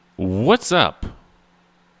What's up?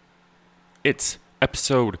 It's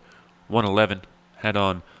episode 111. Had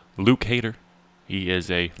on Luke Hader. He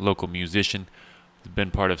is a local musician. He's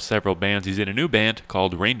been part of several bands. He's in a new band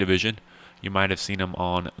called Rain Division. You might have seen him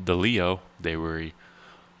on The Leo. They were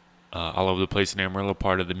all over the place in Amarillo,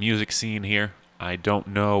 part of the music scene here. I don't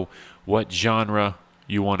know what genre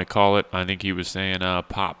you want to call it. I think he was saying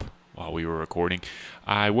pop while we were recording.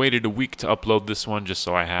 I waited a week to upload this one just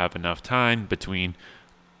so I have enough time between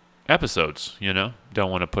episodes,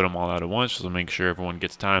 Don't want to put them all out at once, so make sure everyone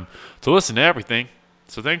gets time to listen to everything.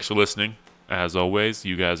 So thanks for listening. As always,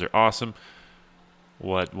 you guys are awesome.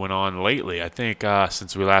 What went on lately? I think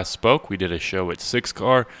since we last spoke, we did a show at Six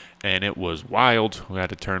Car, and it was wild. We had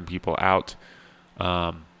to turn people out,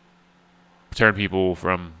 turn people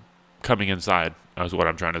from coming inside. That's what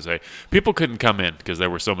I'm trying to say. People couldn't come in because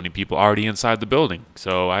there were so many people already inside the building.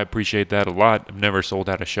 So I appreciate that a lot. I've never sold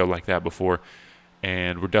out a show like that before.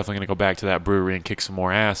 And we're definitely going to go back to that brewery and kick some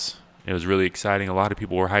more ass. It was really exciting. A lot of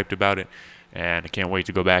people were hyped about it. And I can't wait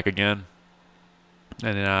to go back again.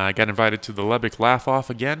 And then I got invited to the Lubbock Laugh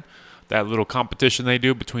Off again. That little competition they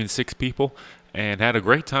do between 6 people. And had a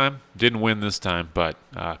great time. Didn't win this time. But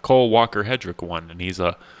Cole Walker Hedrick won. And he's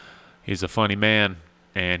a funny man.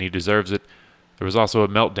 And he deserves it. There was also a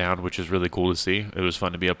meltdown, which is really cool to see. It was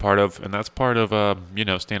fun to be a part of, and that's part of,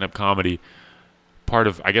 stand-up comedy. Part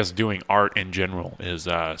of, I guess, doing art in general is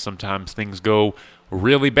sometimes things go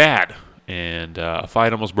really bad, and a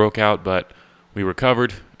fight almost broke out, but we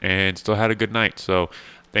recovered and still had a good night. So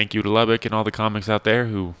thank you to Lubbock and all the comics out there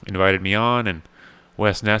who invited me on, and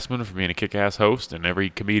Wes Nessman for being a kick-ass host, and every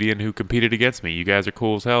comedian who competed against me. You guys are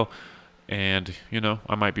cool as hell, and,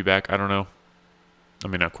 I might be back. I don't know. I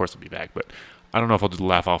mean, of course I'll be back, but I don't know if I'll do the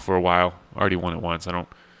laugh off for a while. I already won it once. I don't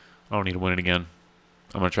need to win it again.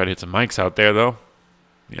 I'm going to try to hit some mics out there, though.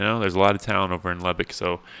 There's a lot of talent over in Lubbock,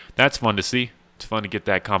 so that's fun to see. It's fun to get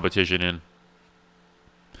that competition in.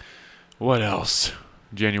 What else?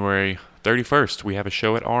 January 31st, we have a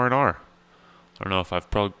show at R&R. I don't know if I've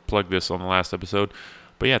plugged this on the last episode,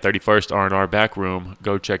 but yeah, 31st, R&R Back Room.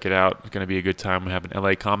 Go check it out. It's going to be a good time. We have an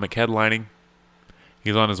LA comic headlining.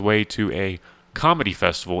 He's on his way to a comedy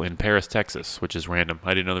festival in Paris, Texas, which is random.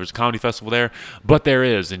 I didn't know there was a comedy festival there, but there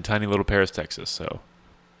is in tiny little Paris, Texas. So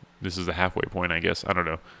this is the halfway point, I guess. I don't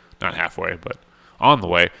know. Not halfway, but on the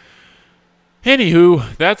way.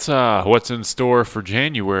 Anywho, that's what's in store for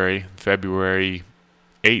January. February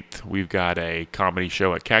 8th, we've got a comedy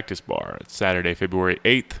show at Cactus Bar. It's Saturday, February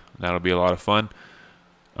 8th. That'll be a lot of fun.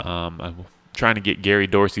 I'm trying to get Gary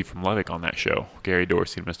Dorsey from Lubbock on that show. Gary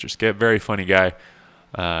Dorsey, Mr. Skip. Very funny guy.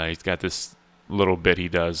 He's got this little bit he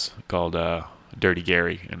does called Dirty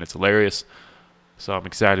Gary, and it's hilarious. So I'm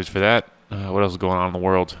excited for that. What else is going on in the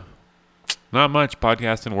world? Not much.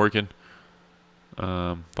 Podcasting, working,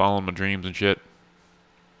 following my dreams and shit.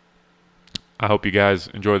 I hope you guys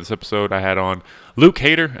enjoyed this episode. I had on Luke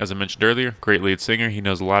Hader, as I mentioned earlier, great lead singer. He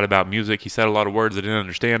knows a lot about music. He said a lot of words I didn't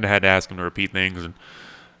understand. I had to ask him to repeat things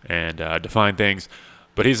and define things.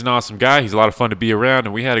 But he's an awesome guy. He's a lot of fun to be around,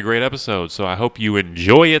 and we had a great episode. So I hope you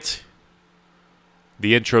enjoy it.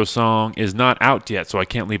 The intro song is not out yet, so I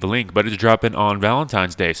can't leave a link, but it's dropping on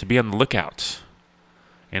Valentine's Day, so be on the lookout.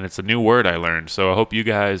 And it's a new word I learned, so I hope you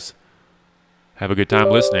guys have a good time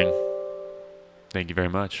listening. Thank you very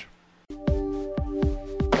much. All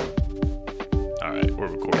right, we're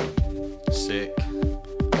recording. Sick.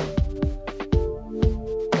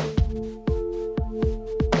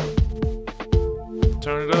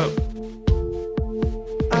 Turn it up.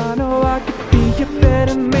 I know I could be a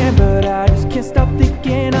better man, but I just can't stop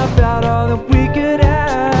thinking about all that we could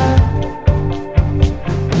have.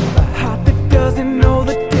 A heart that doesn't know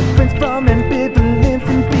the difference from ambivalence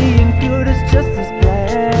and being good is just as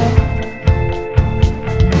bad.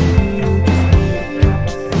 Maybe you just need a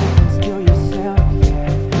couple seconds to yourself, yeah.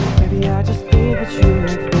 Maybe I just feel that you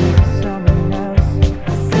would be with someone else. I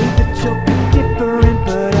say that you'll be different,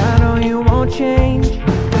 but I know you won't change. The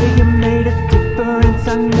way you made a difference, I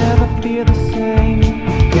never feel the same.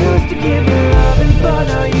 Used to give me loving, but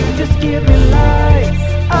now you just give me lies.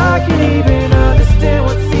 I can't even understand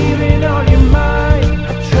what's even on your mind.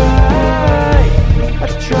 I tried.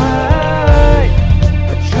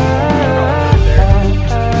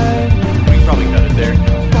 We can probably cut it there.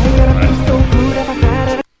 Why would I be so rude if I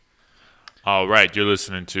had it? All right, you're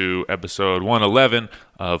listening to episode 111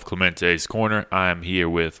 of Clemente's Corner. I'm here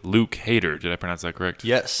with Luke Hader. Did I pronounce that correct?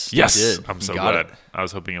 Yes. Yes. You did. I'm so You got glad. it. I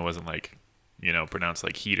was hoping it wasn't pronounced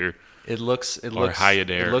like heater. It looks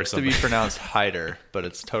Hyder it or looks to be something. pronounced Hyder, but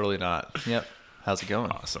it's totally not. Yep. How's it going?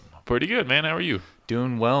 Awesome. Pretty good, man. How are you?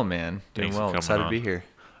 Doing well, man. Doing Thanks for well. coming Excited on. to be here.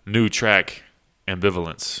 New track,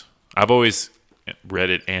 Ambivalence. I've always read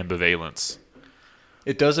it ambivalence.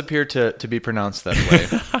 It does appear to be pronounced that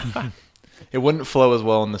way. It wouldn't flow as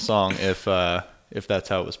well in the song if that's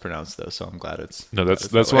how it was pronounced, though. So I'm glad it's No, that's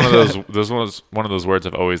that one way. of those one of those words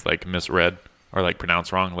I've always like misread or like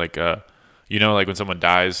pronounced wrong. Like you know, like when someone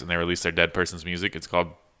dies and they release their dead person's music, it's called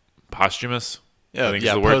posthumous. I think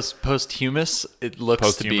is the word. Posthumous. It looks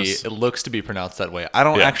Posthumous. to be pronounced that way. I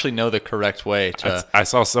don't Yeah. actually know the correct way to. I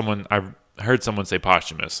saw someone. I heard someone say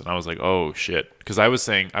posthumous, and I was like, "Oh shit!" Because I've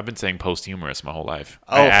been saying posthumous my whole life.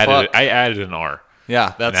 Oh, fuck. I added an R.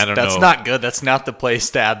 Yeah, I don't that's know. not good. That's not the place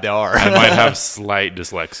to add the R. I might have slight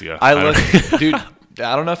dyslexia. Dude.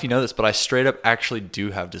 I don't know if you know this, but I straight up actually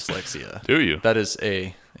do have dyslexia. Do you? That is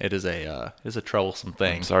a troublesome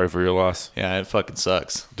thing. I'm sorry for your loss. Yeah, it fucking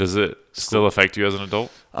sucks. Does it still affect you as an adult?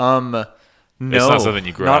 No, It's not something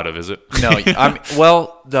you grow out of, is it? No,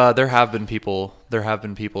 there have been people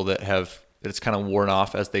that have it's kind of worn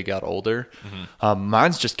off as they got older.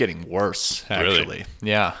 Mine's just getting worse, actually. Really?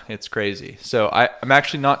 Yeah, it's crazy. So I'm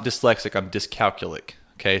actually not dyslexic. I'm dyscalculic.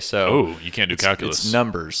 Okay, so Oh, you can't do calculus. It's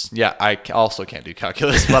numbers. Yeah, also can't do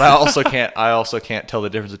calculus, but I also can't tell the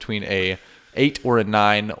difference between a 8 or a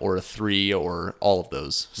 9 or a 3 or all of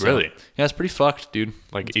those. So, Really? Yeah, it's pretty fucked, dude.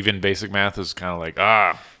 Like even basic math is kind of like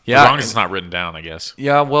Yeah, as long as it's not written down, I guess.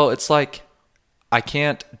 Yeah, well, it's like I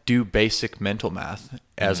can't do basic mental math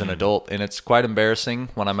as an adult, and it's quite embarrassing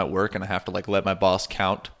when I'm at work and I have to like let my boss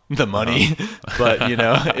count the money. But you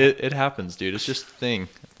know, it happens, dude. It's just a thing.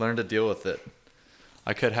 Learn to deal with it.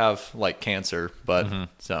 I could have like cancer, but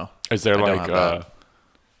so Is there I don't like have that.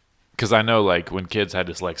 because I know like when kids had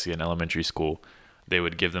dyslexia in elementary school, they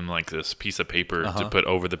would give them like this piece of paper to put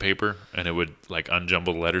over the paper, and it would like unjumble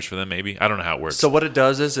the letters for them. Maybe I don't know how it works. So what it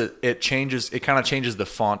does is it kind of changes the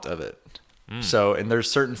font of it. So and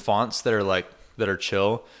there's certain fonts that are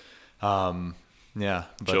chill. Yeah,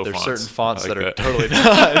 but Chill there's fonts. certain fonts I like that are that.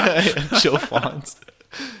 totally not chill fonts.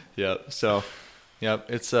 Yep. So, yep,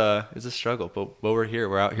 it's a struggle, but we're here.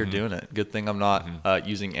 We're out here doing it. Good thing I'm not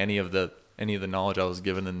using any of the knowledge I was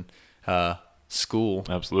given in school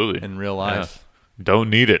Absolutely in real life. Yeah. Don't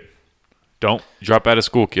need it. Don't drop out of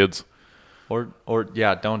school, kids. Or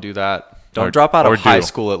yeah, don't do that. Don't Or- drop out or of high do.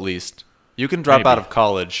 school at least. You can drop Maybe. out of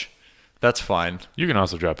college. That's fine. You can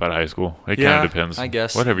also drop out of high school. It Yeah, kind of depends. I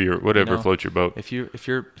guess. Whatever know. floats your boat. If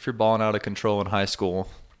you're balling out of control in high school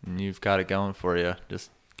and you've got it going for you,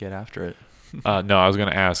 just get after it. No, I was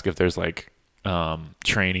gonna ask if there's like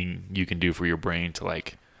training you can do for your brain to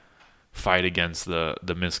like fight against the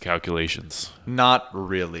miscalculations. Not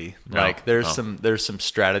really. No, Like there's no. some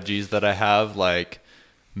strategies that I have, like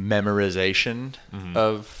memorization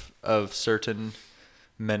of certain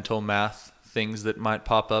mental math things that might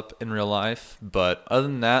pop up in real life. But other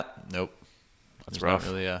than that, nope. That's There's not rough.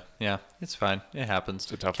 really yeah, it's fine. It happens.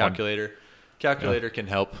 It's a tough one. Calculator can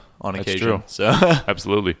help on That's occasion. true. So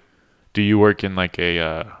Absolutely. Do you work in like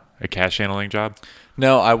a cash handling job?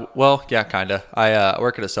 no, yeah, kinda. I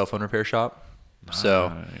work at a cell phone repair shop. So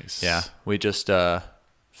Nice. yeah, we just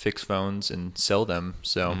fix phones and sell them.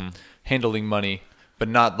 So handling money, but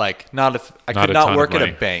not if I Not could a ton not of work at a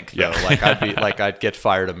money. bank though. Yeah. Like I'd get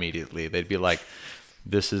fired immediately. They'd be like,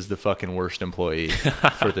 "This is the fucking worst employee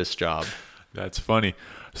for this job." That's funny.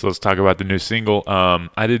 So let's talk about the new single.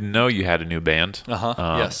 I didn't know you had a new band.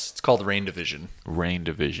 Yes, it's called Rain Division. Rain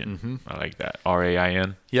Division. I like that.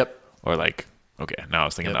 RAIN. Yep. Or like, okay, now I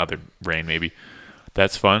was thinking Yep. the other Rain maybe.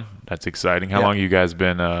 That's fun. That's exciting. How Yeah. long you guys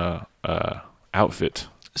been outfit?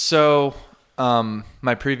 So,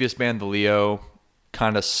 my previous band, the Leo,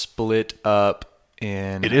 kind of split up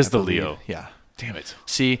in. It is I the believe- Leo. Yeah. Damn it.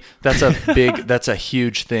 See, that's a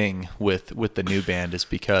huge thing with the new band is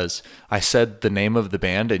because I said the name of the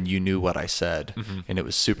band and you knew what I said, and it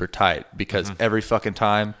was super tight because every fucking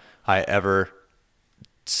time I ever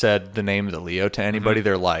said the name of the Leo to anybody,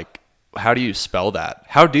 they're like, "How do you spell that?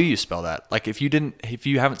 How do you spell that?" Like if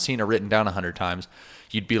you haven't seen it written down 100 times,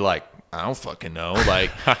 you'd be like, "I don't fucking know." Like,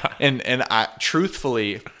 and I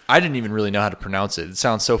truthfully, I didn't even really know how to pronounce it. It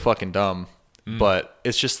sounds so fucking dumb, but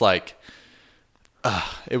it's just like.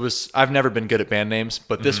 I've never been good at band names,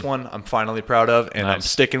 but this one I'm finally proud of, and I'm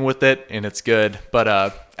Nice. sticking with it, and it's good. But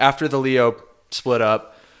after the Leo split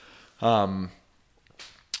up,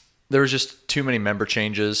 there was just too many member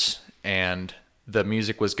changes, and the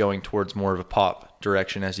music was going towards more of a pop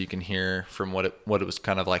direction, as you can hear from what it was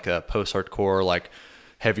kind of like a post-hardcore, like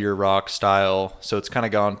heavier rock style. So it's kind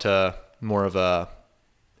of gone to more of a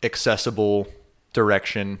accessible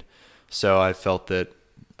direction. So I felt that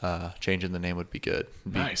changing the name would be good.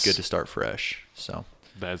 It'd be Nice. good to start fresh. So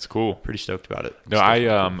That's cool. pretty stoked about it. No,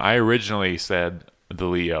 I originally said the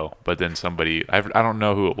Leo, but then somebody, I don't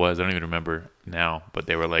know who it was. I don't even remember now, but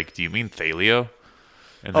they were like, "Do you mean Thaleo?"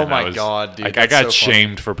 And Oh then my God, dude, I that's got so funny.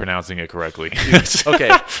 shamed for pronouncing it correctly.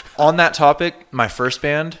 Okay, on that topic, my first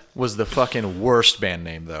band was the fucking worst band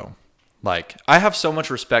name though. Like, I have so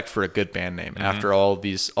much respect for a good band name after all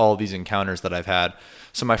these encounters that I've had.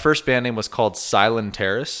 So my first band name was called Silent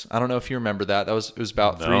Terrace. I don't know if you remember that. It was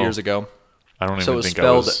about 3 No. years ago. I don't So even it was think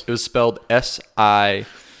spelled I was. it was spelled SILENTERRACE.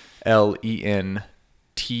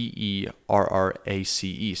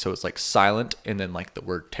 So it's like silent and then like the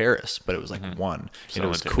word terrace, but it was like one. And it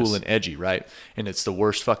was Silent cool Terrace. and edgy, right? And it's the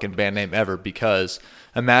worst fucking band name ever because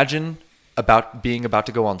imagine being about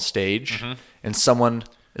to go on stage and someone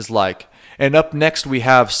is like, and up next we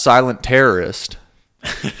have Silent Terrorist.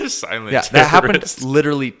 Silent. Yeah, that happened terrorist.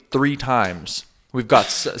 literally 3 times. We've got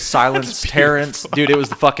Silence Terrence. Dude, it was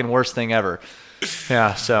the fucking worst thing ever.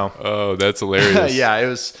 Yeah, so. Oh, that's hilarious. Yeah, it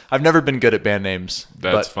was. I've never been good at band names.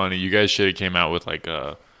 That's but, funny. You guys should have came out with like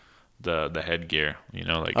the headgear,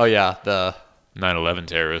 like oh yeah, 9/11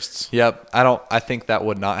 terrorists. Yep. I think that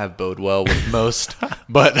would not have bode well with most.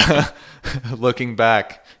 But looking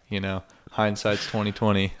back, hindsight's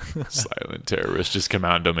 2020. Silent terrorists just come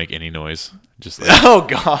out and don't make any noise. Just like Oh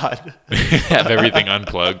God. have everything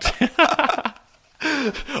unplugged.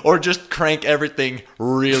 Or just crank everything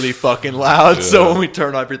really fucking loud. So when we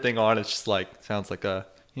turn everything on, it's just like sounds like a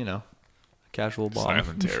casual bomb.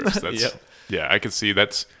 Silent terrorists. That's Yep. yeah. I could see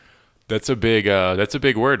that's a big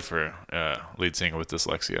word for lead singer with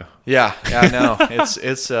dyslexia. Yeah, I know.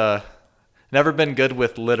 It's never been good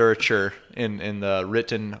with literature in the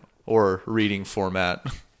written or reading format.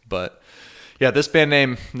 But yeah, this band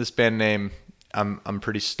name, I'm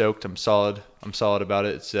pretty stoked. I'm solid about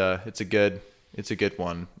it. It's a good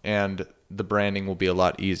one, and the branding will be a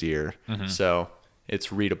lot easier. So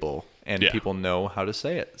it's readable and Yeah. people know how to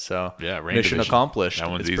say it. So Yeah, Rain mission Division. accomplished. That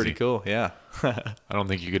one's it's pretty easy. cool. Yeah. I don't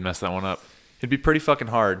think you could mess that one up. It'd be pretty fucking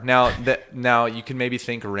hard. Now you can maybe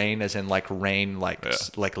think rain as in like rain, like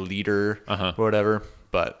like leader or whatever.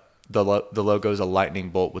 But the logo is a lightning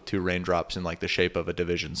bolt with 2 raindrops in like the shape of a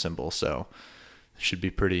division symbol. So it should be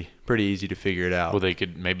pretty easy to figure it out. Well,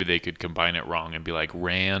 maybe they could combine it wrong and be like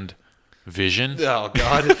Rand Vision. Oh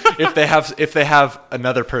God! if they have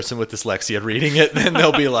another person with dyslexia reading it, then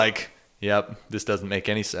they'll be like, "Yep, this doesn't make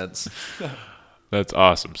any sense." That's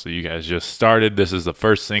awesome. So you guys just started. This is the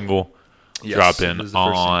first single. Yes, dropping this is the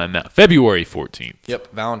first on February 14th.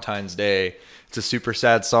 Yep, Valentine's Day. It's a super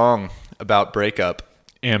sad song about breakup.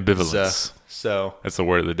 Ambivalence. So That's the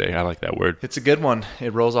word of the day. I like that word. it's a good one.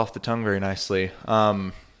 It rolls off the tongue very nicely.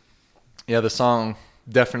 The song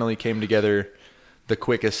definitely came together the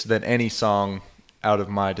quickest that any song out of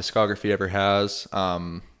my discography ever has.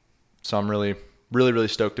 So I'm really, really, really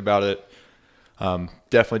stoked about it.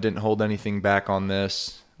 Definitely didn't hold anything back on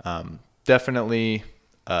this. Definitely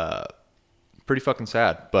pretty fucking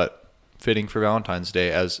sad, but fitting for Valentine's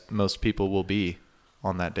Day, as most people will be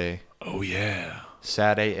on that day. Oh yeah.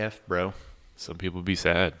 Sad AF, bro. Some people be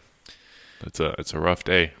sad. It's a rough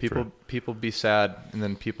day. People be sad and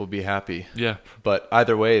then people be happy. Yeah. But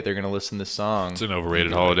either way, they're gonna listen to this song. It's an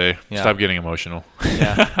overrated holiday. Yeah. Stop getting emotional.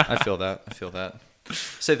 Yeah, I feel that.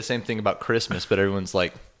 Say the same thing about Christmas, but everyone's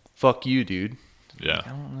like, "Fuck you, dude." Yeah.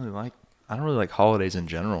 I don't really like holidays in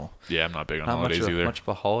general. Yeah, I'm not big on Not holidays either. much of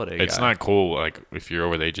a holiday It's guy. not cool like if you're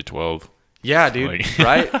over the age of 12. Yeah, dude. Like-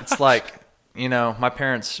 Right? It's like, my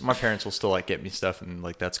parents will still like get me stuff and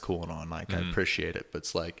like that's cool and on. Like I appreciate it, but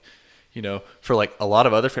it's like, for like a lot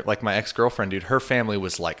of other like my ex-girlfriend, dude, her family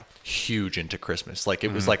was like huge into Christmas. Like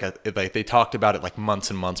it was like they talked about it like months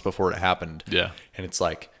and months before it happened. Yeah. And it's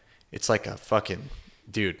like a fucking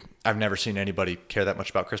dude, I've never seen anybody care that much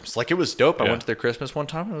about Christmas. Like it was dope. I Yeah. went to their Christmas one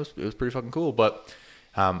time. It was pretty fucking cool, but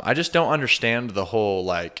I just don't understand the whole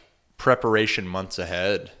like preparation months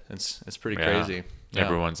ahead. It's pretty Yeah. crazy. Yeah.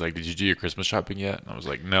 Everyone's like, "Did you do your Christmas shopping yet?" And I was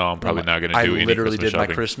like, "No, I'm probably not going to I do any literally Christmas did shopping."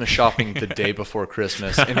 my Christmas shopping the day before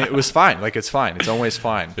Christmas, and it was fine. Like it's fine. It's always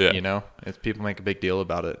fine. Yeah. People make a big deal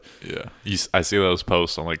about it. Yeah. I see those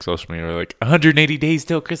posts on like social media like 180 days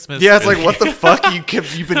till Christmas. Yeah, it's like what the fuck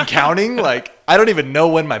you've been counting? Like I don't even know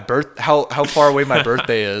when my how far away my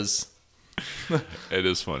birthday is. It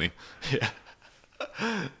is funny.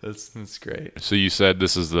 That's great. So you said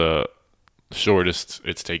this is the shortest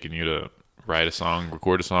it's taken you to write a song,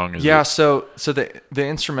 record a song? Yeah, so the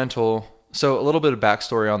instrumental. So a little bit of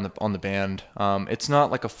backstory on the band. It's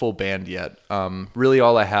not like a full band yet. Really,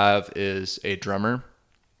 all I have is a drummer,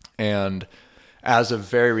 and as of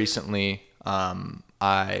very recently,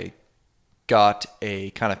 I got a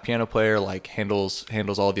kind of piano player like handles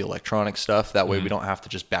all the electronic stuff. That way we don't have to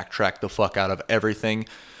just backtrack the fuck out of everything,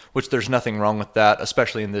 which there's nothing wrong with that,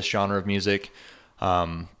 especially in this genre of music.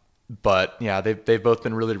 But yeah, they've both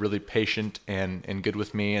been really, really patient and good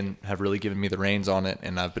with me, and have really given me the reins on it,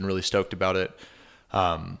 and I've been really stoked about it.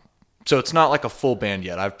 So it's not like a full band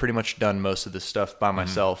yet. I've pretty much done most of this stuff by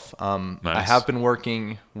myself. Nice. I have been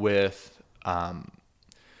working with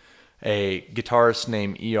a guitarist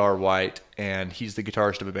named E.R. White, and he's the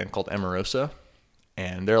guitarist of a band called Emarosa,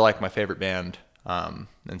 and they're like my favorite band. And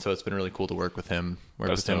so it's been really cool to work with him,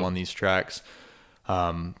 dope. on these tracks.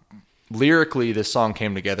 Lyrically, this song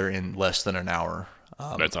came together in less than an hour.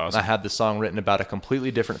 That's awesome. I had the song written about a completely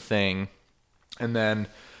different thing, and then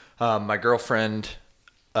my girlfriend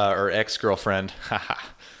or ex-girlfriend,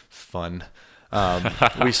 fun.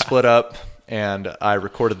 We split up, and I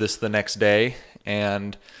recorded this the next day,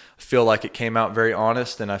 and I feel like it came out very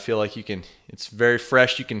honest, and I feel like it's very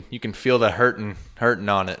fresh. You can feel the hurting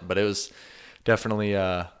on it, but it was definitely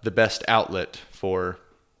the best outlet for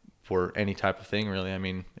any type of thing, really. I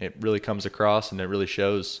mean, it really comes across and it really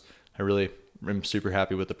shows. I really am super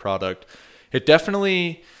happy with the product. It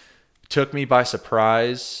definitely took me by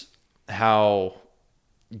surprise how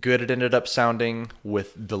good it ended up sounding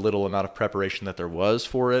with the little amount of preparation that there was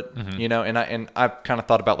for it, you know, and I kind of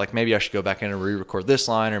thought about like, maybe I should go back in and re-record this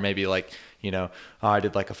line, or maybe like, you know, I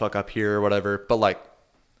did like a fuck up here or whatever, but like,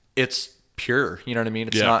 it's pure, you know what I mean?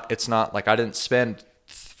 It's not like I didn't spend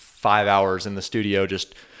 5 hours in the studio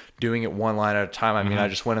just doing it one line at a time. I mean, I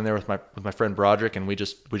just went in there with my friend Broderick, and we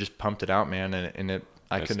just pumped it out, man, and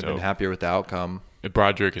I couldn't have been happier with the outcome.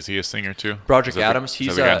 Broderick, is he a singer too? Broderick Adams,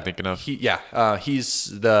 he's the guy I'm thinking of.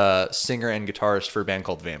 He's the singer and guitarist for a band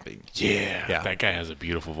called Vamping. Yeah, that guy has a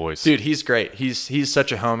beautiful voice, dude. He's great. He's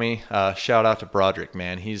such a homie. Shout out to Broderick,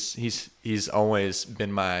 man. He's always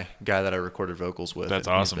been my guy that I recorded vocals with. That's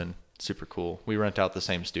awesome. He's been super cool. We rent out the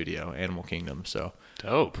same studio, Animal Kingdom, so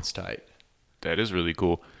dope. It's tight. That is really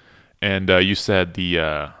cool. And you said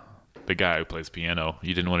the guy who plays piano,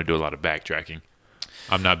 you didn't want to do a lot of backtracking.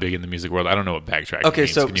 I'm not big in the music world. I don't know what backtracking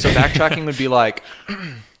means. So backtracking would be like,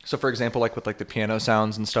 so for example, like with like the piano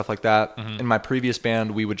sounds and stuff like that. In my previous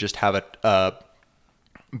band, we would just have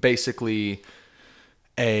basically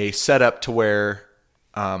a setup to where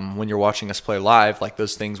when you're watching us play live, like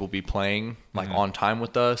those things will be playing like on time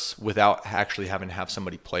with us without actually having to have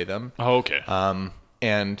somebody play them. Oh, okay.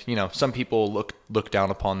 And you know, some people look down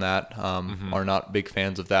upon that, are not big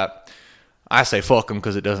fans of that. I say fuck them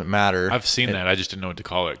because it doesn't matter. I've seen that. I just didn't know what to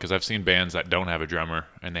call it, because I've seen bands that don't have a drummer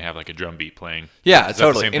and they have like a drum beat playing. Yeah, Is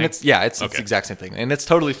totally. That the same and thing? it's the exact same thing, and it's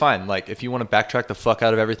totally fine. Like if you want to backtrack the fuck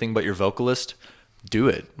out of everything but your vocalist, do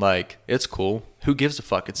it. Like it's cool. Who gives a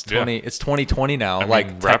fuck? It's 2020 now. I like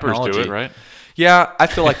mean, rappers technology. do it, right? Yeah, I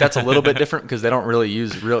feel like that's a little bit different because they don't really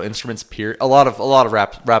use real instruments. A lot of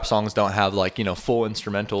rap songs don't have like, you know, full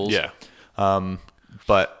instrumentals. Yeah.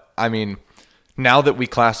 But I mean, now that we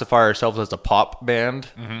classify ourselves as a pop band,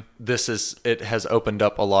 it has opened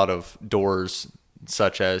up a lot of doors,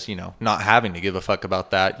 such as, you know, not having to give a fuck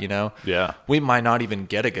about that, you know? Yeah. We might not even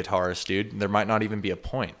get a guitarist, dude. There might not even be a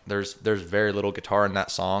point. There's very little guitar in that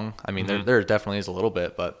song. I mean, there definitely is a little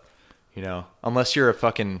bit, but, you know, unless you're a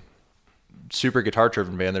fucking super guitar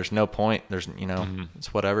driven band, there's no point. There's, you know,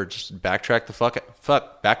 it's whatever. Just backtrack the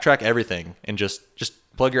backtrack everything and just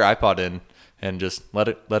plug your iPod in and just let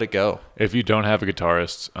it go. If you don't have a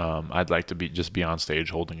guitarist, I'd like to be on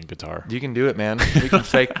stage holding a guitar. You can do it, man. You can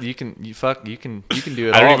fake. You can do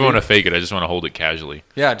it. I don't all, even want to dude. fake it. I just want to hold it casually.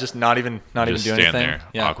 Yeah, just not even Just do stand anything. there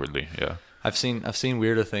Yeah. awkwardly. Yeah. I've seen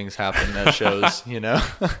weirder things happen at shows, you know.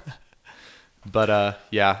 But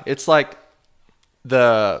yeah, it's like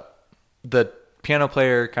the piano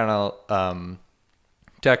player kind of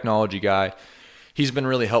technology guy. He's been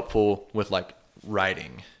really helpful with like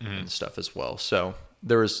writing and stuff as well. So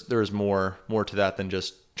there was more to that than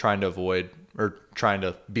just trying to avoid or trying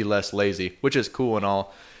to be less lazy, which is cool and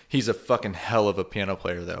all. He's a fucking hell of a piano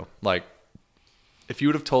player though. Like if you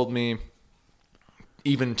would have told me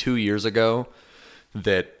even 2 years ago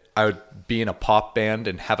that I would be in a pop band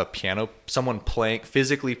and have a piano, someone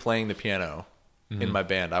physically playing the piano in my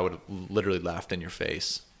band, I would have literally laughed in your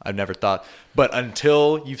face. I've never thought, but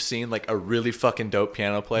until you've seen like a really fucking dope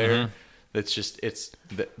piano player, they're just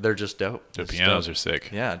dope. The pianos are sick.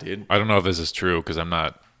 Yeah, dude. I don't know if this is true because I'm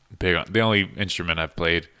not big on. The only instrument I've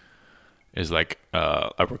played is like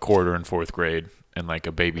a recorder in 4th grade and like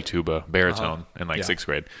a baby tuba baritone in like 6th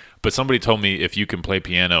grade. But somebody told me if you can play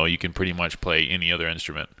piano, you can pretty much play any other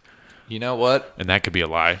instrument. You know what? And that could be a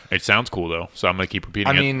lie. It sounds cool though, so I'm gonna keep repeating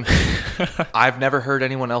I it. mean, I've never heard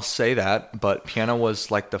anyone else say that, but piano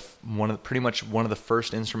was like pretty much one of the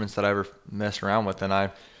first instruments that I ever messed around with, and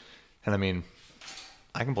I mean,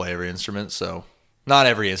 I can play every instrument, so not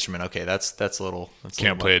every instrument. Okay, that's a little.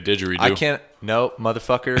 Can't play a didgeridoo. I can't. No,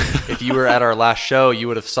 motherfucker. If you were at our last show, you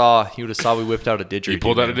would have saw we whipped out a didgeridoo. You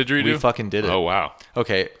pulled out a man. didgeridoo? We fucking did it. Oh wow.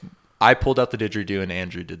 Okay, I pulled out the didgeridoo and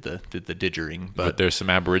Andrew did the didgering, But there's some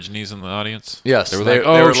Aborigines in the audience. yes, they were they like,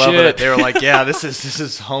 "Oh they were shit!" loving it. They were like, "Yeah, this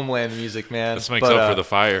is homeland music, man." This makes up for the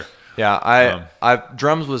fire. Yeah,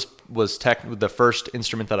 drums was the first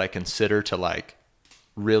instrument that I consider to like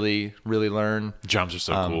really learn. Drums are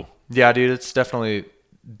so cool. Yeah, dude, it's definitely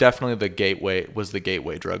the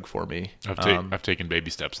gateway drug for me. I've taken baby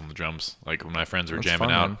steps on the drums. Like when my friends were That's jamming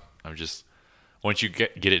fun, out, man. I'm just once you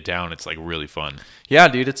get it down, it's like really fun. Yeah,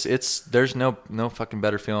 dude, it's there's no fucking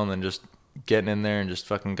better feeling than just getting in there and just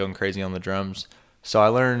fucking going crazy on the drums. So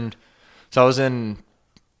I was in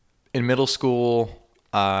middle school,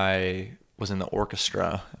 I was in the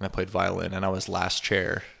orchestra and I played violin and I was last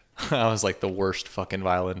chair. I was like the worst fucking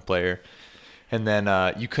violin player. And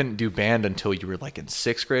then you couldn't do band until you were like in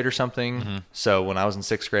 6th grade or something. Mm-hmm. So when I was in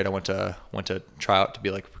 6th grade, I went to try out to be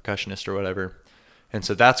like a percussionist or whatever. And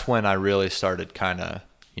so that's when I really started kind of,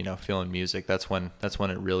 feeling music. That's when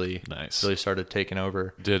it really started taking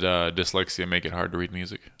over. Did dyslexia make it hard to read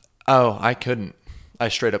music? Oh, I couldn't. I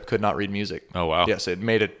straight up could not read music. Oh wow. Yes, it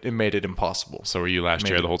made it impossible. So were you last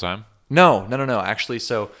chair the whole time? No. Actually,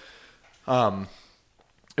 so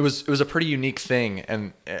it was a pretty unique thing,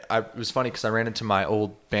 and it was funny because I ran into my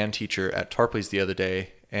old band teacher at Tarpley's the other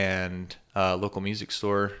day, and local music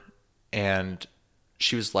store, and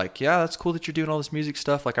she was like, "Yeah, that's cool that you're doing all this music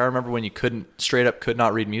stuff. Like, I remember when you could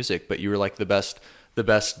not read music, but you were like the best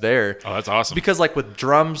there." Oh, that's awesome. Because like with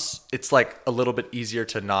drums, it's like a little bit easier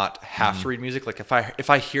to not have to read music. Like if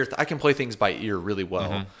I hear, I can play things by ear really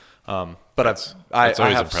well. But I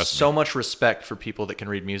always have impressed me. so much respect for people that can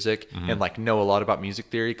read music and like know a lot about music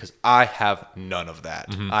theory, because I have none of that.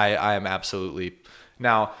 I am absolutely,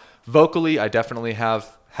 now vocally I definitely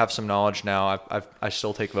have some knowledge now. I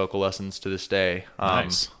still take vocal lessons to this day.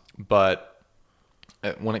 Nice. But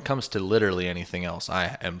when it comes to literally anything else,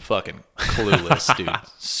 I am fucking clueless, dude.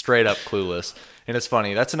 Straight up clueless. And it's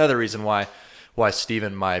funny. That's another reason why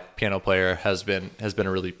Steven, my piano player, has been a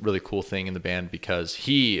really, really cool thing in the band, because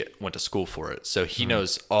he went to school for it. So he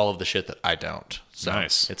knows all of the shit that I don't. So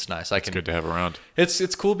Nice. it's nice. It's good to have around.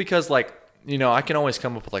 It's cool because like, I can always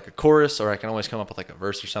come up with like a chorus, or I can always come up with like a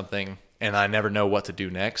verse or something, and I never know what to do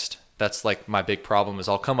next. That's like my big problem, is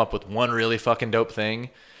I'll come up with one really fucking dope thing.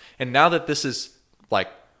 And now that this is like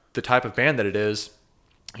the type of band that it is,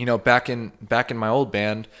 back in my old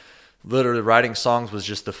band, literally writing songs was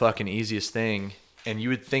just the fucking easiest thing. And you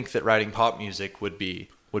would think that writing pop music would be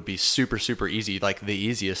super, super easy, like the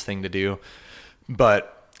easiest thing to do.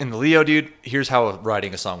 But in the Leo, dude, here's how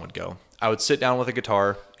writing a song would go. I would sit down with a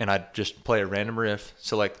guitar and I'd just play a random riff.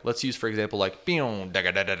 So like, let's use, for example, like, okay, I'm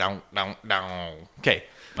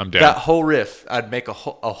down. that whole riff, I'd make a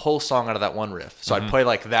whole song out of that one riff. So I'd play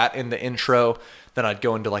like that in the intro, then I'd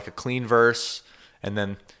go into like a clean verse, and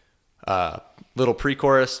then little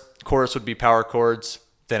pre-chorus. Chorus would be power chords.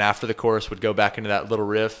 Then after the chorus would go back into that little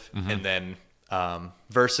riff, and then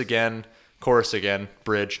verse again, chorus again,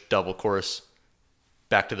 bridge, double chorus,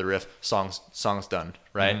 back to the riff. Song's done,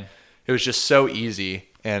 right? It was just so easy.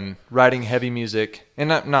 And writing heavy music,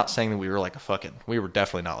 and I'm not saying that we were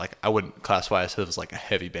definitely not like, I wouldn't classify us as like a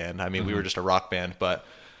heavy band. I mean, we were just a rock band, but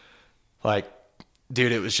like,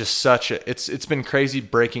 dude, it was just it's been crazy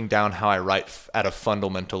breaking down how I write at a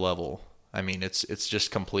fundamental level. I mean, it's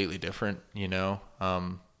just completely different,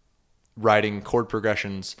 writing chord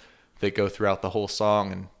progressions that go throughout the whole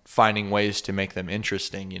song and finding ways to make them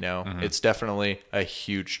interesting, It's definitely a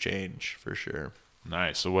huge change for sure.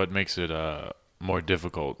 Nice. So what makes it more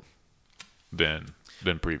difficult than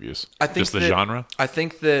previous? I think just the genre? I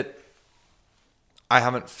think that I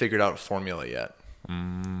haven't figured out a formula yet,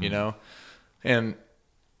 and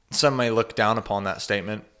some may look down upon that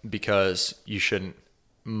statement because you shouldn't.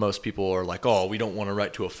 Most people are like, oh, we don't want to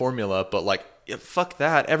write to a formula, but like, fuck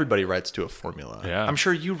that. Everybody writes to a formula. Yeah. I'm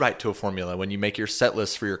sure you write to a formula when you make your set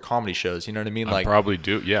list for your comedy shows. You know what I mean? I probably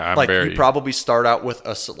do. Yeah. You probably start out with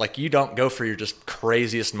you don't go for your just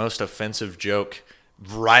craziest, most offensive joke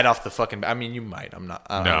right off the fucking, I mean, you might, I'm not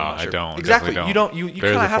sure. I don't. Exactly. Don't. You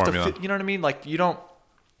kind of have to fit, you know what I mean? Like you don't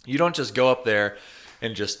just go up there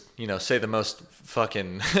and just, say the most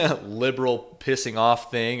fucking liberal pissing off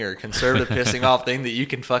thing or conservative pissing off thing that you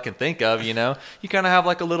can fucking think of, You kind of have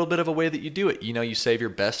like a little bit of a way that you do it. You save your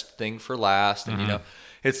best thing for last, and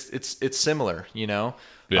it's similar, you know.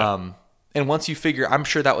 Yeah. And once you figure, I'm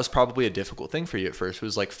sure that was probably a difficult thing for you at first. It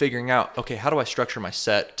was like figuring out, okay, how do I structure my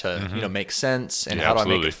set to make sense, and Yeah, how do I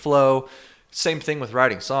absolutely. make it flow? Same thing with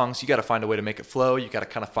writing songs. You got to find a way to make it flow. You got to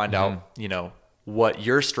kind of find out, what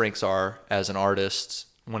your strengths are as an artist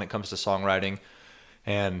when it comes to songwriting.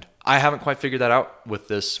 And I haven't quite figured that out with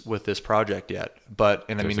this project yet. But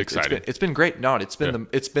I mean, exciting. it's been great. No, it's been Yeah.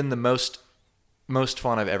 it's been the most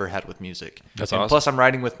fun I've ever had with music. That's and awesome. Plus, I'm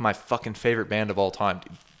writing with my fucking favorite band of all time,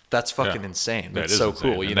 dude. That's fucking Yeah. insane. That That's is so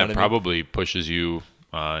insane. cool. You And know that what I mean? probably pushes you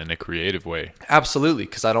in a creative way. Absolutely,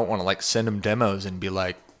 because I don't want to like send them demos and be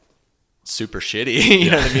like super shitty.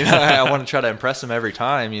 You know what I mean? I want to try to impress them every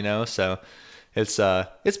time. So it's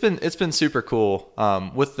been super cool.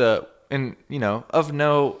 With the of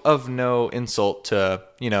no insult to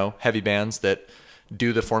heavy bands that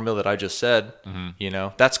do the formula that I just said.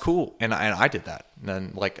 That's cool, and I did that,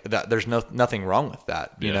 and like that. There's nothing wrong with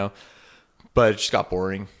that. You Yeah. know, but it just got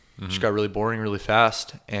boring. It just got really boring really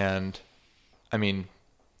fast, and I mean,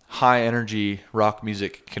 high energy rock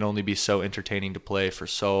music can only be so entertaining to play for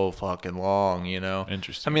so fucking long,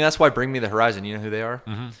 Interesting. I mean, that's why Bring Me the Horizon, you know who they are?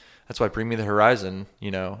 That's why Bring Me the Horizon,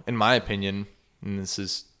 in my opinion, and this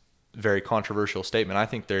is a very controversial statement, I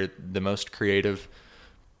think they're the most creative,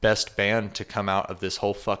 best band to come out of this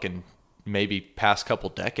whole fucking maybe past couple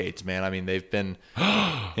decades, man. I mean, they've been,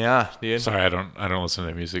 yeah, dude. Sorry, I don't listen to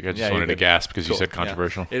their music. I just Yeah, you're wanted to good. gasp because you Cool. said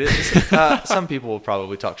controversial. Yeah. It is. Some people will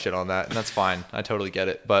probably talk shit on that, and that's fine. I totally get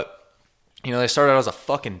it. But they started out as a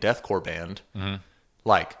fucking deathcore band,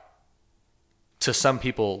 like to some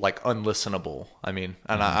people like unlistenable. I mean,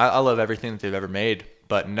 and I love everything that they've ever made,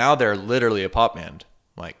 but now they're literally a pop band.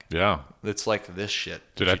 Like, Yeah. it's like this shit.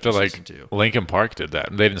 Dude, that I you feel just like listen to. Linkin Park did that.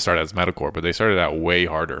 They didn't start out as metalcore, but they started out way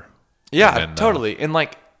harder. Yeah, And then, totally. And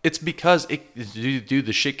like it's because dude,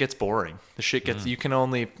 the shit gets boring. The shit gets you can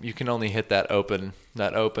only hit that open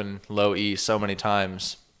low E so many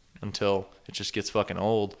times until it just gets fucking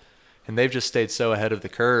old. And they've just stayed so ahead of the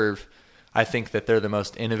curve. I think that they're the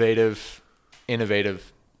most innovative,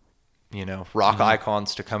 rock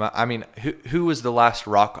icons to come out. I mean, who was the last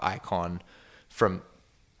rock icon from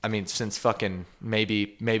since fucking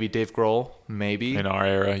maybe Dave Grohl, maybe In our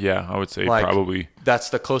era, yeah, I would say like, probably. that's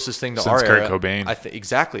the closest thing to Since our Kurt era. Cobain.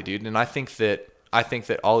 Exactly, dude. And I think that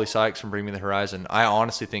Ollie Sykes from Bring Me the Horizon, I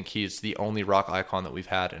honestly think he's the only rock icon that we've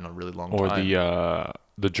had in a really long Or time.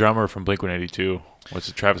 the drummer from Blink-182. What's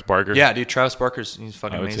it, Travis Barker? Yeah, dude, Travis Barker's he's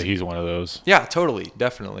fucking I would say amazing. he's one of those. Yeah, totally,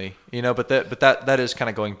 definitely. But that is kind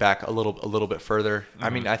of going back a little bit further. I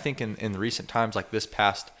mean, I think in recent times, like this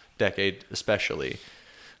past decade especially,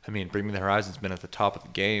 Bring Me the Horizon's been at the top of the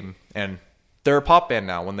game, and they're a pop band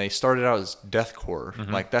now. When they started out as deathcore,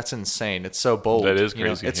 like that's insane. It's so bold. That is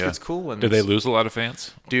crazy. It's cool. And Did they lose a lot of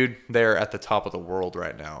fans? Dude, they're at the top of the world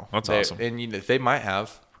right now. That's awesome. And they might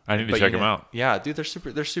have. I need to but check them out. Yeah, dude, they're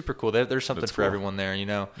super cool. There's something That's for cool. everyone there,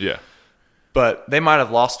 Yeah. But they might have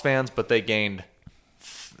lost fans, but they gained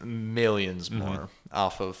millions Mm-hmm. more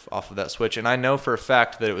off of that switch. And I know for a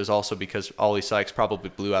fact that it was also because Ollie Sykes probably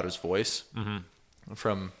blew out his voice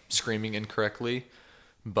from screaming incorrectly,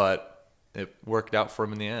 but it worked out for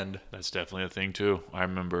him in the end. That's definitely a thing too. I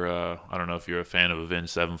remember, I don't know if you're a fan of Avenged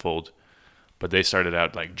Sevenfold, but they started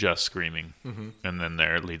out like just screaming, and then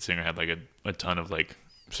their lead singer had like a ton of like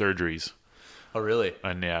surgeries, Oh, really?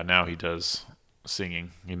 and yeah, now he does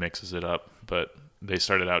singing. He mixes it up, but they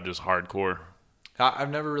started out just hardcore.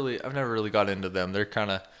 I've never really got into them. They're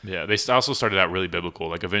kind of Yeah, they also started out really biblical.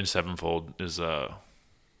 Like Avenged Sevenfold is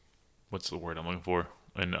what's the word I'm looking for?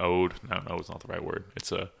 An ode? No, it's not the right word.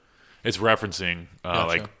 It's referencing Gotcha.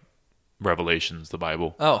 like Revelations, the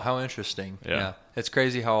Bible. Oh, how interesting. Yeah. It's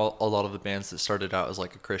crazy how a lot of the bands that started out as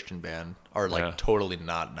like a Christian band are like Yeah. totally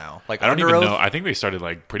not now. Like I don't Under even Oath- know. I think they started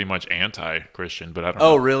like pretty much anti-Christian, but I don't know.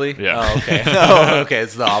 Oh, really? Yeah. Oh, okay. Oh, okay.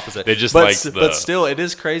 It's the opposite. They just but, like the- but still, it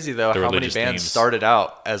is crazy though the how many religious bands themes. started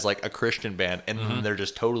out as like a Christian band and they're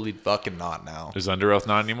just totally fucking not now. Is Under Oath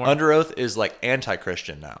not anymore? Under Oath is like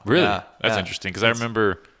anti-Christian now. Really? Yeah, That's yeah. interesting because I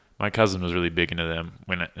remember my cousin was really big into them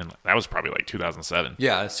and that was probably like 2007.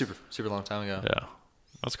 Yeah, it's super long time ago. Yeah,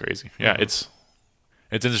 that's crazy. Yeah, it's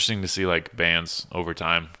interesting to see like bands over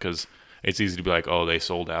time because it's easy to be like, oh, they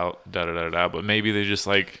sold out, da da da da, but maybe they just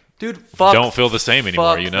like Dude, fuck, don't feel the same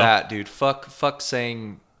anymore. fuck You know? that, dude. Fuck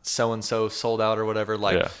saying so and so sold out or whatever.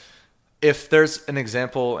 Like, Yeah. if there's an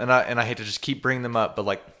example, and I hate to just keep bringing them up, but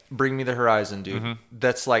like Bring Me the Horizon, dude. Mm-hmm.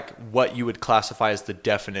 That's like what you would classify as the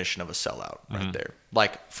definition of a sellout, right Mm-hmm. there.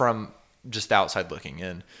 Like from just outside looking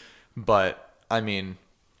in, but I mean,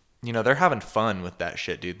 they're having fun with that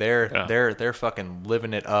shit, dude. They're fucking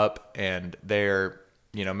living it up, and they're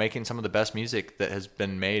making some of the best music that has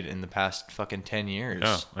been made in the past fucking 10 years.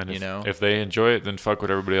 Yeah, and if they enjoy it, then fuck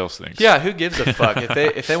what everybody else thinks. Yeah, who gives a fuck?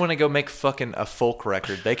 if they want to go make fucking a folk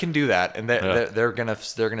record, they can do that, and they're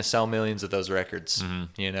gonna sell millions of those records.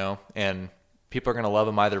 And people are gonna love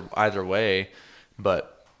them either way.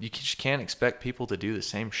 But you just can't expect people to do the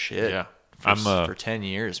same shit. Yeah. For 10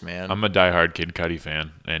 years, man. I'm a diehard Kid Cudi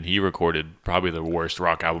fan, and he recorded probably the worst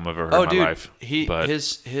rock album I've ever heard in my life.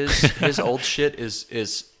 His old shit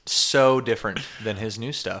is so different than his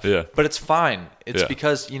new stuff. Yeah. But it's fine. It's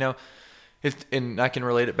because, and I can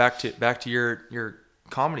relate it back to your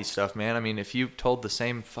comedy stuff, man. I mean, if you told the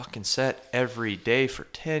same fucking set every day for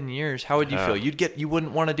 10 years, how would you feel? You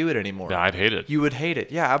wouldn't want to do it anymore. Yeah, I'd hate it. You would hate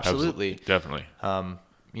it. Yeah, absolutely. Definitely.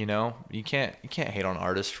 You can't hate on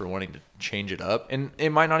artists for wanting to change it up, and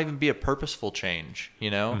it might not even be a purposeful change.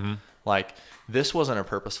 Like this wasn't a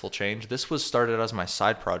purposeful change. This was started as my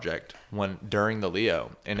side project during the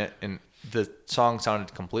Leo, and the song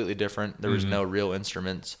sounded completely different. There was no real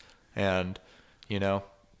instruments, and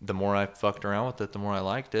the more I fucked around with it, the more I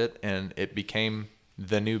liked it, and it became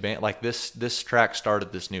the new band. Like this track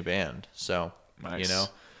started this new band. So nice.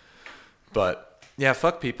 But yeah,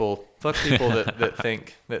 fuck people that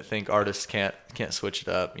think artists can't switch it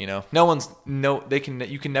up. You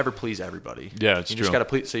can never please everybody. Yeah, it's true. You just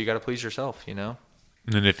gotta please yourself. And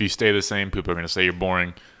then if you stay the same, people are gonna say you're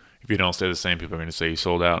boring. If you don't stay the same, people are gonna say you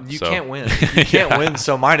sold out. You can't win. You can't win,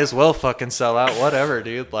 so might as well fucking sell out. Whatever,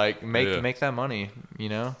 dude. Like make that money.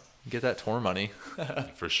 Get that tour money.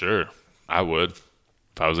 For sure, I would. If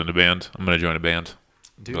I was in a band, I'm gonna join a band.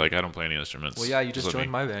 Dude. Like I don't play any instruments. Well, yeah, you just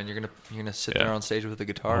joined my band. You're gonna sit there on stage with a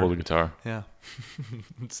guitar. Hold a guitar. Yeah,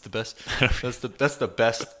 it's the best. That's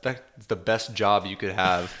the best job you could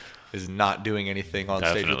have is not doing anything on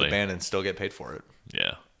stage with the band and still get paid for it.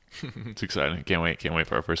 Yeah, it's exciting. Can't wait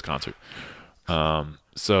for our first concert.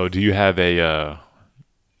 So do you have a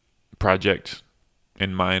project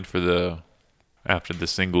in mind for after the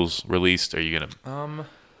singles released? Are you gonna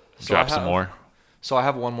drop some more? So I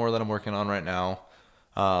have one more that I'm working on right now.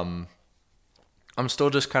 I'm still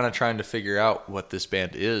just kind of trying to figure out what this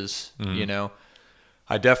band is.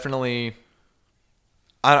 I definitely,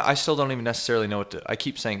 I still don't even necessarily know I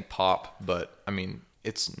keep saying pop, but I mean,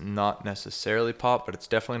 it's not necessarily pop, but it's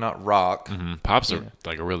definitely not rock. Mm-hmm. Pops are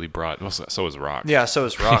like a really broad, well, so is rock. Yeah, so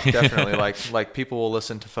is rock, definitely. like people will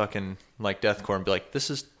listen to fucking like deathcore and be like,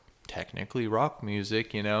 this is technically rock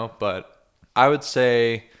music, but I would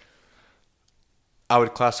say I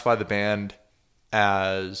would classify the band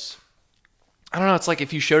as, I don't know, it's like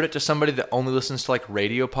if you showed it to somebody that only listens to like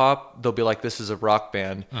radio pop, they'll be like, this is a rock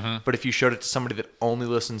band. Mm-hmm. But if you showed it to somebody that only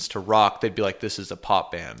listens to rock, they'd be like, this is a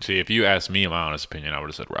pop band. See, if you asked me my honest opinion, I would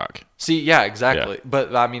have said rock. See, yeah, exactly. Yeah.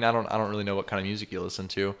 But I mean, I don't really know what kind of music you listen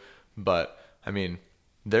to, but I mean,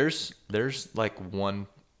 there's like one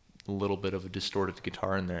little bit of a distorted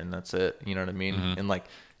guitar in there and that's it. You know what I mean? Mm-hmm. And like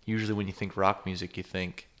usually when you think rock music, you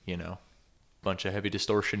think, bunch of heavy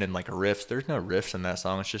distortion and like riffs. There's no riffs in that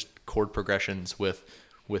song. It's just chord progressions with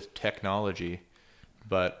technology.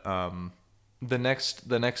 But the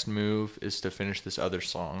next move is to finish this other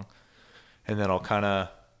song, and then I'll kind of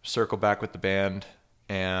circle back with the band,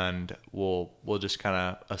 and we'll just kind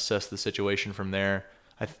of assess the situation from there.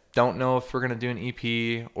 I don't know if we're gonna do an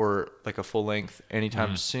EP or like a full length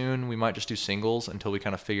anytime soon. We might just do singles until we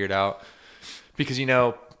kind of figure it out, because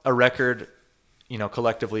a record,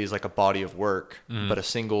 collectively is like a body of work, but a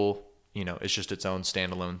single, is just its own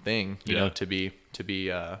standalone thing, to be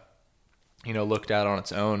looked at on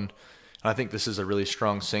its own. And I think this is a really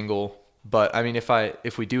strong single, but I mean,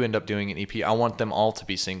 if we do end up doing an EP, I want them all to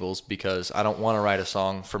be singles, because I don't want to write a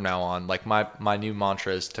song from now on. Like my new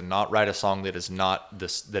mantra is to not write a song that is not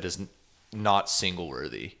single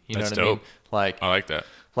worthy. That's what dope. I mean? Like, I like that.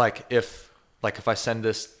 Like if I send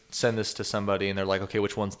this to somebody and they're like, okay,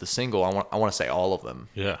 which one's the single? I want to say all of them.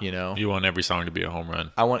 Yeah. You want every song to be a home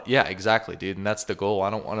run. Yeah, exactly, dude. And that's the goal. I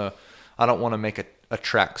don't want to make a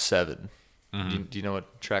track 7. Mm-hmm. Do you know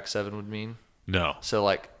what track 7 would mean? No. So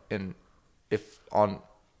like, if on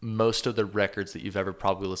most of the records that you've ever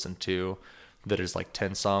probably listened to, that is like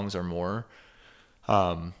 10 songs or more,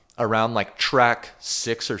 around like track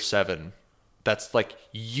 6 or 7, that's like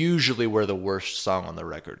usually where the worst song on the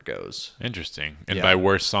record goes. Interesting. And by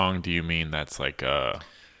worst song, do you mean that's like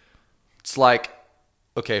It's like,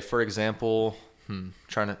 okay, for example,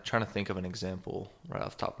 trying to think of an example right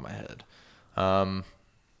off the top of my head.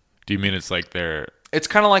 Do you mean it's like It's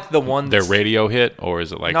kind of like the one their radio hit, or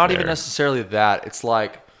is it like not even necessarily that? It's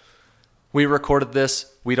like we recorded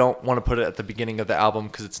this. We don't want to put it at the beginning of the album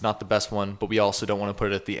because it's not the best one, but we also don't want to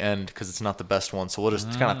put it at the end because it's not the best one. So we'll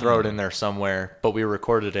just kind of throw it in there somewhere. But we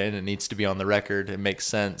recorded it and it needs to be on the record. It makes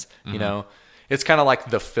sense. You know, it's kind of like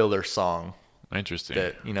the filler song. Interesting.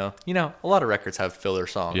 That you know, a lot of records have filler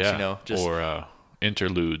songs. Yeah. You know, just or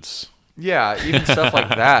interludes. yeah, even stuff like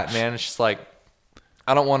that, man. It's just like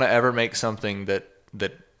I don't want to ever make something that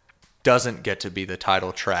doesn't get to be the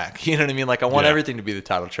title track. You know what I mean? Like I want everything to be the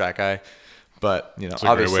title track. But you know, It's a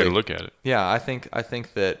great obviously, way to look at it. yeah, I think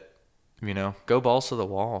that you know, go balls to the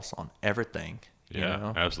walls on everything. You Yeah,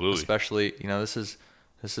 know? absolutely. Especially, you know, this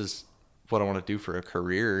is what I want to do for a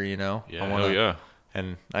career. You know, Yeah, I wanna, hell yeah.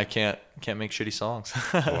 And I can't make shitty songs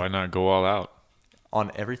Why not go all out?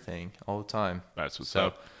 on everything all the time. That's what's So,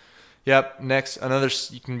 up. yep. Next,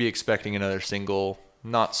 you can be expecting another single,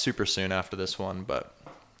 not super soon after this one, but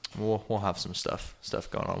we'll have some stuff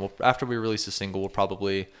going on. After we release a single, we'll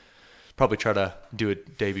probably try to do a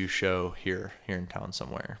debut show here in town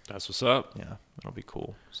somewhere. That's what's up. Yeah, it'll be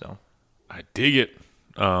cool. So I dig it.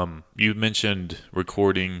 You mentioned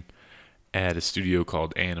recording at a studio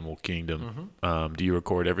called Animal Kingdom. Do you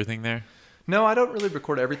record everything there? no, I don't really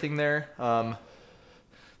record everything there.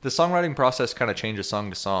 The songwriting process kind of changes song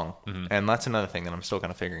to song, and that's another thing that I'm still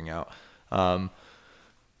kind of figuring out. A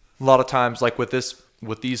lot of times, like with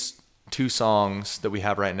these 2 songs that we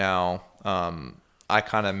have right now, I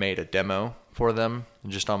kind of made a demo for them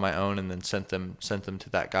just on my own, and then sent them to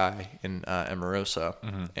that guy in Emarosa,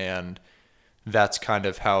 and that's kind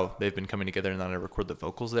of how they've been coming together. And then I record the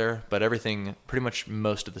vocals there, but everything, pretty much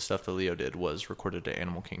most of the stuff that Leo did was recorded at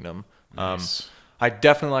Animal Kingdom. Nice. I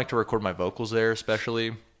definitely like to record my vocals there,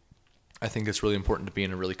 especially. I think it's really important to be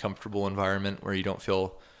in a really comfortable environment where you don't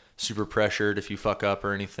feel super pressured if you fuck up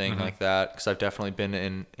or anything like that, because I've definitely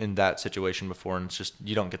been in that situation before, and it's just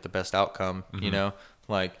you don't get the best outcome. You know,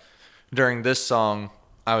 like during this song,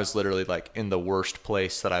 I was literally like in the worst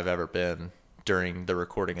place that I've ever been during the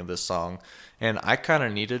recording of this song, and I kind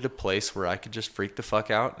of needed a place where I could just freak the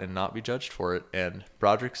fuck out and not be judged for it, and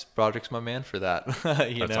Broderick's my man for that.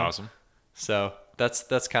 That's awesome. So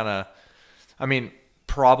that's kind of, I mean,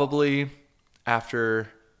 probably after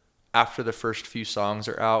the first few songs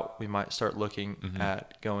are out, we might start looking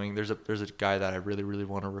at going. There's a guy that I really, really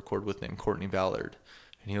want to record with named Courtney Ballard,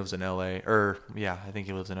 and he lives in LA. I think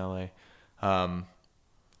he lives in LA.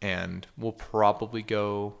 And we'll probably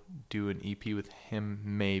go do an EP with him,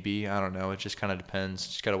 maybe. I don't know. It just kind of depends.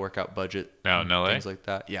 Just got to work out budget. Out in LA? Things like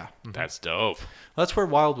that. Yeah. That's dope. That's where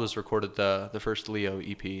Wild was recorded, the first Leo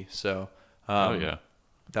EP. So, Oh yeah.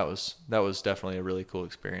 that was definitely a really cool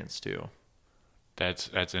experience too.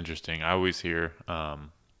 That's interesting. I always hear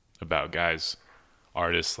about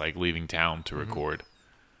artists like leaving town to record.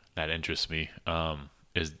 That interests me.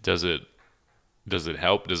 Does it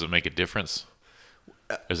help? Does it make a difference?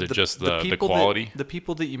 Is it just the quality? The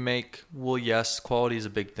people that you make, well, yes, quality is a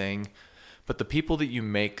big thing, but the people that you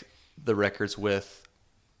make the records with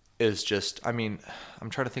is just, I mean, I'm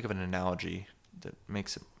trying to think of an analogy that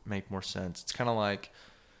makes it make more sense. It's kind of like,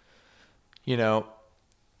 you know,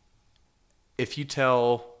 if you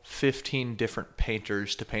tell 15 different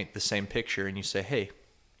painters to paint the same picture and you say, hey,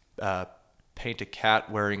 paint a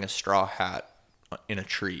cat wearing a straw hat in a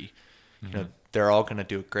tree, you know, they're all going to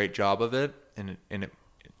do a great job of it,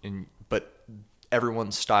 but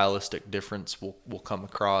everyone's stylistic difference will come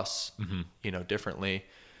across, you know, differently.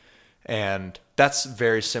 And that's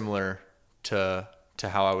very similar to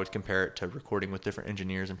how I would compare it to recording with different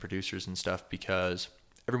engineers and producers and stuff, because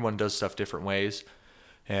everyone does stuff different ways.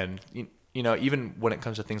 And, you know, even when it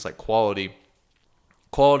comes to things like quality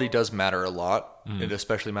does matter a lot. It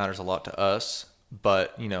especially matters a lot to us.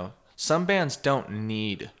 But, you know, some bands don't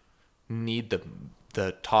need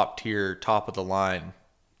the top tier, top of the line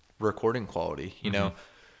recording quality. You know,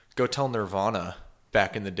 go tell Nirvana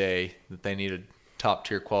back in the day that they needed top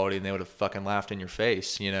tier quality and they would have fucking laughed in your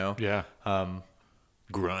face, you know? Yeah.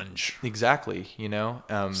 Grunge. Exactly. You know,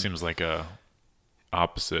 Seems like a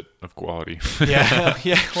opposite of quality.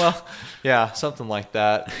 yeah, something like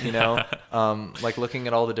that, you know, like looking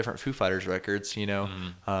at all the different Foo Fighters records, you know,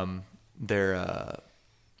 their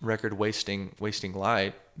record Wasting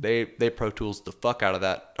Light, they Pro Tools the fuck out of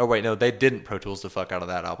that. Oh wait, no, they didn't Pro Tools the fuck out of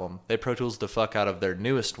that album. They Pro Tools the fuck out of their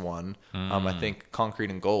newest one, I think Concrete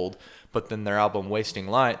and Gold. But then their album Wasting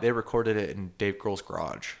Light, they recorded it in Dave Grohl's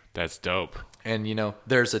garage. That's dope. And you know,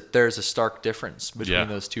 there's a stark difference between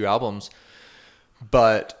those two albums.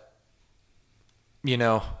 But you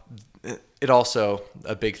know, it also,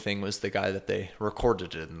 a big thing was the guy that they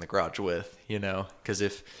recorded it in the garage with, you know, because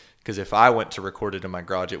if Because if I went to record it in my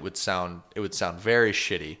garage, it would sound very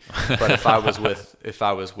shitty. But if I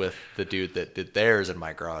was with the dude that did theirs in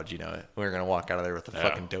my garage, we were gonna walk out of there with a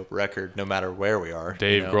fucking dope record, no matter where we are.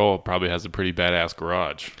 Dave Grohl probably has a pretty badass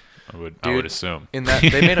garage. I would assume. In that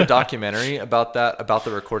they made a documentary about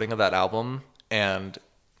the recording of that album, and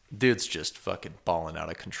dude's just fucking balling out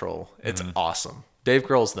of control. It's awesome. Dave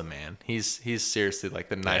Grohl's the man. He's seriously like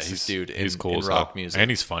the nicest dude in rock music,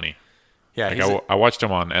 and he's funny. Yeah, I watched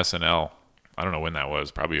him on SNL. I don't know when that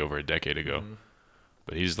was, probably over a decade ago.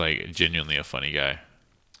 But he's like genuinely a funny guy.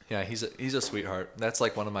 Yeah, he's a sweetheart. That's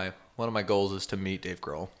like one of my goals is to meet Dave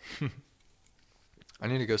Grohl. I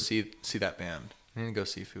need to go see that band. I need to go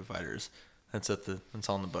see Foo Fighters. That's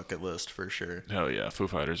on the bucket list for sure. Oh yeah, Foo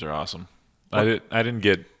Fighters are awesome. I didn't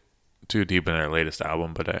get too deep in their latest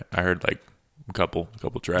album, but I heard like a couple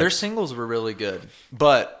tracks. Their singles were really good,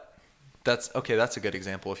 but that's a good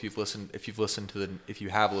example. If you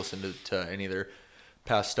have listened to any of their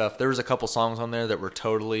past stuff, there was a couple songs on there that were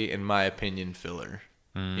totally, in my opinion, filler.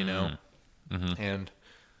 And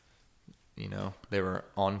they were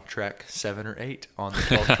on track 7 or 8 on the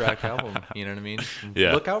 12-track album. You know what I mean?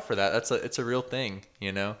 Yeah. Look out for that. It's a real thing.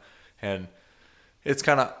 And it's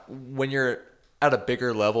kind of when you're at a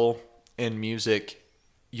bigger level in music,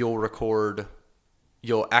 you'll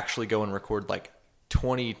actually go and record like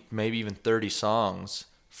 20, maybe even 30 songs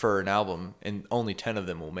for an album, and only 10 of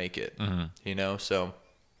them will make it. So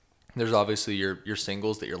there's obviously your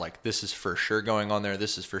singles that you're like, this is for sure going on there.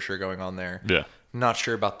 This is for sure going on there. Yeah. Not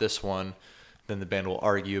sure about this one. Then the band will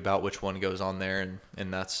argue about which one goes on there.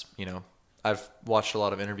 And that's, I've watched a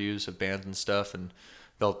lot of interviews of bands and stuff, and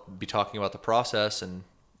they'll be talking about the process. And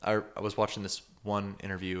I was watching this one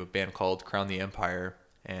interview, a band called Crown the Empire,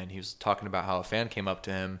 and he was talking about how a fan came up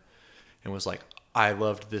to him and was like, I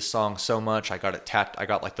loved this song so much. I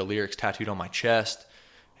got like the lyrics tattooed on my chest.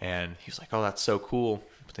 And he was like, oh, that's so cool.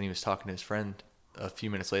 But then he was talking to his friend a few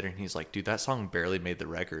minutes later, and he's like, dude, that song barely made the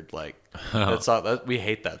record. Like, we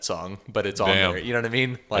hate that song, but it's on there. You know what I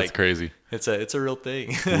mean? Like, that's crazy. It's a real thing.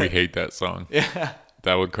 We hate that song. Yeah.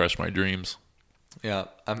 That would crush my dreams. Yeah.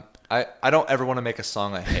 I don't ever want to make a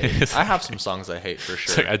song I hate. I have some songs I hate for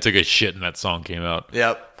sure. It's like I took a shit and that song came out.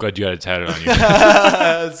 Yep. Glad you had it tatted on you.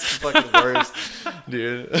 That's fucking worst,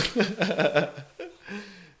 dude.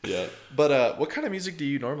 Yeah. But what kind of music do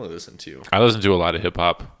you normally listen to? I listen to a lot of hip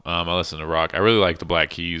hop. I listen to rock. I really like the Black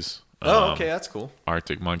Keys. Okay, that's cool.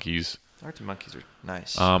 Arctic Monkeys. Arctic Monkeys are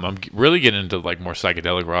nice. I'm really getting into like more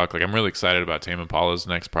psychedelic rock. Like I'm really excited about Tame Impala's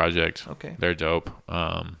next project. Okay. They're dope.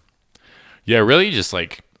 Yeah, really just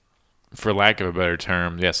like, for lack of a better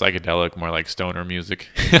term, yeah, psychedelic, more like stoner music.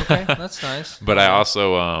 Okay, that's nice. But I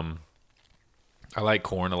also I like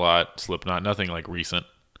Korn a lot, Slipknot, nothing like recent,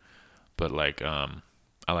 but like I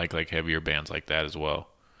like heavier bands like that as well.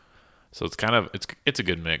 So it's kind of it's a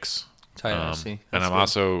good mix. I see. And I'm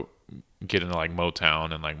also getting into like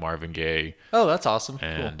Motown and like Marvin Gaye. Oh, that's awesome.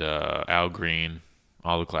 And cool. Al Green,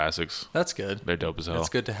 all the classics. That's good. They're dope as hell. It's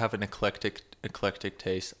good to have an eclectic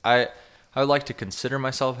taste. I would like to consider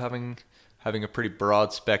myself having a pretty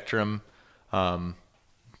broad spectrum,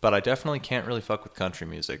 but I definitely can't really fuck with country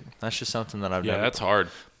music. That's just something that I've never. That's hard.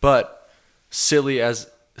 But silly as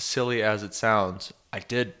it sounds, I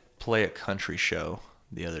did play a country show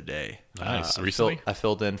the other day. Nice. Recently? I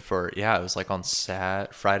filled in for, it was like on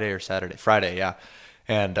Friday or Saturday. Friday, yeah.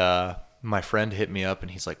 And my friend hit me up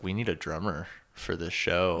and he's like, we need a drummer for this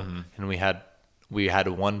show. Mm-hmm. And we had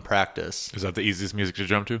one practice. Is that the easiest music to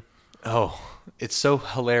drum to? Oh, it's so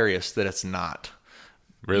hilarious that it's not.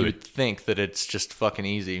 Really? You would think that it's just fucking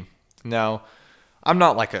easy. No, I'm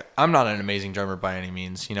not an amazing drummer by any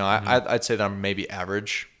means. I'd say that I'm maybe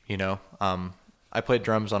average. I played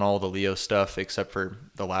drums on all the Leo stuff except for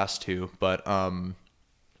the last two, but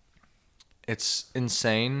it's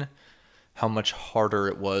insane how much harder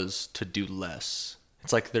it was to do less.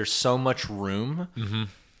 It's like there's so much room. Mm-hmm.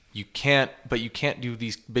 You can't do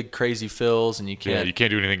these big crazy fills, and you can't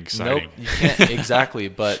do anything exciting. Nope, you can't exactly.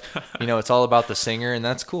 But it's all about the singer, and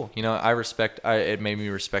that's cool. It made me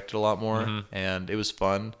respect it a lot more, mm-hmm. and it was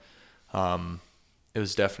fun. It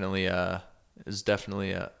was definitely a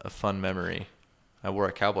fun memory. I wore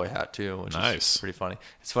a cowboy hat too, which is pretty funny.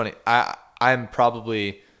 It's funny. I'm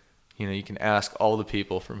probably, you can ask all the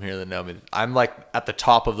people from here that know me. I'm like at the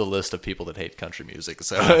top of the list of people that hate country music.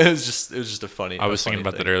 So it was just a funny. I was thinking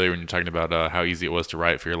about that earlier when you're talking about how easy it was to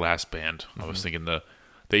write for your last band. Mm-hmm. I was thinking the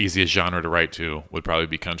easiest genre to write to would probably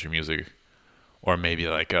be country music, or maybe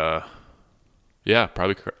like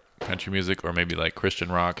probably country music, or maybe like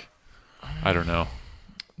Christian rock. I don't know.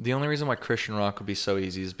 The only reason why Christian rock would be so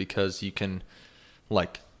easy is because you can,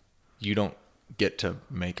 you don't get to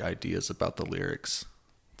make ideas about the lyrics.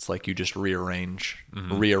 It's like you just rearrange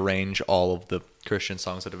all of the Christian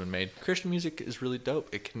songs that have been made. Christian music is really dope.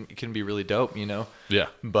 It can be really dope, you know? Yeah.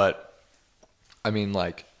 But I mean,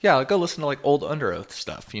 like, yeah, go listen to like old Under Oath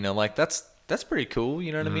stuff, you know, like that's pretty cool,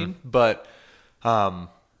 you know what I mean? But I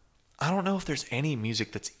don't know if there's any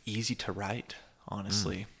music that's easy to write,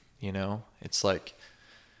 honestly. You know? It's like,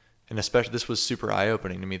 and especially this was super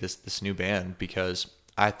eye-opening to me, this new band, because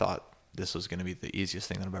I thought this was going to be the easiest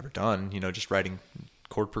thing that I've ever done, you know, just writing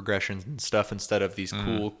chord progressions and stuff instead of these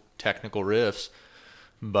cool technical riffs.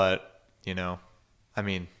 But, you know, I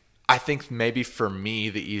mean, I think maybe for me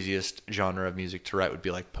the easiest genre of music to write would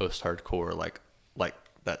be like post-hardcore, like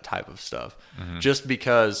that type of stuff. Just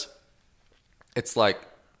because it's like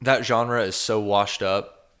that genre is so washed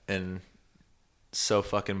up and so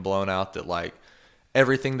fucking blown out that like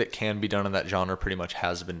everything that can be done in that genre pretty much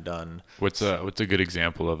has been done. What's a good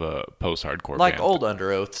example of a post-hardcore like band? old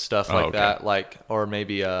Under Oath stuff like okay. that, like, or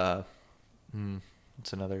maybe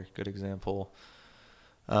what's another good example,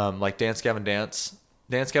 like Dance Gavin Dance.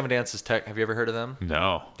 Dance Gavin Dance is have you ever heard of them?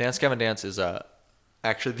 No. Dance Gavin Dance is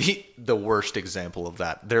actually the worst example of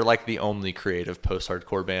that. They're like the only creative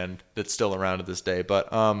post-hardcore band that's still around to this day. But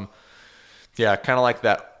yeah, kind of like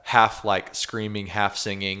that half like screaming, half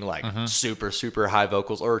singing, like super, super high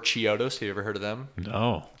vocals. Or Chiodos. Have you ever heard of them?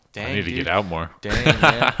 No. Dang, I need to dude. get out more. Dang,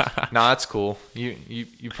 man. Nah, that's cool.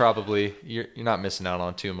 You probably, you're not missing out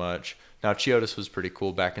on too much. Now, Chiodos was pretty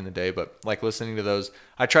cool back in the day, but like listening to those,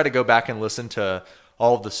 I try to go back and listen to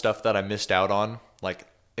all of the stuff that I missed out on, like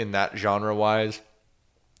in that genre wise.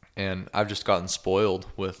 And I've just gotten spoiled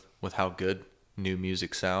with how good new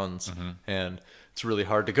music sounds. And it's really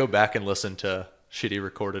hard to go back and listen to shitty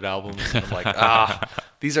recorded albums. And I'm like,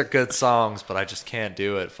 these are good songs, but I just can't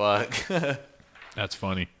do it. Fuck. That's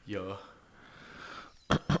funny. Yo.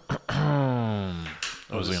 I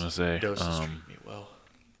was going to say, Doses treat me well.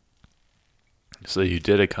 so you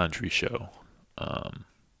did a country show.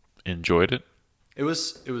 Enjoyed it? It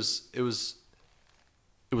was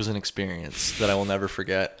an experience that I will never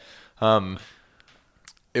forget. I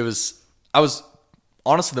was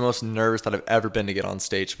honestly the most nervous that I've ever been to get on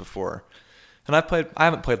stage before. And I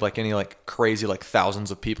haven't played like any like crazy like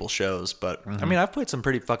thousands of people shows, but I mean, I've played some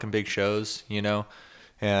pretty fucking big shows, you know,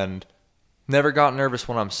 and never got nervous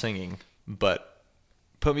when I'm singing, but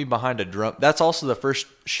put me behind a drum. That's also the first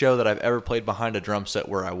show that I've ever played behind a drum set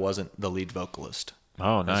where I wasn't the lead vocalist.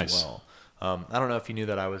 Oh, nice. As well. I don't know if you knew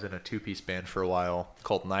that I was in a two-piece band for a while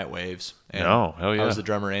called Night Waves. And No, hell yeah. I was the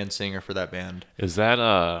drummer and singer for that band. Is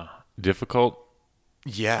that difficult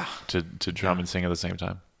Yeah. to drum and sing at the same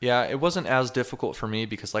time? Yeah, it wasn't as difficult for me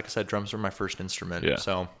because, like I said, drums were my first instrument. Yeah.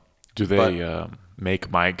 So, Do they make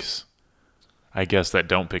mics, I guess, that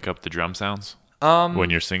don't pick up the drum sounds when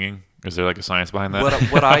you're singing? Is there like a science behind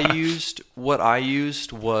that? what I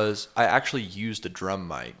used was I actually used a drum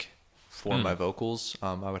mic for my vocals.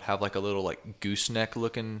 I would have like a little like gooseneck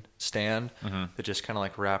looking stand that just kind of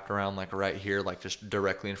like wrapped around like right here, like just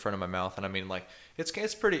directly in front of my mouth. And I mean, like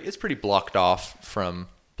it's pretty blocked off from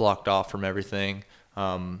everything.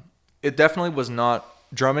 It definitely was not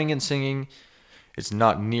drumming and singing. It's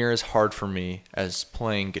not near as hard for me as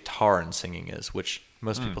playing guitar and singing is, which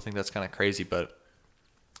most people think that's kind of crazy, but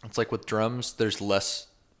it's like with drums, there's less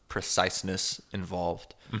preciseness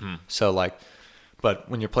involved. So like, but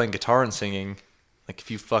when you're playing guitar and singing, like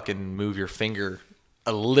if you fucking move your finger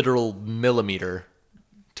a literal millimeter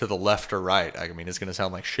to the left or right, I mean, it's going to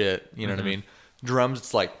sound like shit. You know what I mean? Drums,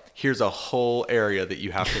 it's like, here's a whole area that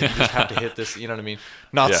you just have to hit this. You know what I mean?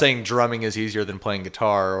 Not saying drumming is easier than playing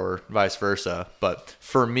guitar or vice versa, but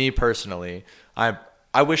for me personally,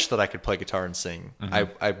 I wish that I could play guitar and sing.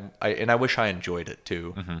 I wish I enjoyed it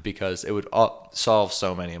too, because it would solve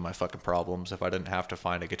so many of my fucking problems if I didn't have to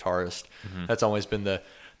find a guitarist. That's always been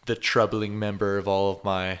the troubling member of all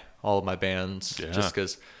of my bands, just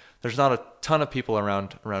because there's not a ton of people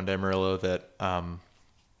around Amarillo that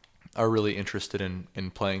are really interested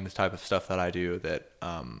in playing the type of stuff that I do that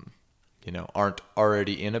aren't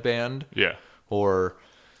already in a band. Yeah. Or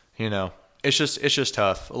it's just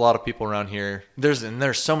tough. A lot of people around here. There's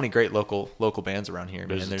so many great local bands around here.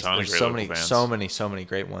 There's Man. a ton of There's great so local many bands. so many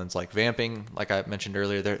great ones. Like Vamping, like I mentioned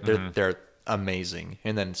earlier, they're amazing.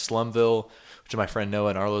 And then Slumville, which is my friend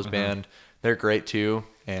Noah and Arlo's band, they're great too.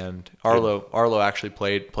 And Arlo actually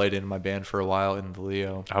played in my band for a while in the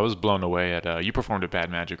Leo. I was blown away at you performed at Bad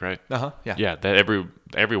Magic, right? Yeah. Yeah, that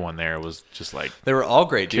everyone there was just like They were all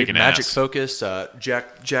great, dude. kicking Magic ass. Focus,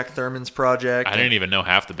 Jack Thurman's project. I didn't even know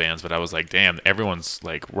half the bands, but I was like, damn, everyone's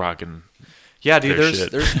like rocking. Yeah, dude. their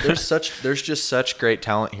shit. There's just such great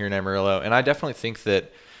talent here in Amarillo, and I definitely think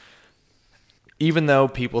that even though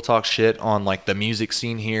people talk shit on like the music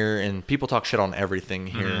scene here and people talk shit on everything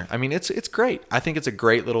here, I mean, it's great. I think it's a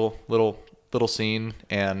great little scene.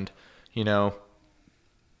 And, you know,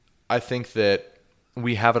 I think that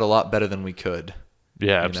we have it a lot better than we could.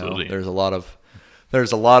 Yeah, You absolutely. know,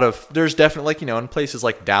 there's definitely, like, you know, in places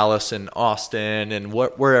like Dallas and Austin and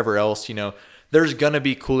wherever else, you know, there's going to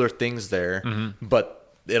be cooler things there,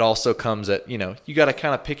 but it also comes at, you know, you got to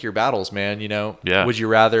kind of pick your battles, man. You know, Yeah. Would you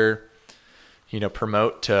rather, you know,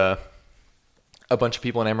 promote to a bunch of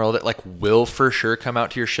people in Amarillo that like will for sure come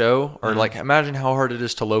out to your show, or like imagine how hard it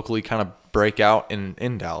is to locally kind of break out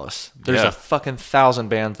in Dallas. There's Yeah. a fucking 1,000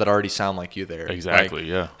 bands that already sound like you there. Exactly, Like,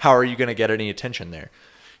 yeah. How are you going to get any attention there?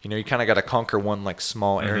 You know, you kind of got to conquer one like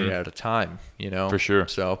small area at a time, you know? For sure.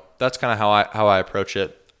 So that's kind of how I approach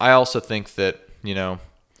it. I also think that, you know,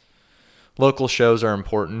 local shows are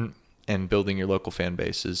important, and building your local fan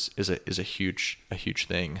base is a huge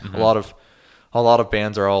thing. A lot of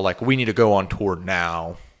bands are all like, we need to go on tour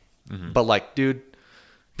now. But like, dude,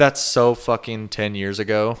 that's so fucking 10 years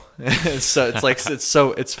ago. So it's like,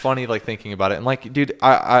 it's funny, like, thinking about it. And like, dude,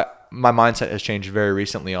 I my mindset has changed very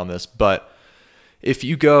recently on this, but if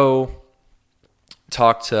you go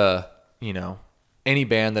talk to, you know, any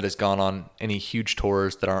band that has gone on any huge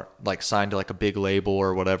tours that aren't like signed to like a big label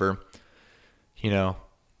or whatever, you know,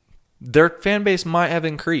 their fan base might have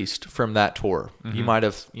increased from that tour. You might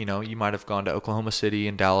have gone to Oklahoma City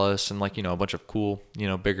and Dallas and like, you know, a bunch of cool, you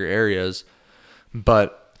know, bigger areas.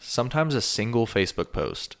 But sometimes a single Facebook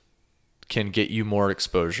post can get you more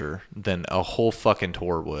exposure than a whole fucking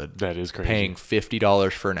tour would. That is crazy. Paying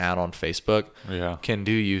 $50 for an ad on Facebook can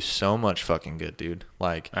do you so much fucking good, dude.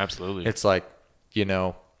 Like, Absolutely. it's like, you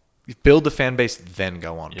know, build the fan base, then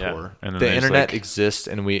go on Yeah. tour. And then the there's, internet like- exists,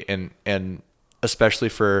 and especially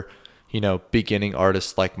for, you know, beginning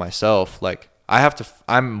artists like myself, like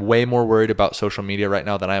I'm way more worried about social media right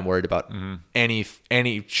now than I am worried about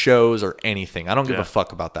any shows or anything. I don't give Yeah. a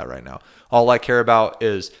fuck about that right now. All I care about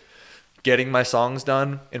is getting my songs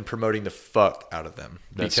done and promoting the fuck out of them.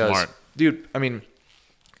 That's Because, smart. dude, I mean,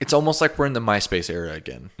 it's almost like we're in the MySpace era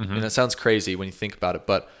again. And it sounds crazy when you think about it,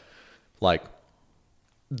 but like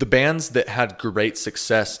the bands that had great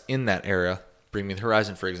success in that era, Bring Me the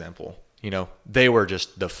Horizon, for example, you know, they were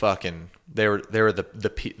just the fucking, they were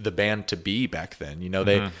the band to be back then. You know,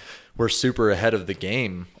 they were super ahead of the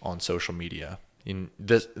game on social media.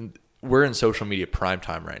 We're in social media prime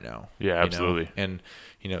time right now. Yeah, you know? absolutely. And,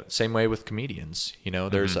 you know, same way with comedians. You know,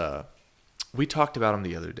 there's we talked about him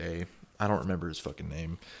the other day. I don't remember his fucking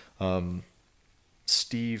name.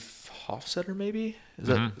 Steve Hofstetter, maybe? Is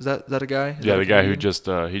that a guy? Is Yeah, that the a guy who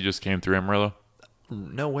comedian? he just came through Amarillo.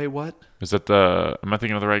 No way, what? Is that am I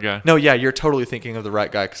thinking of the right guy? No, yeah, you're totally thinking of the right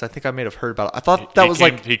guy, because I think I may have heard about it. I thought that was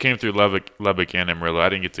He came through Lubbock and Amarillo. I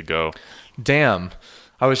didn't get to go. damn.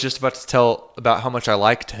 I was just about to tell about how much I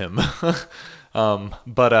liked him. Am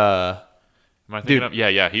I thinking Dude. of?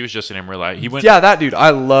 Yeah. He was just in Amarillo. He went. Yeah, that dude.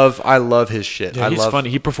 I love his shit. Yeah, I he's love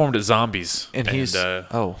funny. He performed at Zombies, and he's yeah.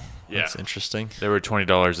 that's interesting. They were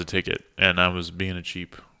 $20 a ticket, and I was being a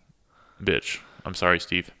cheap bitch. I'm sorry,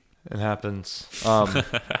 Steve. It happens.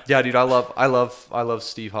 Yeah, dude, I love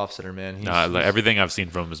Steve Hofstetter, man. He's, Everything I've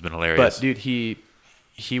seen from him has been hilarious. But dude, he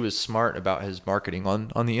was smart about his marketing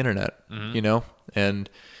on the internet, you know, and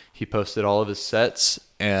he posted all of his sets,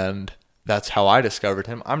 and that's how I discovered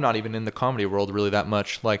him. I'm not even in the comedy world really that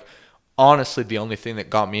much. Like, honestly, the only thing that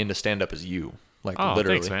got me into stand up is you. Like, Oh,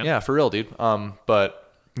 literally. thanks, man. Yeah, for real, dude.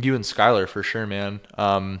 But you and Skylar for sure, man.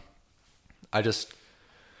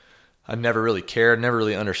 I never really cared, never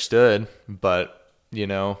really understood, but, you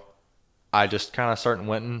know, I just kind of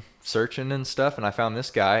went and searching and stuff, and I found this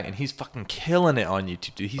guy, and he's fucking killing it on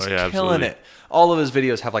YouTube, dude. He's killing absolutely. it. All of his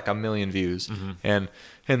videos have like 1 million views, and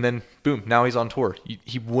then boom, now he's on tour.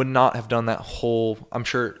 He would not have done that whole. I'm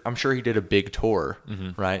sure he did a big tour,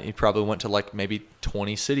 right? He probably went to like maybe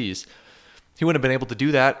 20 cities. He wouldn't have been able to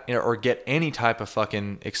do that or get any type of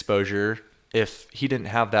fucking exposure if he didn't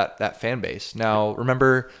have that fan base. Now,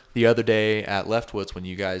 remember the other day at Leftwoods when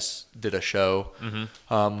you guys did a show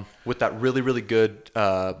with that really, really good,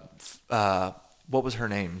 what was her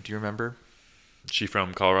name? Do you remember? She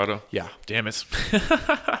from Colorado? Yeah. Damn it.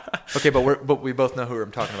 Okay, but we both know who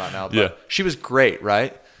I'm talking about now. But Yeah. she was great,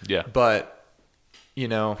 right? Yeah. But, you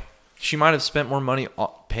know, she might have spent more money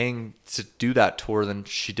paying to do that tour than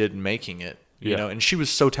she did making it. You Yeah. know, and she was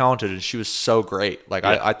so talented and she was so great. Like,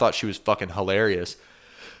 Yeah. I thought she was fucking hilarious.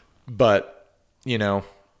 But, you know,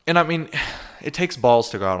 and I mean, it takes balls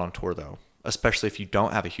to go out on tour, though, especially if you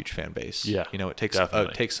don't have a huge fan base. Yeah, You know, it takes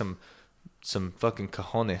definitely. some some fucking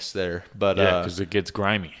cojones there. But Yeah, because it gets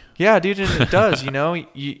grimy. yeah, dude, and it does. You know,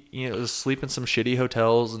 sleep in some shitty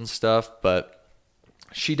hotels and stuff. But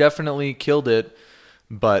she definitely killed it.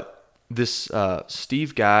 But this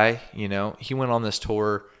Steve guy, you know, he went on this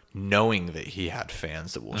tour knowing that he had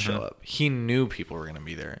fans that will show up. He knew people were going to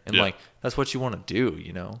be there, and Yeah. like that's what you want to do,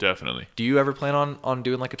 you know. Definitely. Do you ever plan on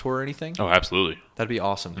doing like a tour or anything? Oh, absolutely. That'd be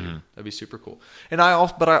awesome, dude. That'd be super cool. And I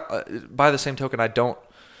also, but I, by the same token, I don't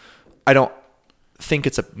think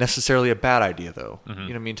it's necessarily a bad idea though. You know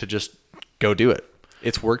what I mean? To just go do it.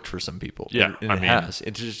 It's worked for some people. Yeah, and I it mean- has.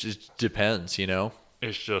 It just depends, you know.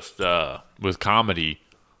 It's just with comedy,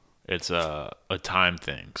 it's a time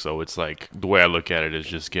thing. So it's like the way I look at it is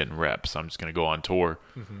just getting reps. I'm just gonna go on tour.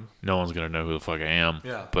 No one's gonna know who the fuck I am.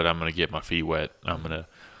 Yeah. But I'm gonna get my feet wet. I'm gonna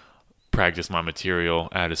practice my material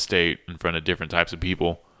out of state in front of different types of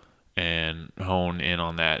people and hone in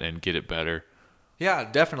on that and get it better. Yeah,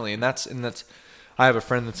 definitely. And that's I have a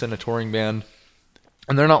friend that's in a touring band,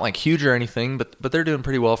 and they're not like huge or anything, but they're doing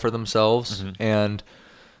pretty well for themselves. And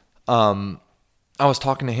I was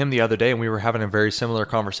talking to him the other day, and we were having a very similar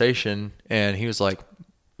conversation, and he was like,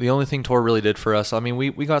 the only thing tour really did for us, I mean,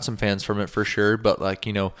 we got some fans from it for sure, but like,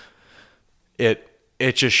 you know, it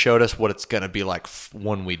just showed us what it's going to be like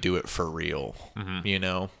when we do it for real, you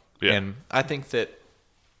know? Yeah. And I think that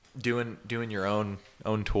doing your own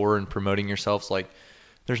tour and promoting yourselves, like,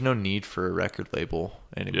 there's no need for a record label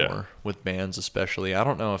anymore with bands, especially. I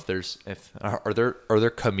don't know if are there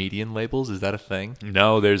comedian labels? Is that a thing?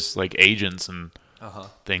 No, there's like agents and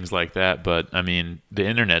things like that. But I mean, the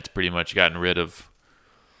internet's pretty much gotten rid of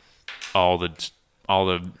all the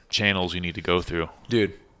channels you need to go through.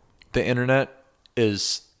 Dude, the internet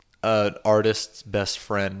is an artist's best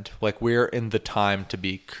friend. Like, we're in the time to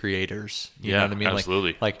be creators. You know what I mean?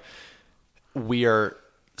 Absolutely. Like we are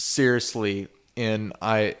seriously in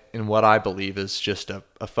what I believe is just a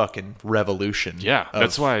fucking revolution. Yeah,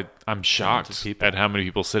 that's of why I'm shocked people. at how many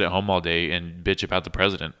people sit at home all day and bitch about the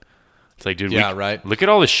president. It's like, dude, Yeah, right. Look at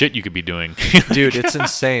all the shit you could be doing. Dude, it's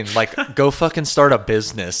insane. Like, go fucking start a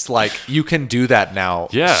business. Like, you can do that now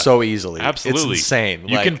Yeah, so easily. Absolutely. It's insane.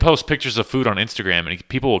 You Like, can post pictures of food on Instagram and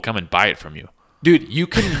people will come and buy it from you. dude, you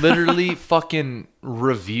can literally fucking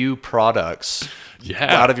review products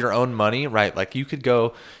Yeah. out of your own money, right? Like, you could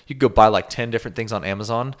go buy like 10 different things on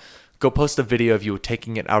Amazon. Go post a video of you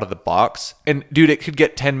taking it out of the box, and dude, it could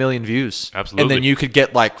get 10 million views. Absolutely. And then you could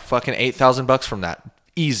get like fucking $8,000 from that.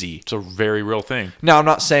 Easy. It's a very real thing. Now, I'm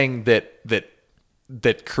not saying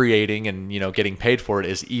that creating and, you know, getting paid for it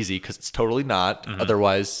is easy, because it's totally not.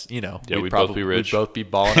 Otherwise, you know, Yeah, we'd both be rich. We'd both be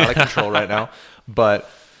balling out of control right now. But,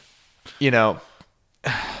 you know,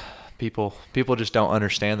 people just don't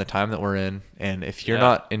understand the time that we're in. And if you're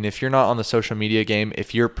not on the social media game,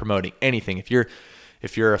 if you're promoting anything, if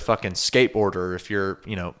you're a fucking skateboarder, if you're,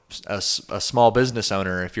 you know, a small business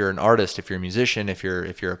owner, if you're an artist, if you're a musician, if you're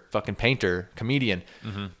a fucking painter, comedian,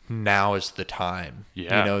 now is the time.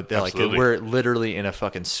 Yeah, you know, they're like, absolutely. we're literally in a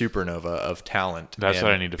fucking supernova of talent. That's And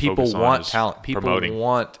what I need to people focus on want is talent. People promoting.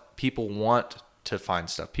 want to find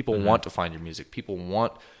stuff. People want to find your music. People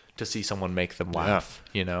want to see someone make them laugh.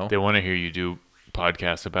 You know, They want to hear you do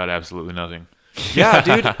podcasts about absolutely nothing. yeah,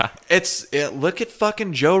 dude. Look at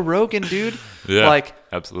fucking Joe Rogan, dude. Yeah, Like,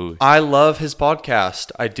 absolutely. I love his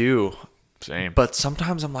podcast. I do. Same. But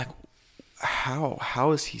sometimes I'm like,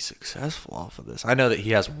 how is he successful off of this? I know that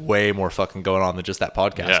he has way more fucking going on than just that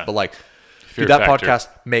podcast. Yeah. But like, Fear dude, that Factor. podcast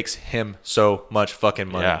makes him so much fucking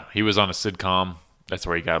money. Yeah, he was on a sitcom. That's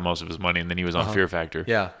where he got most of his money, and then he was on Fear Factor.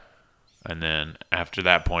 Yeah. And then after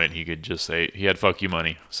that point, he could just say he had fuck you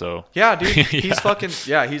money. So Yeah, dude. He's fucking,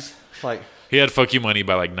 yeah, he's like, he had fuck you money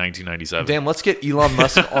by like 1997. damn, let's get Elon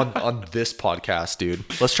Musk on this podcast, dude.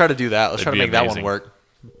 Let's try to do that. Let's try to That'd make be that one amazing. work.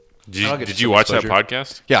 I'll get Did you you some watch that exposure.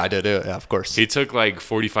 podcast? Yeah, I did. Yeah, of course. He took like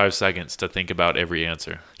 45 seconds to think about every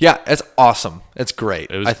answer. Yeah, it's awesome. It's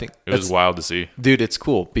great. It was, I think it was it's- wild to see. Dude, it's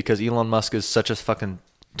cool because Elon Musk is such a fucking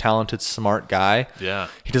talented, smart guy. Yeah.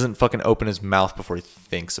 He doesn't fucking open his mouth before he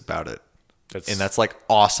thinks about it. That's, And that's like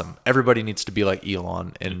awesome. Everybody needs to be like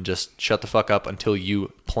Elon and just shut the fuck up until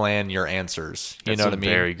you plan your answers. You that's know what a I mean?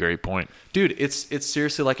 very great point. Dude, it's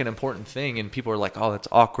seriously like an important thing, and people are like, "Oh, that's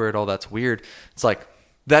awkward. Oh, that's weird." It's like,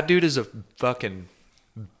 that dude is a fucking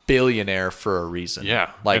billionaire for a reason.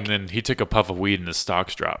 Yeah. Like, and then he took a puff of weed and his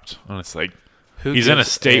stocks dropped. And it's like, who he's in a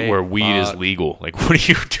gives state where weed is fuck? legal. Like, what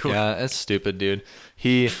are you doing? Yeah, it's stupid, dude.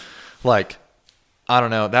 He, like, I don't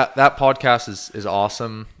know. That podcast is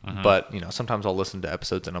awesome, but, you know, sometimes I'll listen to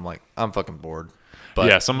episodes and I'm like, I'm fucking bored. But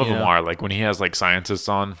yeah, some of you them know, are. Like when he has like scientists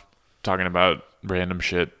on talking about random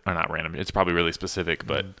shit, or not random. It's probably really specific,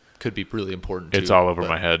 but could be really important. It's too, all over but-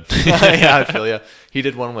 my head. Yeah, I feel ya. He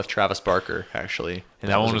did one with Travis Barker actually, and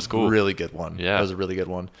That one was was a cool. really good one. Yeah. that was a really good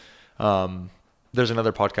one. There's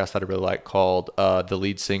another podcast that I really like called The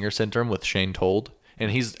Lead Singer Syndrome with Shane Told, and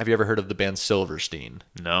have you ever heard of the band Silverstein?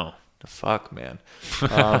 No. The fuck, man.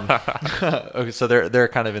 Okay, so they're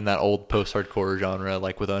kind of in that old post-hardcore genre,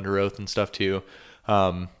 like with Under Oath and stuff too.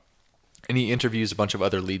 And he interviews a bunch of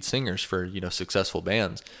other lead singers for successful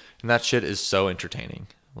bands, and that shit is so entertaining.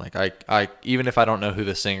 Like I even if I don't know who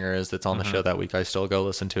the singer is that's on the show that week, I still go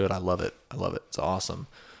listen to it. I love it. It's awesome.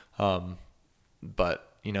 But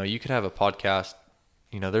you could have a podcast.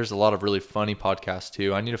 There's a lot of really funny podcasts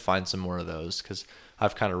too. I need to find some more of those because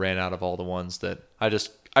I've kind of ran out of all the ones that I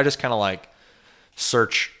just kind of like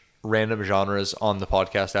search random genres on the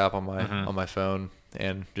podcast app on my phone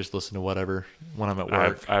and just listen to whatever when I'm at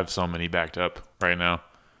work. I have so many backed up right now.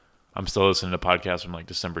 I'm still listening to podcasts from like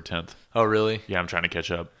December 10th. Oh, really? Yeah, I'm trying to catch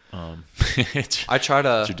up. I try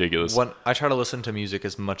to. It's ridiculous. I try to listen to music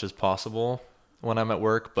as much as possible when I'm at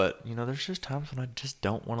work, but there's just times when I just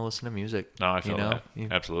don't want to listen to music. No, I feel that. You-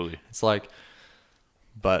 Absolutely. It's like,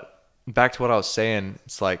 but back to what I was saying,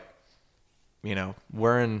 it's like,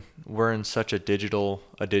 we're in such a digital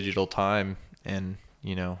time, and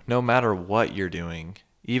no matter what you're doing,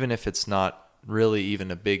 even if it's not really even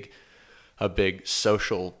a big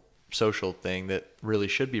social thing that really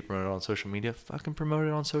should be promoted on social media, fucking promote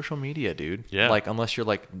it on social media, dude. Yeah. Like, unless you're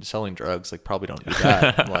like selling drugs, like probably don't do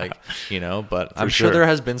that. Like, but I'm sure sure. there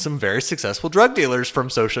has been some very successful drug dealers from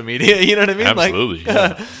social media. You know what I mean? Absolutely.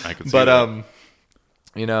 Yeah, I can see But that.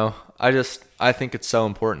 I think it's so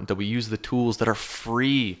important that we use the tools that are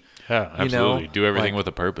free. Yeah, you absolutely. know, Do everything like- with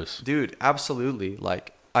a purpose. Dude, absolutely.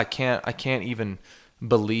 Like I can't even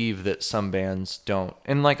believe that some bands don't.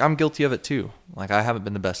 And like I'm guilty of it too. Like I haven't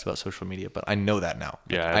been the best about social media, but I know that now.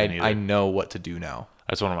 Yeah, Like, I haven't I either. know what to do now.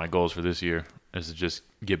 That's one of my goals for this year is to just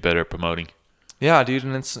get better at promoting. Yeah, dude,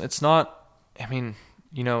 and it's not. I mean,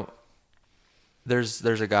 there's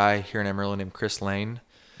a guy here in Amarillo named Chris Lane,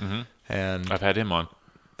 and I've had him on.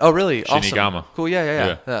 oh really? Awesome. Shinigama. Cool.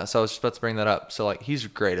 Yeah. Yeah. So I was just about to bring that up. So like he's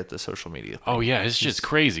great at the social media. Oh yeah, it's just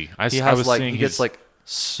crazy. I He I has was like seeing he gets his- like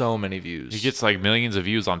so many views. he gets like millions of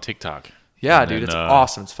views on TikTok. yeah, And dude, then, it's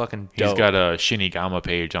awesome. It's fucking dope. He's got a Shinigama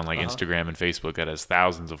page on like Instagram and Facebook that has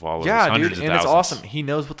thousands of followers. yeah, dude, hundreds and of it's thousands. awesome. He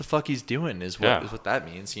knows what the fuck he's doing. Is Yeah. what that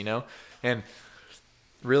means, And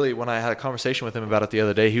really, when I had a conversation with him about it the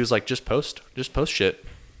other day, he was like, "Just post shit."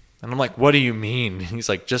 And I'm like, "What do you mean?" He's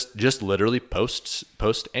like, "Just literally post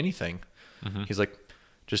anything." Mm-hmm. He's like,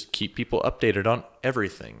 "Just keep people updated on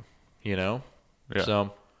everything." Yeah.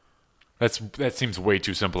 So That seems way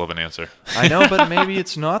too simple of an answer. I know, but maybe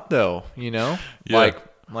it's not though. Yeah.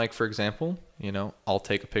 Like for example, I'll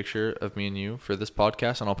take a picture of me and you for this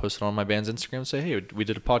podcast, and I'll post it on my band's Instagram and say, "Hey, we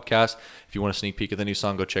did a podcast. If you want a sneak peek of the new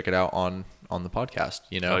song, go check it out on the podcast."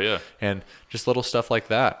 Oh, yeah. And just little stuff like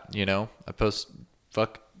that.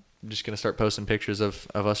 I'm just gonna start posting pictures of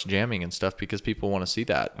us jamming and stuff because people want to see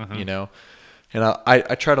that. Mm-hmm. And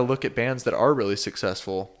I try to look at bands that are really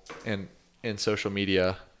successful in social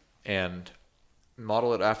media and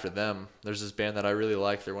model it after them. There's this band that I really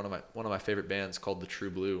like. They're one of my favorite bands called The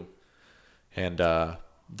True Blue, and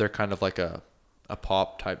they're kind of like a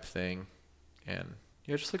pop type thing. And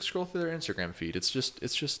just like scroll through their Instagram feed. It's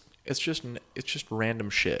just random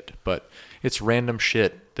shit, but it's random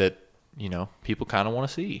shit that people kind of want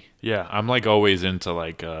to see. Yeah, I'm like always into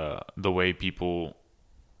like the way people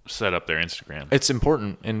set up their Instagram. It's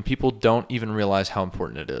important, and people don't even realize how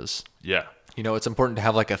important it is. Yeah. It's important to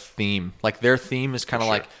have like a theme. Like their theme is kind of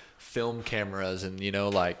Sure. like film cameras and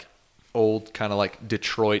like old kind of like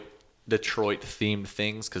Detroit themed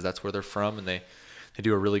things because that's where they're from, and they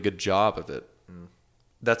do a really good job of it. And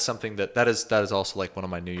that's something that is also like one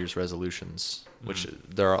of my New Year's resolutions, which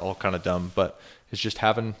they're all kind of dumb, but it's just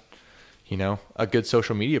having a good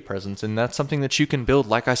social media presence, and that's something that you can build,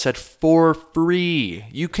 like I said, for free.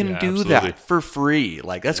 You can Yeah, do absolutely. that for free.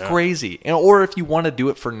 Like that's Yeah. crazy. Or if you want to do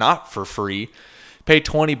it for not for free, pay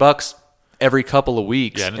 $20 every couple of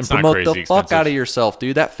weeks Yeah, and and it's not promote the crazy fuck expensive. out of yourself,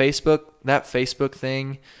 dude. That Facebook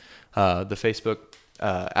thing, the Facebook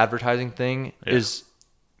advertising thing Yeah.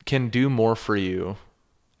 can do more for you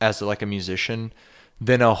as like a musician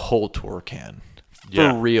than a whole tour can. For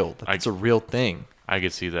Yeah. real. That's a real thing. I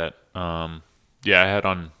could see that. Yeah, I had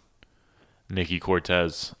on Nicky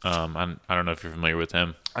Cortez. I don't know if you're familiar with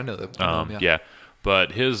him. I know that. Yeah,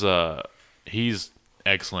 but he's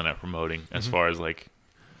excellent at promoting as Mm-hmm. far as like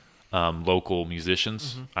local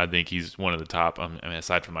musicians. I think he's one of the top. I mean,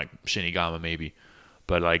 aside from like Shinigama maybe,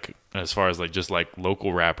 but like as far as like just like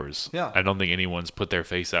local rappers, Yeah. I don't think anyone's put their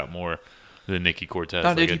face out more. the Nikki Cortez. No,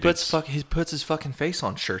 like dude, a he puts his fucking face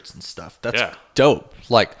on shirts and stuff. That's Yeah. dope.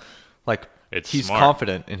 Like It's he's smart.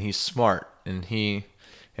 confident and he's smart and you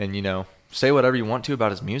know, say whatever you want to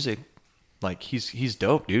about his music. Like he's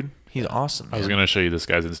dope, dude. He's awesome. I was man. gonna show you this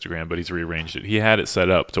guy's Instagram, but he's rearranged it. He had it set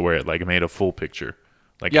up to where it like made a full picture.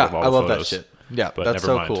 Like Yeah, of all I the love photos. that shit. Yeah, But that's never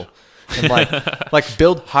so mind. cool. And like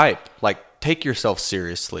build hype. Like take yourself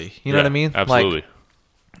seriously. You know Yeah, what I mean? Absolutely.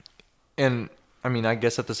 Like, and I mean, I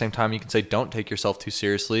guess at the same time you can say don't take yourself too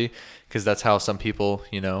seriously because that's how some people,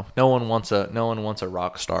 you know, no one wants a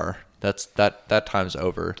rock star. That time's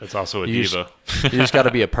over. That's also a You diva. you just got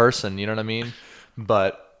to be a person. You know what I mean?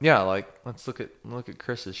 But yeah, like let's look at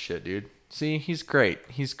Chris's shit, dude. See, he's great.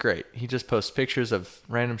 He's great. He just posts pictures of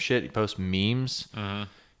random shit. He posts memes. Mm-hmm.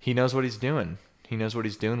 He knows what he's doing. He knows what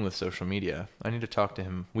he's doing with social media. I need to talk to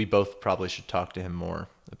him. We both probably should talk to him more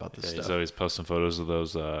about this Yeah, he's stuff. always posting photos of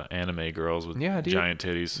those anime girls with Yeah, dude. giant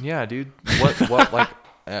titties. Yeah, dude. What like?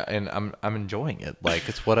 And I'm enjoying it. Like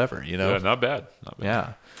it's whatever, you know. Yeah, not bad. Not bad.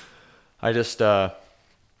 Yeah. I just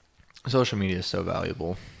social media is so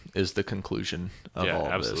valuable is the conclusion of Yeah, all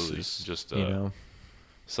of absolutely. this. Is, Just you know,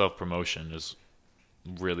 self promotion is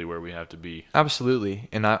really where we have to be. absolutely.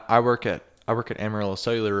 And I work at Amarillo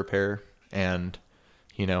Cellular Repair, and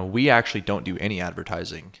you know we actually don't do any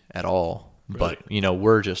advertising at all. Really? But you know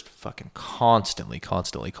we're just fucking constantly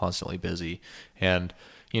busy, and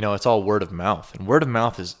you know it's all word of mouth, and word of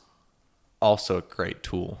mouth is also a great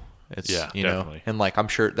tool. It's, Yeah, you know, definitely. and like I'm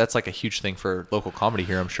sure that's like a huge thing for local comedy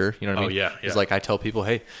here. I'm sure, you know what I Oh, mean? yeah, It's yeah. like I tell people,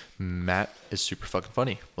 hey, Matt is super fucking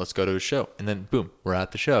funny. Let's go to his show, and then boom, we're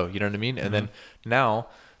at the show. You know what I mean? And then Mm-hmm. now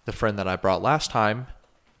the friend that I brought last time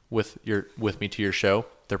with me to your show,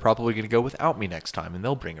 they're probably going to go without me next time, and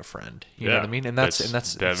they'll bring a friend. You know Yeah, what I mean? And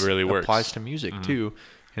that really works. applies to music too,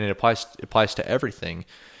 and it applies to everything.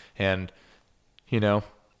 And you know,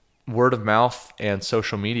 word of mouth and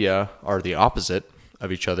social media are the opposite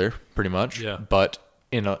of each other, pretty much. Yeah. But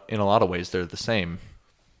in a lot of ways, they're the same.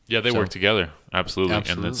 Yeah, they So- work together. Absolutely.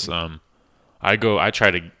 And it's I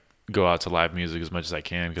try to go out to live music as much as I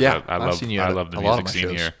can because Yeah, I I've love seen you I at love the a lot of music my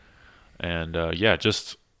scene shows. here. And yeah,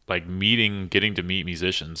 just like getting to meet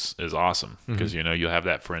musicians is awesome because you know you'll have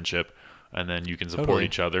that friendship, and then you can support Totally.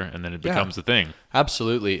 each other, and then it Yeah. becomes a thing.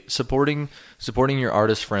 Absolutely, supporting your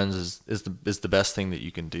artist friends is the best thing that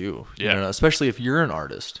you can do. You Yeah. know, especially if you're an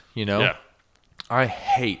artist. You know, Yeah,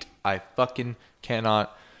 I fucking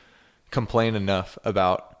cannot complain enough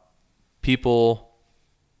about people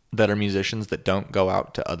that are musicians that don't go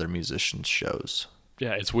out to other musicians' shows.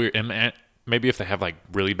 yeah, it's weird. And maybe if they have like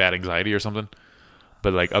really bad anxiety or something,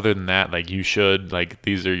 but like other than that, like you should like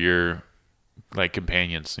these are your like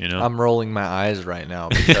companions. You know, I'm rolling my eyes right now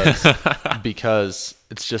because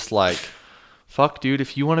it's just like, fuck, dude.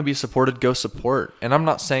 If you want to be supported, go support. And I'm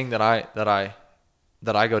not saying that I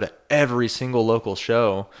go to every single local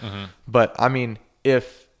show, but I mean,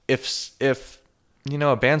 if you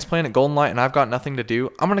know a band's playing at Golden Light and I've got nothing to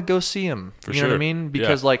do, I'm gonna go see them. For you know what I sure. mean? Yeah.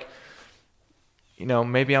 Because like, you know,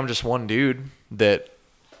 maybe I'm just one dude that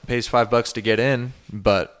pays $5 to get in,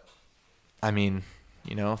 but I mean,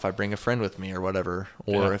 you know, if I bring a friend with me or whatever,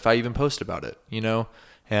 or Yeah. if I even post about it, you know,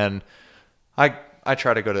 and I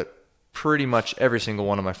try to go to pretty much every single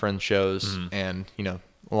one of my friends' shows, and you know,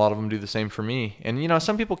 a lot of them do the same for me. And you know,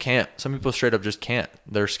 some people can't. Some people straight up just can't.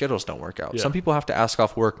 Their schedules don't work out. Yeah. Some people have to ask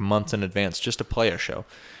off work months in advance just to play a show,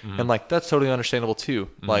 and like that's totally understandable too.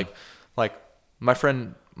 Like my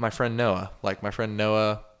friend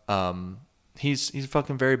Noah, he's a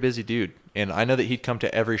fucking very busy dude, and I know that he'd come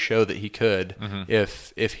to every show that he could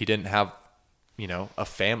if he didn't have, you know, a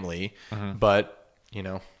family. But you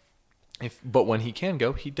know, but when he can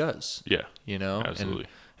go, he does. yeah, You know, Absolutely.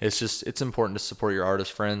 And it's important to support your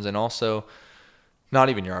artist friends, and also not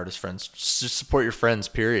even your artist friends, just support your friends.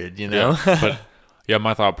 Period. You know. Yeah, but yeah,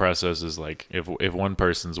 my thought process is like if one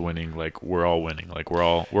person's winning, like we're all winning, like we're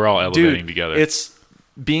all elevating together. It's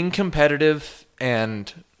being competitive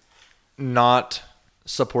and not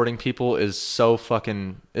supporting people is so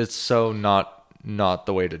fucking. It's so not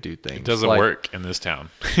the way to do things. it doesn't Like, work in this town.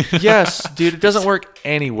 Yes, dude, it doesn't work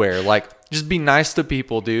anywhere. Like, just be nice to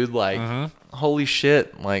people, dude. Like, holy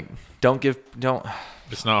shit. Like, don't.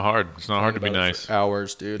 It's not hard. It's not hard to be about it nice. for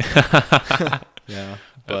hours, dude. Yeah,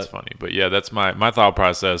 That's but funny. But yeah, that's my thought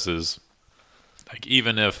process is like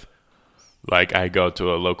even if like I go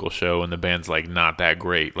to a local show and the band's like not that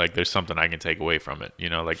great, like there's something I can take away from it. You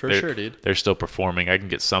know, like For they're, sure, dude. they're still performing. I can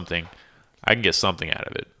get something out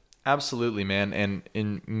of it. absolutely, man.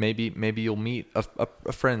 And maybe you'll meet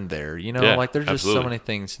a friend there. You know, Yeah, like there's just so absolutely. many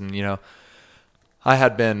things. And you know, I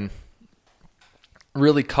had been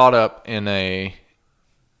really caught up in a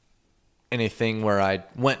anything where I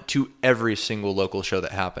went to every single local show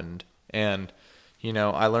that happened. And, you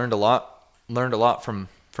know, I learned a lot from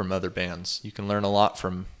other bands. You can learn a lot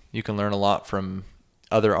from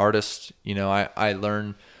other artists. You know, I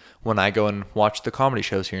learn when I go and watch the comedy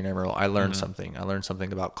shows here in Amarillo, I learn something. I learn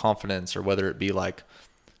something about confidence, or whether it be like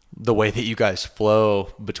the way that you guys flow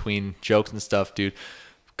between jokes and stuff, dude.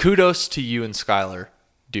 Kudos to you and Skylar,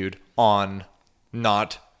 dude, on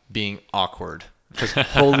not being awkward. Because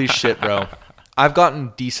holy shit, bro. I've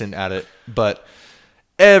gotten decent at it, but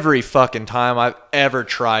every fucking time I've ever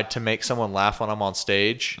tried to make someone laugh when I'm on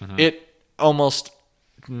stage, it almost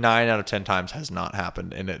 9 out of 10 times has not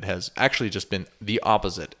happened. And it has actually just been the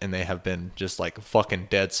opposite. And they have been just like fucking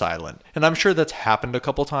dead silent. And I'm sure that's happened a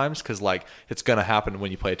couple times, because like it's going to happen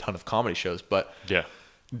when you play a ton of comedy shows. But Yeah.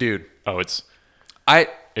 dude, Oh, it's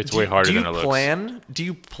it's way harder than it looks. Do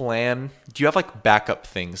you have like backup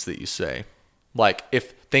things that you say? Like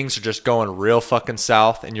if things are just going real fucking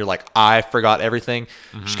south and you're like, I forgot everything,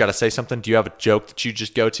 you just got to say something. Do you have a joke that you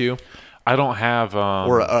just go to? I don't have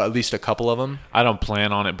Or at least a couple of them? I don't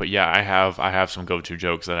plan on it, but yeah, I have some go-to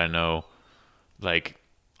jokes that I know like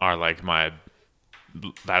are like my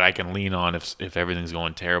that I can lean on if everything's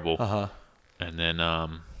going terrible. Uh-huh. And then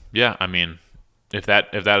yeah, I mean, if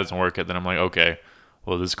that doesn't work, then I'm like, okay,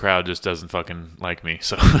 well, this crowd just doesn't fucking like me.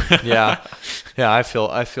 So Yeah. I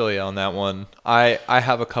feel you on that one. I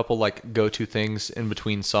have a couple like go-to things in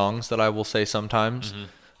between songs that I will say sometimes.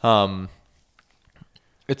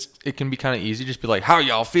 It can be kind of easy, just be like, how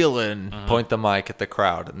y'all feeling? Point the mic at the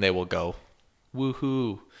crowd and they will go,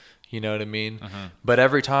 woohoo. You know what I mean? But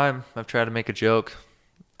every time I've tried to make a joke,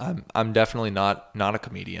 I'm definitely not a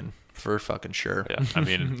comedian, for fucking sure. yeah, I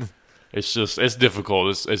mean, it's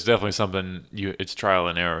difficult. It's definitely something it's trial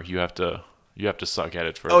and error. You have to suck at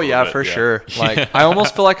it for a Oh little yeah, bit. for sure. Like I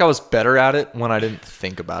almost feel like I was better at it when I didn't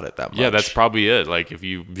think about it that much. Yeah, that's probably it. Like if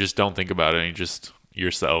you just don't think about it and you just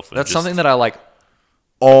yourself. That's something that I like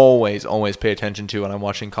always pay attention to when I'm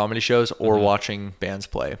watching comedy shows or watching bands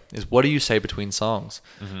play, is what do you say between songs?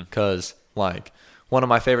 Because like one of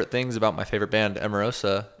my favorite things about my favorite band,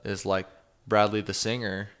 Emarosa, is like Bradley the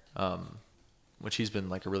singer, which he's been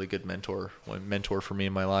like a really good mentor for me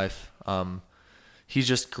in my life. He's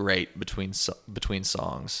just great between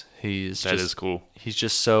songs. That is cool. He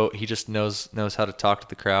just knows how to talk to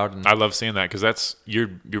the crowd, and I love seeing that, because that's you're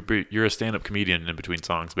a stand-up comedian in between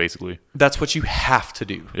songs, basically. that's what you have to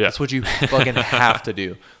do. Yeah. That's what you fucking have to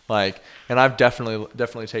do. Like, and I've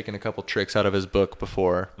definitely taken a couple tricks out of his book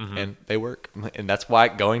before, and they work. And that's why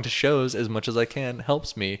going to shows as much as I can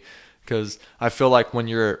helps me, because I feel like when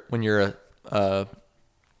you're a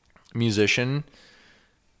musician,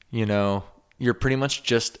 you know, you're pretty much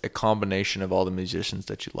just a combination of all the musicians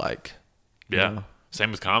that you like. you Yeah. know?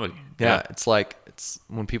 Same with comedy. Yeah, it's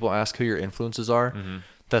when people ask who your influences are,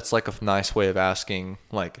 that's like a nice way of asking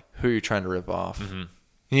like who you're trying to rip off.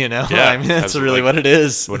 You know, Yeah, I mean that's absolutely. really what it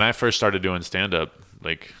is. When I first started doing stand-up,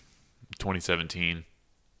 like 2017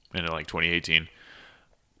 and like 2018,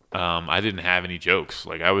 I didn't have any jokes.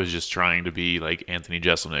 Like I was just trying to be like Anthony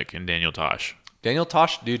Jeselnik and Daniel Tosh. Daniel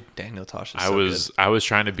Tosh is so good. I was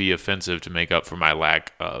trying to be offensive to make up for my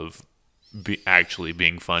lack of actually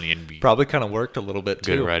being funny and be Probably kind of worked a little bit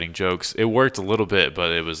good too. at writing jokes. It worked a little bit, but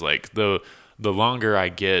it was like the longer I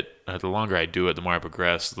get, the longer I do it, the more I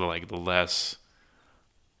progress, the less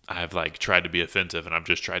I've like tried to be offensive, and I've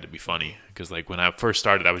just tried to be funny. Because like when I first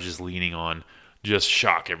started, I was just leaning on just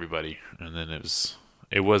shock everybody, and then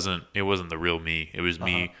it wasn't the real me. It was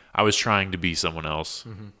me. I was trying to be someone else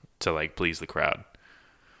to like please the crowd.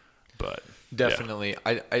 But Definitely.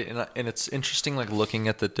 And it's interesting like looking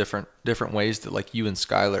at the different ways that like you and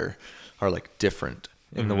Skylar are like different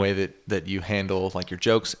in the way that you handle like your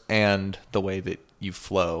jokes and the way that you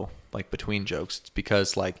flow like between jokes. It's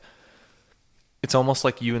because like it's almost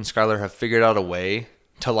like you and Skylar have figured out a way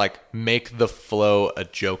to like make the flow a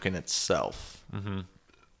joke in itself,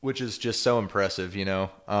 which is just so impressive, you know?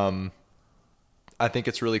 I think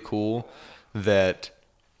it's really cool that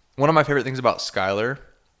one of my favorite things about Skylar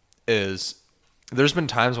is there's been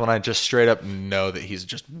times when I just straight up know that he's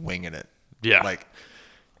just winging it. Yeah. Like,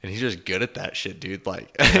 and he's just good at that shit, dude.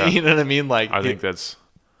 Like, Yeah. you know what I mean? Like, I think that's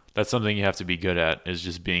something you have to be good at, is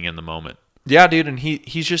just being in the moment. yeah, dude. And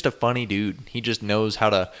he's just a funny dude. He just knows how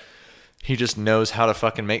to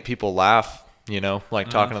fucking make people laugh, you know, like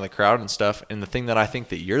talking to the crowd and stuff. And the thing that I think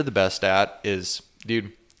that you're the best at is,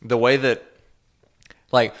 dude, the way that,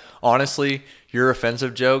 like, honestly, your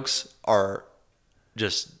offensive jokes are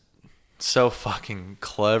just so fucking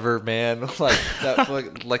clever, man. Like that,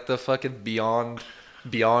 like the fucking beyond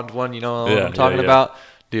one, you know what I'm talking about,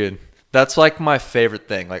 dude. That's like my favorite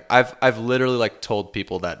thing. Like I've literally like told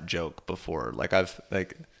people that joke before. Like I've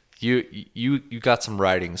like you got some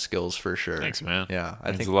writing skills for sure. Thanks, man. Yeah, I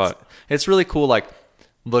Means think a lot. It's really cool. Like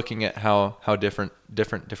looking at how different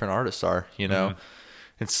artists are. You know,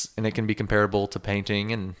 and it can be comparable to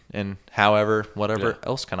painting and however whatever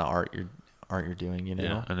else kind of art you're doing. You know.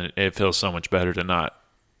 Yeah, and it feels so much better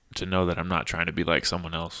to know that I'm not trying to be like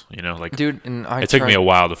someone else. You know, like Dude, and it took me a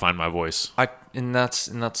while to find my voice. And that's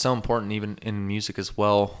so important even in music as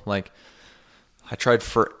well. Like I tried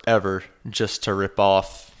forever just to rip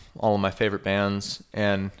off all of my favorite bands,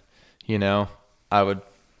 and you know,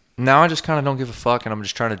 now I just kind of don't give a fuck, and I'm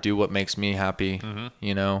just trying to do what makes me happy,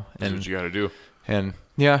 you know. That's what you got to do. And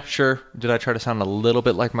yeah, sure. Did I try to sound a little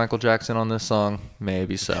bit like Michael Jackson on this song?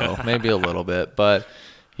 Maybe so, maybe a little bit, but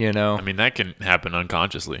you know, I mean, that can happen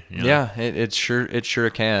unconsciously. You know? yeah, it sure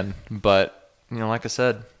can. But you know, like I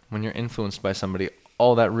said, when you're influenced by somebody,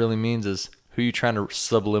 all that really means is who you trying to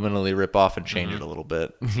subliminally rip off and change it a little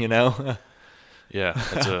bit. You know? Yeah,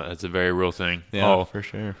 that's a very real thing. Yeah, for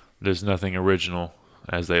sure. There's nothing original,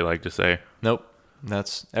 as they like to say. Nope.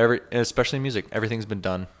 That's especially music. Everything's been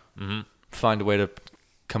done. Mm-hmm. Find a way to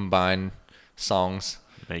combine songs.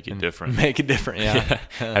 Make it different. Make it different. Yeah.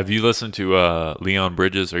 Have you listened to Leon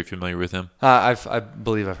Bridges? Are you familiar with him? I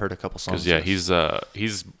believe I've heard a couple songs. Because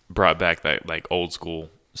he's brought back that like old school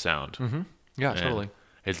sound. Mm-hmm. Yeah, totally.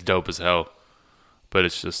 It's dope as hell. But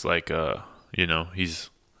it's just like you know, he's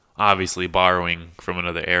obviously borrowing from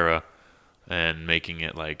another era and making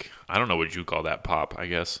it like, I don't know what you call that, pop, I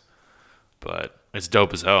guess. But it's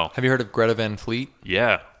dope as hell. Have you heard of Greta Van Fleet?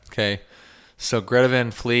 Yeah. Okay. So Greta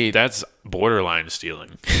Van Fleet. That's borderline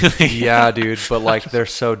stealing. Yeah, dude. But like they're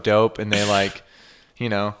so dope, and they like, you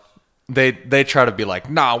know, they try to be like,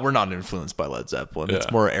 nah, we're not influenced by Led Zeppelin. Yeah.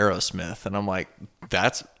 It's more Aerosmith. And I'm like,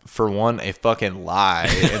 that's for one, a fucking lie.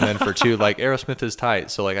 And then for two, like Aerosmith is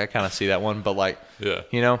tight. So like I kind of see that one, but like, Yeah.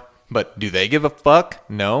 you know, but do they give a fuck?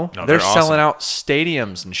 No, No, they're they're selling awesome. out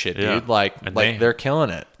stadiums and shit, Yeah. dude. Like, And they're killing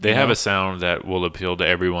it. They you have know? a sound that will appeal to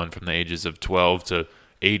everyone from the ages of 12 to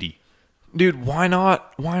 80. Dude, why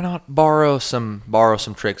not borrow some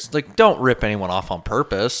tricks? Like, don't rip anyone off on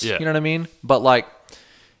purpose. Yeah. You know what I mean? But like,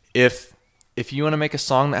 if you want to make a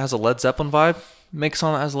song that has a Led Zeppelin vibe, make a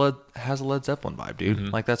song that has a Led Zeppelin vibe, dude. Mm-hmm.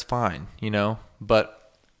 Like that's fine, you know.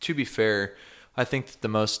 But to be fair, I think that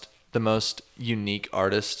the most unique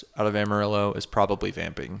artist out of Amarillo is probably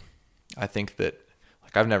Vamping. I think that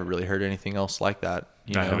like I've never really heard anything else like that.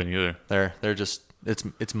 You I know? haven't either. They're just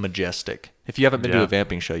it's majestic. If you haven't been to Yeah. a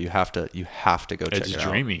Vamping show, you have to go check It's it out.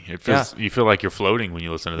 dreamy. It feels you feel like you're floating when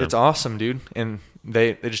you listen to them. It's awesome, dude. And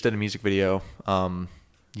they just did a music video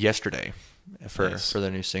yesterday for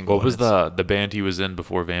their new single. What was and the band he was in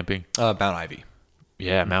before Vamping? it's Mount Ivy.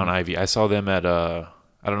 Yeah, Mount Ivy. I saw them at I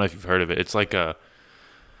don't know if you've heard of it. It's like the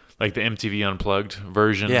MTV Unplugged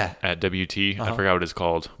version Yeah. at WT. I forgot what it's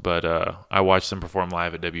called, but I watched them perform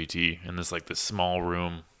live at WT in this small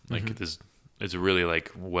room. Like this, it's really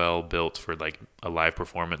like well built for like a live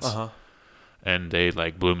performance. And they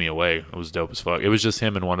like blew me away. It was dope as fuck. It was just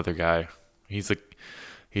him and one other guy. He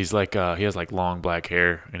has like long black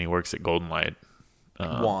hair and he works at Golden Light.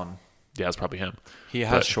 Juan. Yeah, it's probably him. He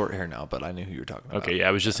has but- short hair now, but I knew who you were talking about. Okay, yeah,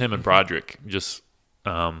 it was just him and Broderick, just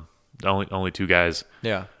the only two guys,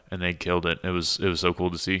 Yeah. and they killed it. It was so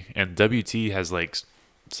cool to see. And WT has like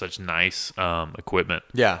such nice equipment.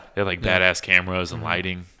 Yeah. They have like badass cameras and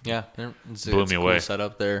lighting. Yeah. It's Blew a me cool away.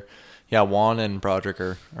 setup there. Yeah, Juan and Broderick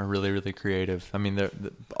are really, really creative. I mean,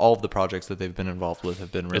 all of the projects that they've been involved with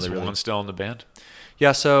have been really, Is really. Juan still in the band?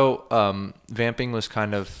 Yeah, so Vamping was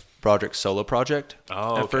kind of Broderick's solo project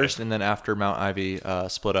Oh, at okay. first, and then after Mount Ivy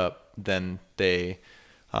split up, then they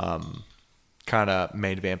kind of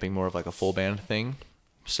made Vamping more of like a full band thing.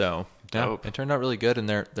 So yeah, Dope. it turned out really good, and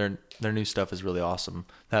their new stuff is really awesome.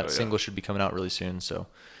 That Oh, yeah. single should be coming out really soon, so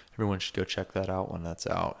everyone should go check that out when that's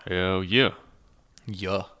out. Hell yeah.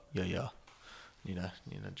 Yeah. Need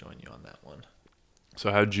to join you on that one.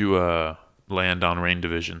 So how'd you land on Rain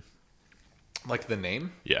Division? Like the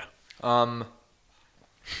name? Yeah.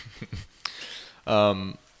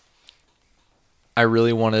 I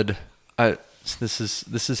really wanted. This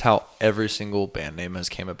is how every single band name has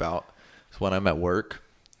came about. It's when I'm at work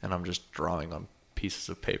and I'm just drawing on pieces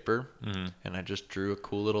of paper, and I just drew a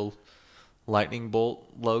cool little lightning bolt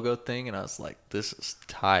logo thing, and I was like, "This is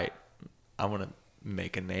tight. I want to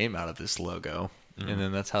make a name out of this logo." And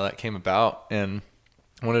then that's how that came about. And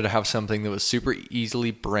I wanted to have something that was super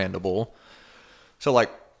easily brandable. So,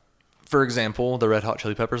 like, for example, the Red Hot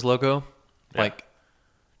Chili Peppers logo, Yeah. like,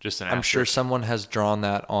 Just an I'm sure asterisk. someone has drawn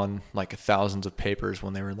that on like thousands of papers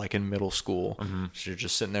when they were like in middle school. So you're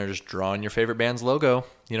just sitting there just drawing your favorite band's logo.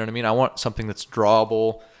 You know what I mean? I want something that's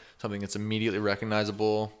drawable, something that's immediately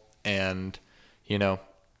recognizable. And, you know,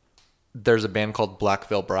 there's a band called Black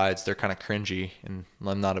Veil Brides. They're kind of cringy, and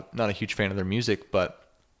I'm not a huge fan of their music, but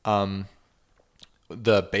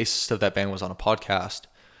the bassist of that band was on a podcast,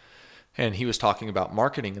 and he was talking about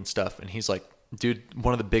marketing and stuff, and he's like, dude,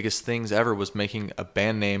 one of the biggest things ever was making a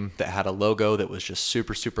band name that had a logo that was just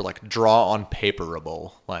super, super like draw on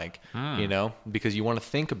paperable, like, you know, because you want to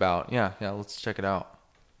think about, let's check it out.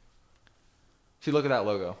 See, look at that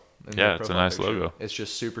logo. in Yeah, their it's a profile nice picture. logo. It's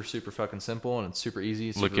just super, super fucking simple, and it's super easy.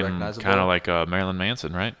 It's super Looking recognizable. kind of like Marilyn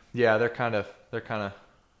Manson, right? Yeah, they're kind of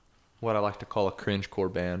what I like to call a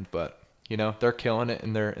cringecore band, but you know, they're killing it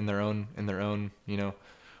in their own you know,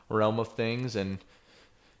 realm of things, and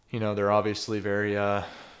you know, they're obviously very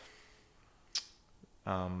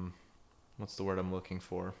what's the word I'm looking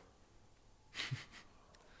for?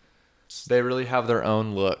 They really have their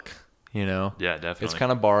own look, you know. Yeah, definitely. It's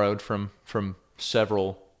kind of borrowed from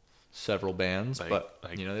several bands, Like- but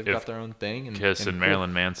like you know, they've if got their own thing. And Kiss and cool.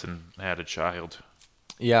 Marilyn Manson had a child.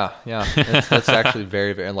 Yeah. That's actually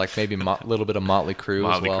very, very, like maybe a little bit of Motley Crue as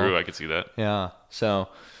Motley well. Crue, I could see that. Yeah. So,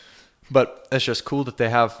 but it's just cool that they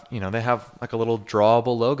have like a little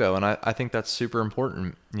drawable logo, and I think that's super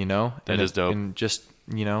important, you know. That And is dope. And just,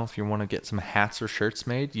 you know, if you want to get some hats or shirts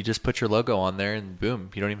made, you just put your logo on there, and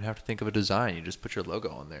boom, you don't even have to think of a design. You just put your logo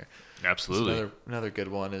on there. Absolutely. So another good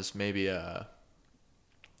one is maybe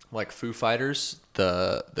like Foo Fighters,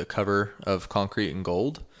 the cover of Concrete and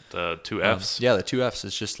Gold. The two Fs. Yeah, the two Fs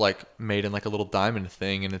is just like made in like a little diamond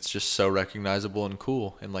thing, and it's just so recognizable and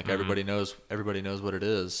cool, and like everybody knows what it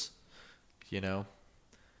is, you know.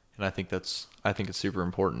 And I think it's super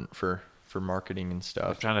important for marketing and I'm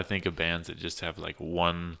stuff. trying to think of bands that just have like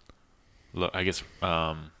one. I guess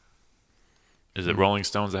is it Rolling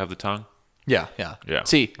Stones that have the tongue? Yeah. Yeah.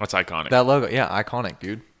 See, That's iconic. that logo, yeah, iconic,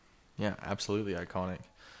 dude. Yeah, absolutely iconic.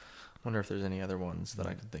 Wonder if there's any other ones that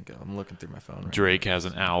I can think of. I'm looking through my phone right Drake has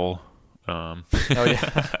an owl. now. Oh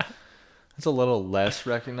yeah, it's a little less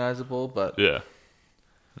recognizable, but Yeah.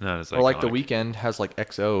 No, it's or like The iconic. Weeknd has like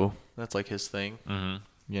XO. That's like his thing. Mhm.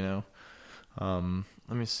 You know.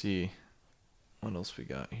 Let me see what else we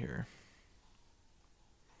got here.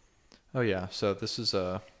 Oh yeah, so this is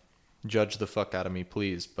judge the fuck out of me,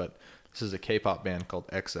 please, but this is a K-pop band called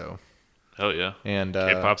EXO, Hell yeah. and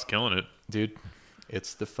K-pop's killing it. dude,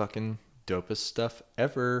 it's the fucking dopest stuff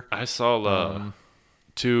ever. I saw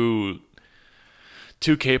two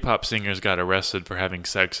K-pop singers got arrested for having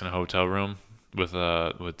sex in a hotel room with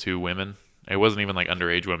two women. It wasn't even like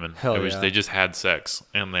underage women. Hell it was yeah. They just had sex,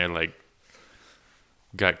 and they like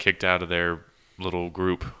got kicked out of their little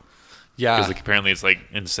group Yeah, because apparently it's like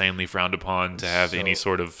insanely frowned upon to have any So-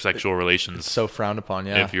 sort of sexual relations so frowned upon.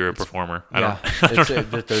 Yeah, if you're a performer. I yeah,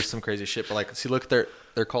 don't. there's some crazy shit, but like, see, look, they're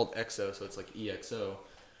called EXO, so it's like EXO,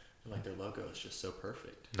 and like their logo is just so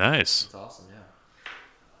perfect. Nice. It's awesome, yeah.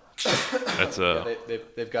 That's Yeah,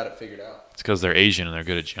 they've got it figured out. it's because they're Asian and they're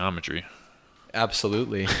good at geometry.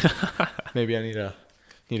 Absolutely. Maybe I need to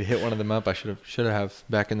hit one of them up. I should have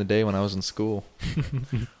back in the day when I was in school.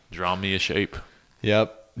 Draw me a shape.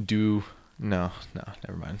 Yep. No,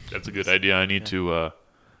 never mind. That's a good idea. I need to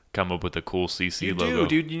come up with a cool CC You logo.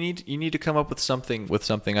 do, dude. You need to come up with something.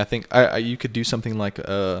 I think you could do something like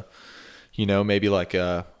you know, maybe like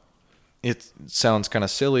it sounds kind of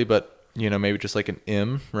silly, but you know, maybe just like an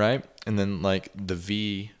M, right? And then like the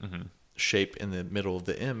V shape in the middle of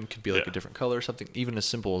the M could be like Yeah. a different color or something. Even as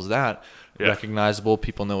simple as that, Yeah. recognizable.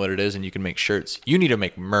 People know what it is, and you can make shirts. You need to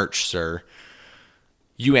make merch, sir.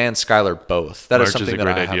 You and Skylar both. That Merch is is something a that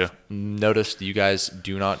great I idea. have noticed you guys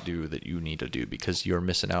do not do that you need to do because you're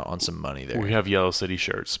missing out on some money there. We have Yellow City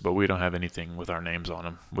shirts, but we don't have anything with our names on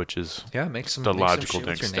them, which is Yeah, make some the make some logical shit with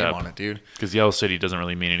next your name step. on it, dude. because Yellow City doesn't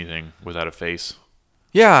really mean anything without a face.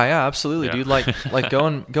 Yeah, absolutely, Yeah. dude. Like go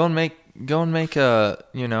and make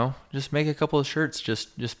you know, just make a couple of shirts.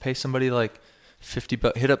 Just pay somebody like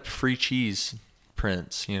 $50. Hit up Free Cheese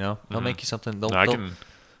Prints. You know, they'll make you something. They'll, No, I they'll can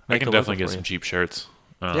make a logo definitely get for some you. cheap shirts.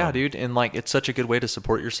 Yeah, dude, and like it's such a good way to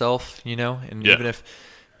support yourself, you know. And Yeah. even if,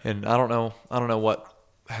 and I don't know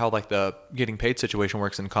how like the getting paid situation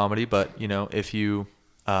works in comedy, but you know, if you,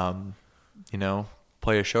 you know,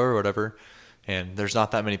 play a show or whatever, and there's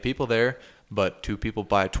not that many people there, but two people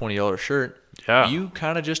buy a $20 shirt, Yeah. you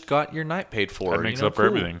kind of just got your night paid for. That makes you know, up for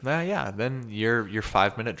everything. Yeah. Then your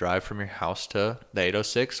 5-minute drive from your house to the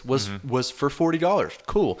 806 was for $40.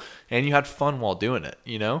 Cool, and you had fun while doing it,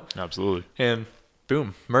 you know. Absolutely. And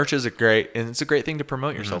boom, merch is and it's a great thing to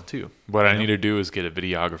promote yourself too. What I need to do is get a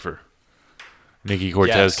videographer. Nikki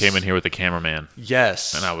Cortez Yes. came in here with a cameraman,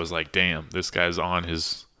 Yes. and I was like, "Damn, this guy's on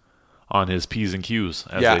his P's and Q's."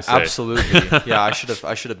 As Yeah, they say. absolutely. Yeah, I should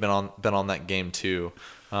have been on that game too.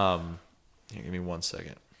 Here, give me 1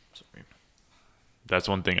 second. Sorry. That's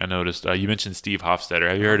one thing I noticed. You mentioned Steve Hofstetter.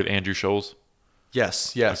 Have you heard of Andrew Scholes?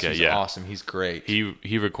 Yes. Okay, He's yeah. awesome. He's great.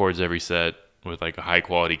 He records every set with like a high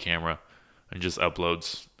quality camera and just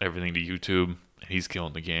uploads everything to YouTube. And he's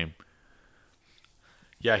killing the game.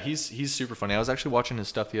 Yeah, he's super funny. I was actually watching his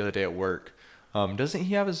stuff the other day at work. Doesn't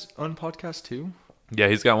he have his own podcast too? Yeah,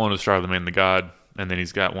 he's got one with Charlamagne the God, and then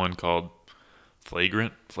he's got one called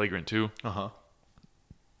Flagrant 2. Uh-huh.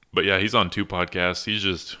 But yeah, he's on 2 podcasts.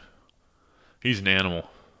 He's an animal.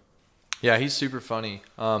 Yeah, he's super funny.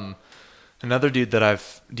 Another dude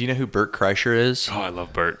that do you know who Bert Kreischer is? Oh, I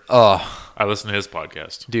love Bert. Oh, I listen to his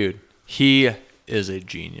podcast. dude, he is a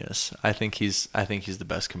genius. I think he's the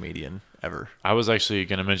best comedian ever. I was actually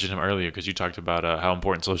going to mention him earlier because you talked about how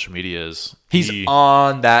important social media is. He's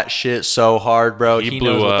on that shit so hard, bro. He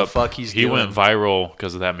blew knows up. what the fuck he's he doing. went viral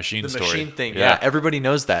because of that machine The story. machine thing, yeah. Everybody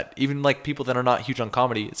knows that. Even like people that are not huge on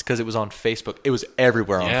comedy, it's because it was on Facebook. It was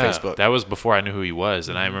everywhere on Facebook. That was before I knew who he was,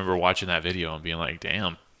 and I remember watching that video and being like,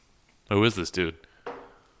 "Damn, who is this dude?"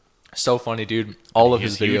 So funny, dude. All of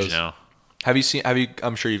He's his videos. huge now.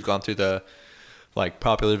 I'm sure you've gone through the like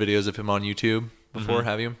popular videos of him on YouTube before,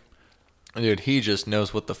 have you? Dude, he just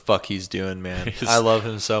knows what the fuck he's doing, man. I love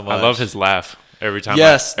him so much. I love his laugh every time.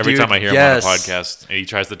 Yes, every dude, time I hear yes. him on a podcast, and he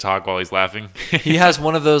tries to talk while he's laughing. He has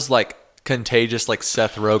one of those like contagious like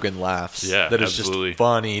Seth Rogen laughs. Yeah, that is absolutely. just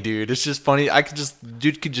funny, dude. It's just funny.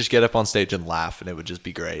 Dude could just get up on stage and laugh, and it would just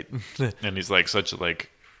be great. And he's like such a like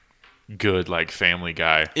good like family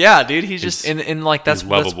guy. Yeah, dude. He's just and like he's that's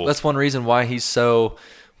lovable. that's one reason why he's so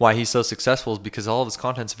successful is because all of his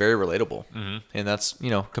content's very relatable, and that's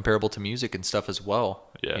comparable to music and stuff as well.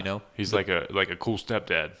 Yeah, he's like a cool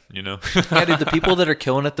stepdad. Yeah, dude. The people that are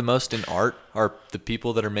killing it the most in art are the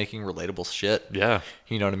people that are making relatable shit. Yeah,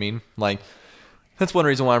 You know what I mean? Like that's one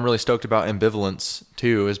reason why I'm really stoked about Ambivalence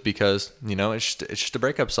too, is because it's just a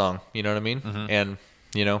breakup song. You know what I mean? And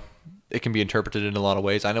it can be interpreted in a lot of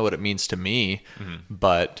ways. I know what it means to me,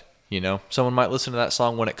 but someone might listen to that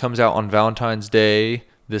song when it comes out on Valentine's Day.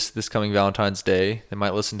 This coming Valentine's Day, they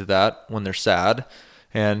might listen to that when they're sad,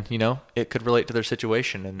 and it could relate to their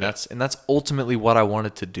situation, and that's ultimately what I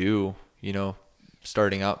wanted to do.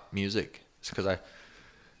 Starting out music, it's because I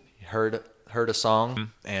heard a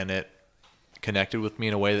song and it connected with me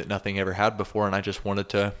in a way that nothing ever had before, and I just wanted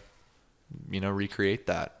to recreate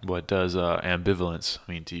that. what does ambivalence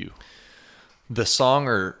mean to you? The song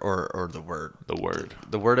or the word? The word.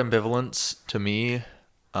 The word ambivalence to me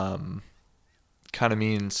kind of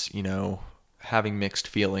means, having mixed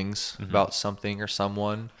feelings about something or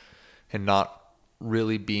someone and not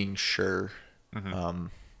really being sure.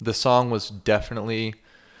 The song was definitely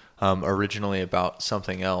originally about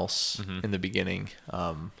something else in the beginning.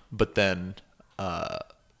 But then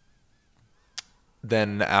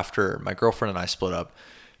after my girlfriend and I split up,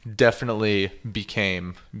 definitely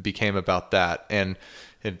became about that, and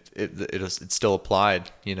it still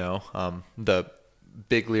applied. The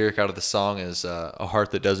big lyric out of the song is a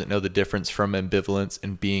heart that doesn't know the difference from ambivalence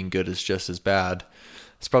and being good is just as bad.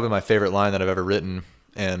 It's probably my favorite line that I've ever written,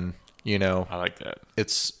 and I like that.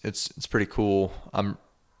 it's pretty cool. I'm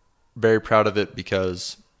very proud of it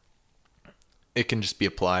because it can just be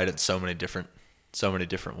applied in so many different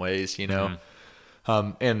ways,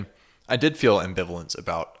 and I did feel ambivalence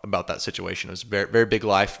about that situation. It was a very, very big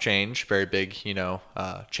life change, very big,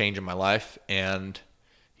 change in my life. And,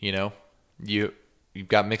 you've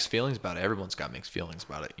got mixed feelings about it. Everyone's got mixed feelings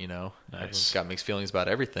about it, Nice. Everyone's got mixed feelings about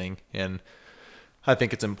everything. And I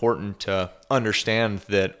think it's important to understand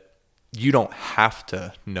that you don't have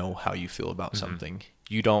to know how you feel about something.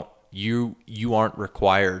 You aren't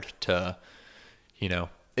required to,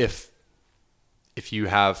 if you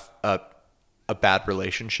have a bad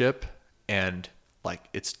relationship and like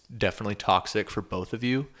it's definitely toxic for both of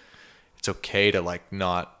you, it's okay to like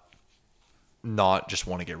not just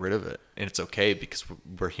want to get rid of it, and it's okay because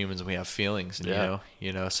we're humans and we have feelings, and so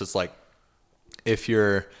it's like if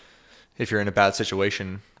you're in a bad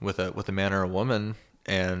situation with a man or a woman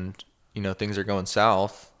and things are going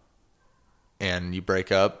south and you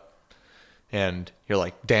break up and you're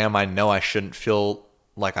like, damn, I know I shouldn't feel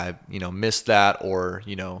like I missed that, or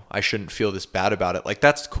I shouldn't feel this bad about it. Like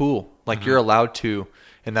that's cool. Like you're allowed to,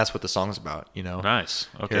 and that's what the song's about. Nice.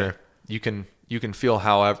 Okay. You feel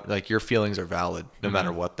however, like your feelings are valid no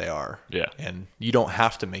matter what they are. Yeah. And you don't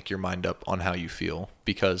have to make your mind up on how you feel,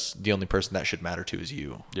 because the only person that should matter to is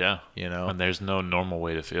you. Yeah. You know? And there's no normal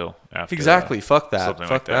way to feel after. Exactly. Fuck that. something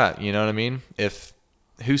Fuck like that. You know what I mean?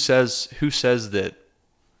 Who says that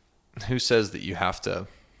you have to,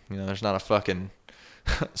 you know, there's not a fucking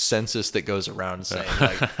census that goes around saying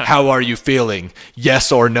like, how are you feeling?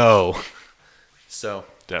 Yes or no. So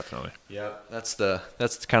Definitely. yeah, that's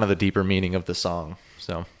kind of the deeper meaning of the song.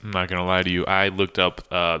 So I'm not gonna lie to you. I looked up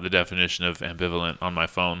the definition of ambivalent on my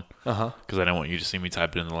phone because I didn't want you to see me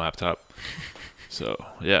type it in the laptop. So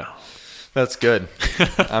yeah, that's good.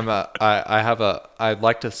 I'd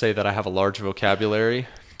like to say that I have a large vocabulary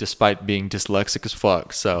despite being dyslexic as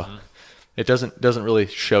fuck. So it doesn't really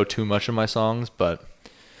show too much in my songs, but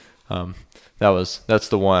that's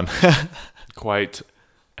the one. quite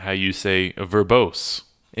how you say verbose.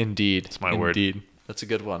 Indeed. That's my word. Indeed. That's a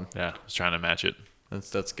good one. Yeah, I was trying to match it.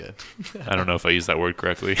 That's good. I don't know if I used that word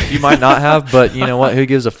correctly. You might not have, but you know what? Who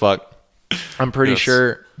gives a fuck? I'm pretty Yes.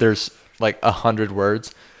 sure there's like 100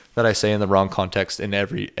 words that I say in the wrong context in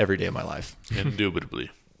every day of my life. Indubitably.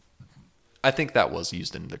 I think that was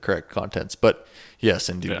used in the correct contents, but yes,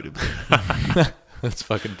 indubitably. That's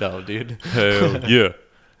fucking dumb, dude. Hell yeah.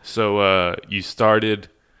 So you started.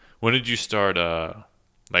 When did you start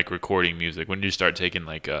like recording music? When did you start taking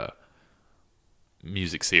like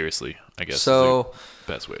music seriously? I guess So- is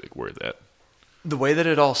the best way to word that. The way that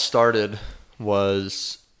it all started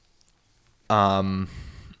was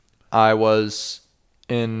I was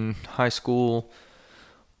in high school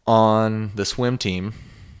on the swim team.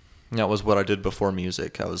 That was what I did before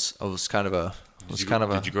music. I was kind of a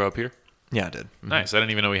Did you grow up here? yeah, I did. Nice. I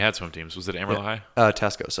didn't even know we had swim teams. Was it Amarillo High?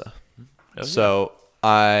 Tascosa. Hell So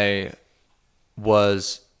I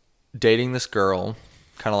was dating this girl,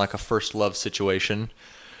 kind of like a first love situation,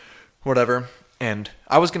 whatever. And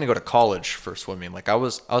I was gonna go to college for swimming. Like I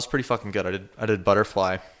was pretty fucking good. I did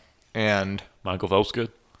butterfly, and Michael Phelps good?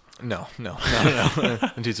 no.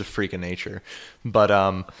 Dude's a freak of nature.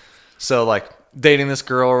 But so like dating this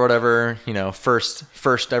girl or whatever, you know, first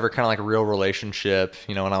ever kind of like a real relationship,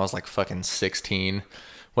 you know, when I was like fucking 16,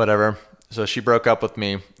 whatever. So she broke up with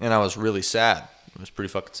me, and I was really sad. It was pretty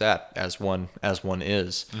fucking sad, as one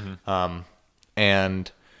is.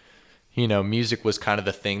 And you know, music was kind of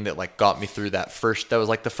the thing that like got me through that was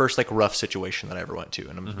like the first like rough situation that I ever went to.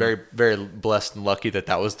 And I'm very, very blessed and lucky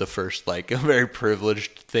that was the first, like a very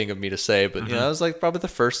privileged thing of me to say, but you know, it was like probably the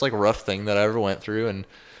first like rough thing that I ever went through, and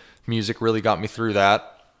music really got me through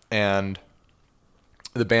that. And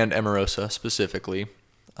the band Emarosa specifically,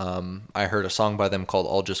 I heard a song by them called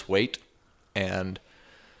I'll Just Wait. And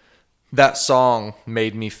that song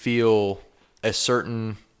made me feel a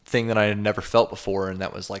certain thing that I had never felt before, and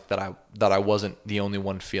that was like that I wasn't the only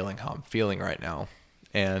one feeling how I'm feeling right now.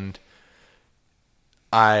 And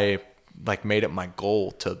I like made it my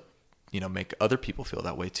goal to, you know, make other people feel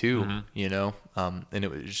that way too, you know. And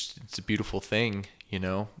it's a beautiful thing, you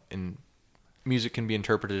know, and music can be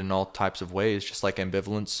interpreted in all types of ways, just like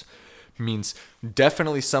ambivalence means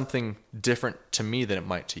definitely something different to me than it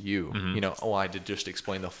might to you. You know, I did just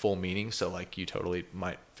explain the full meaning, so like you totally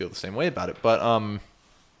might feel the same way about it. But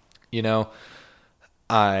you know,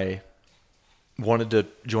 I wanted to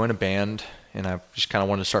join a band, and I just kind of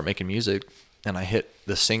wanted to start making music, and I hit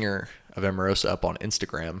the singer of Emarosa up on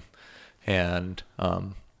Instagram and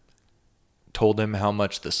told him how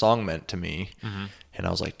much the song meant to me. And I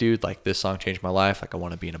was like, dude, like this song changed my life. Like I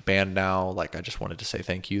want to be in a band now. Like I just wanted to say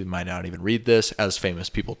thank you. You might not even read this, as famous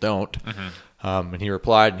people don't. And he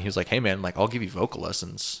replied, and he was like, hey man, like I'll give you vocal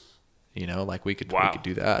lessons. You know, like we could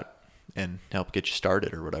do that and help get you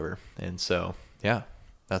started or whatever. And so yeah,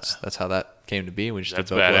 that's how that came to be. We just did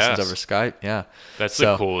vocal lessons over Skype. Yeah, That's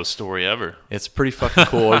the coolest story ever. it's a pretty fucking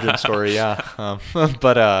cool origin story. Yeah.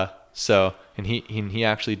 So and he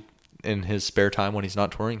actually, in his spare time when he's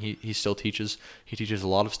not touring, he still teaches. He teaches a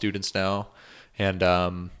lot of students now, and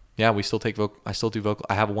yeah, we still take I still do vocal.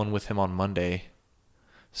 I have one with him on Monday.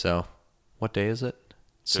 So, what day is it?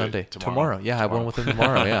 Sunday. Tomorrow. Yeah, I have one with him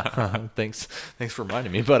tomorrow. Yeah. Thanks for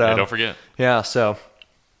reminding me. But don't forget. Yeah. So,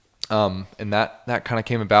 and that kind of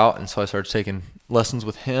came about, and so I started taking lessons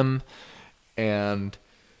with him, and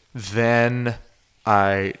then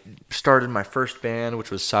I started my first band,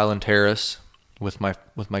 which was Silent Terrace, with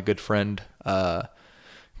my good friend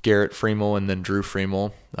Garrett Fremel, and then Drew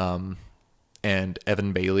Fremel, and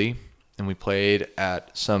Evan Bailey, and we played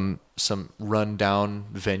at some rundown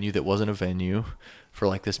venue that wasn't a venue for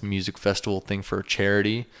like this music festival thing for a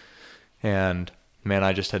charity. And man,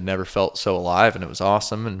 I just had never felt so alive, and it was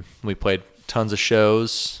awesome. And we played tons of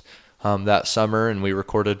shows. that summer, and we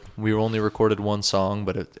only recorded one song,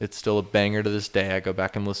 but it's still a banger to this day. I go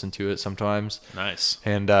back and listen to it sometimes. Nice.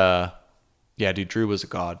 And yeah, dude, Drew was a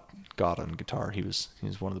god on guitar. He was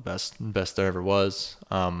one of the best there ever was.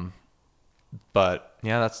 But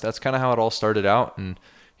yeah, that's kind of how it all started out, and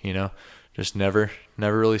just never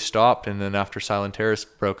really stopped. And then after Silent Terrace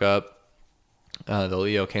broke up, the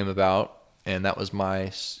Leo came about, and that was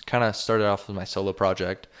my kind of started off with my solo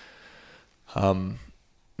project. Then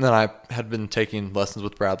I had been taking lessons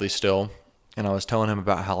with Bradley still, and I was telling him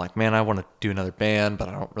about how, like, man, I want to do another band, but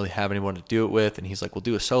I don't really have anyone to do it with. And he's like, "We'll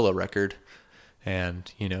do a solo record,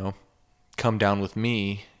 and come down with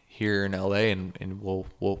me here in LA, and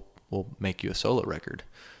we'll make you a solo record."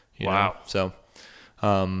 Wow. So,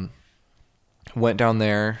 went down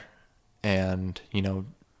there, and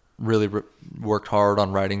really worked hard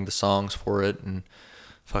on writing the songs for it, and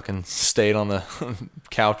fucking stayed on the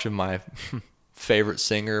couch of my favorite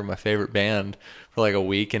singer, my favorite band, for like a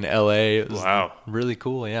week in LA. It was really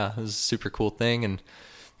cool. Yeah, it was a super cool thing.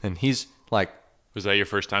 And he's like, was that your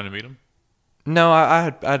first time to meet him? No,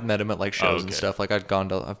 I'd met him at like shows and stuff. Like I've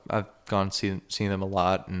gone seen them a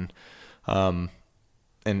lot, and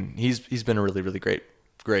he's been a really, really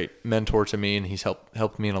great mentor to me, and he's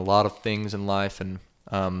helped me in a lot of things in life. And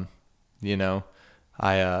and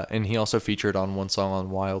he also featured on one song on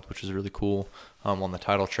Wild, which is really cool, on the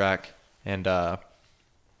title track. And I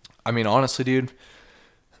mean, honestly, dude,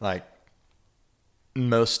 like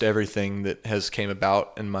most everything that has came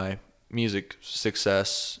about in my music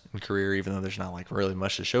success and career, even though there's not like really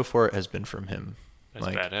much to show for it, has been from him. That's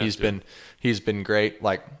like badass, he's been great.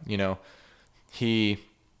 Like, he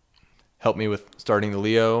helped me with starting the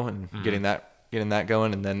Leo and getting that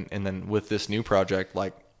going, and then with this new project,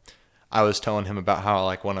 like I was telling him about how I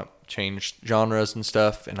like want to change genres and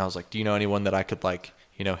stuff, and I was like, do you know anyone that I could like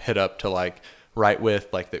hit up to like write with,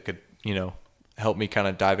 like that could help me kind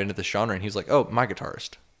of dive into this genre? And he's like, oh, my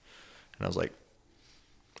guitarist. And I was like,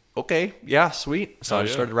 okay, yeah, sweet. So I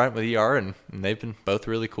just started writing with ER, and they've been both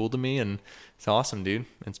really cool to me, and it's awesome, dude.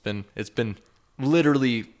 It's been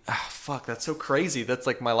literally, fuck, that's so crazy. That's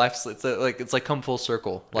like my life's, it's like come full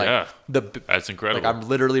circle. Like, yeah, that's incredible. Like I'm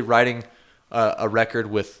literally writing a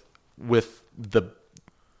record with the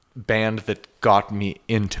band that got me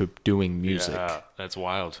into doing music. Yeah, that's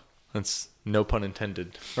wild. That's no pun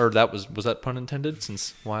intended. Or was that pun intended,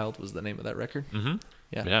 since Wild was the name of that record? Mm-hmm.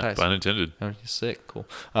 Yeah, nice. Pun intended. Oh, sick, cool.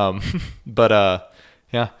 But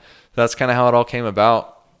yeah, that's kind of how it all came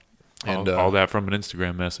about. And all that from an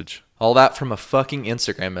Instagram message. All that from a fucking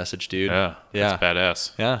Instagram message, dude. Yeah, that's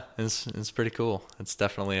badass. Yeah, it's pretty cool. It's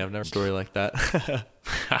definitely, I've never story like that.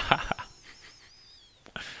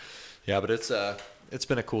 Yeah, but it's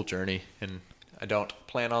been a cool journey, and I don't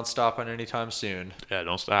plan on stopping anytime soon. Yeah,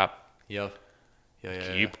 don't stop. Yep.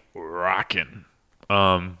 Keep rocking.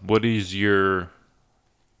 What is your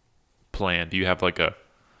plan? Do you have like a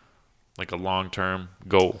long-term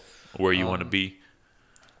goal where you want to be?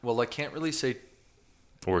 Well, I can't really say.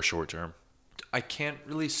 Or short-term. I can't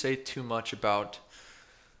really say too much about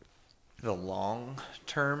the long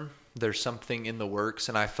term. There's something in the works,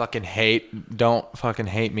 and I fucking don't fucking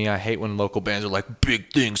hate me. I hate when local bands are like,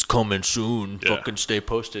 big things coming soon. Yeah. Fucking stay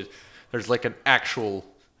posted. There's like an actual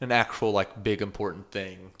like big important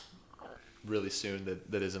thing really soon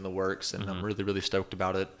that is in the works, and I'm really, really stoked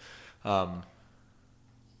about it.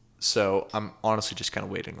 So I'm honestly just kind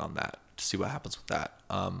of waiting on that to see what happens with that.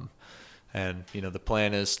 And the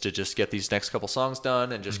plan is to just get these next couple songs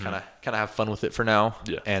done and just kind of have fun with it for now.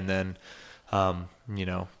 Yeah. And then,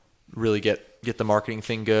 really get the marketing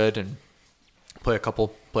thing good, and play a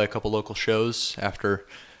couple local shows after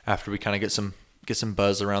we kind of get some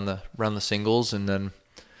buzz around the singles, and then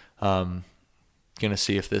gonna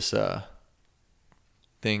see if this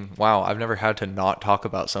thing. Wow, I've never had to not talk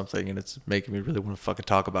about something, and it's making me really want to fucking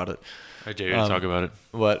talk about it. I dare you to talk about it.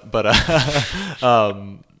 But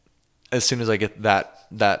as soon as I get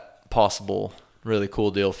that possible really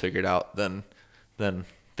cool deal figured out, then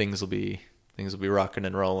things will be rocking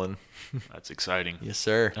and rolling. That's exciting. Yes,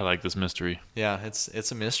 sir. I like this mystery. Yeah,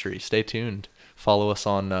 it's a mystery. Stay tuned. Follow us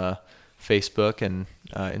on Facebook and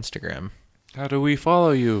Instagram. How do we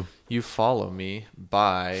follow you? You follow me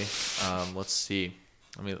by let's see.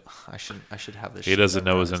 I should have this. He doesn't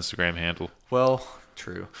know his Instagram handle. Well,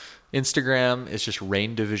 true. Instagram is just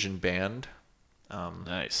Rain Division Band.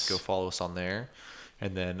 Nice. Go follow us on there,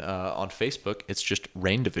 and then on Facebook it's just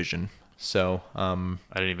Rain Division. So I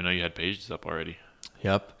didn't even know you had pages up already.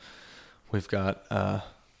 Yep, we've got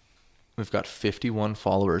 51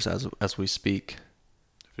 followers as we speak.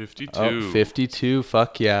 52. Oh, 52.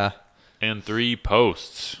 Fuck yeah. And 3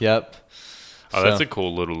 posts. Yep. Oh, that's a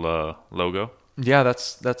cool little logo. Yeah,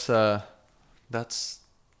 that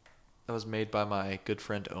was made by my good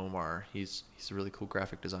friend Omar. He's a really cool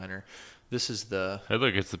graphic designer. This is the Hey,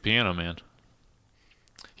 look, it's the Piano Man.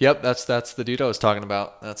 Yep, that's the dude I was talking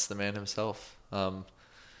about. That's the man himself.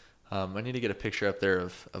 I need to get a picture up there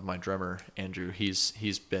of my drummer Andrew. He's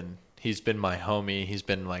been my homie. He's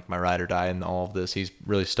been like my ride or die in all of this. He's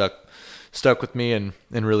really stuck with me and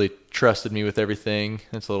really trusted me with everything.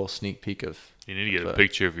 It's a little sneak peek of. You need to get a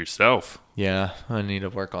picture of yourself. Yeah, I need to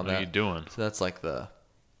work on What that. are you doing? So that's like the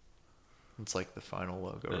final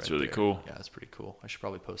logo. That's right really there. cool. Yeah, it's pretty cool. I should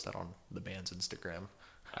probably post that on the band's Instagram.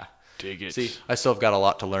 Dig it. See, I still have got a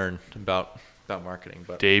lot to learn about marketing,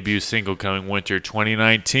 but Debut single coming winter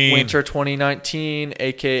 2019. Winter 2019,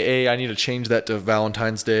 aka I need to change that to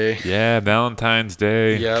Valentine's Day. Yeah, Valentine's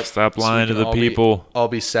Day. Yep. Stop So lying we to can the all be- people. All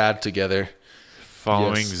be sad together.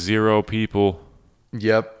 Following Yes. 0 people.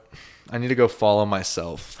 Yep. I need to go follow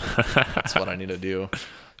myself. That's what I need to do.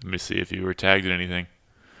 Let me see if you were tagged in anything.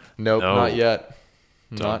 Nope, No. not yet.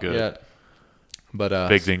 It's all Not good. yet. But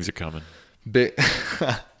Big things are coming. big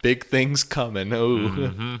big things coming. Oh,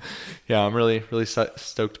 Mm-hmm. yeah. I'm really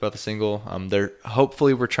stoked about the single.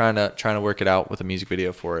 Hopefully we're trying to work it out with a music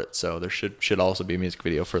video for it. So there should also be a music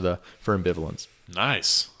video for Ambivalence.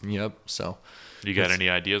 Nice. Yep. So You got any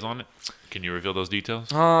ideas on it? Can you reveal those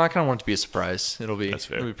details? I kind of want it to be a surprise. That's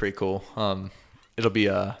fair. It'll be pretty cool. It'll be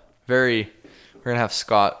we're gonna have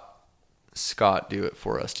Scott do it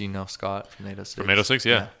for us. Do you know Scott from 806? From 806,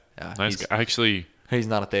 yeah. Yeah. Nice guy. Actually, He's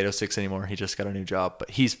not at the 806 anymore. He just got a new job,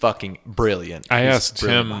 but he's fucking brilliant. I He's asked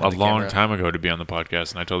brilliant him a behind the long camera. time ago to be on the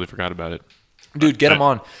podcast, and I totally forgot about it. Dude, get him I-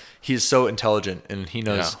 on. He's so intelligent and he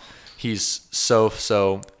knows. Yeah. He's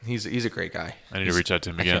so he's a great guy. I need to reach out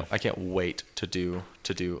to him again. I can't wait to do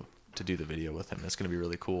the video with him. It's gonna be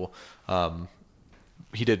really cool.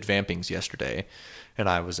 He did Vampings yesterday, and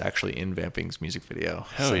I was actually in Vampings music video.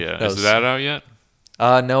 Hell So yeah. that Is was- that out yet?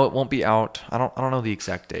 No, it won't be out. I don't know the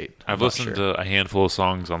exact date. I'm I've not listened sure. to a handful of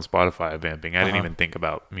songs on Spotify of Vamping. I didn't Uh-huh. even think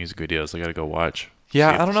about music videos. I got to go watch. Yeah,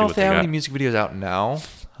 See- I don't see know what if they have got. any music videos out now,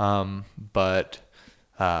 but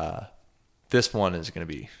this one is gonna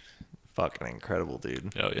be fucking incredible,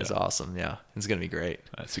 dude. Oh, yeah. It's awesome. Yeah, it's gonna be great.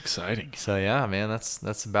 That's exciting. So yeah, man,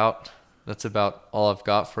 that's about all I've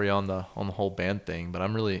got for you on the whole band thing. But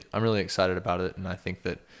I'm really excited about it, and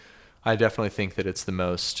I definitely think that it's the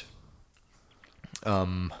most.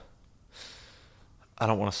 I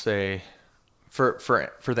don't want to say for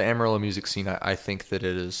the Amarillo music scene. I think that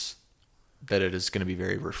it is going to be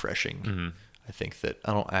very refreshing. Mm-hmm. I think that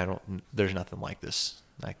I don't. There's nothing like this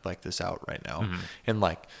out right now, Mm-hmm. and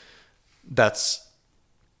like that's.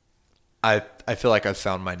 I feel like I've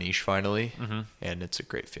found my niche finally, Mm-hmm. and it's a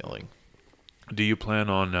great feeling. Do you plan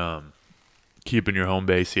on keeping your home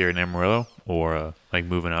base here in Amarillo or like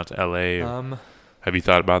moving out to LA? Or, have you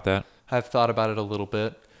thought about that? I've thought about it a little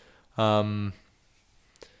bit. Kind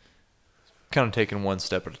of taking one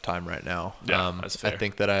step at a time right now. Yeah, that's fair. I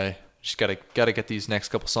think that I just gotta get these next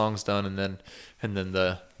couple songs done, and then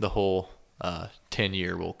the whole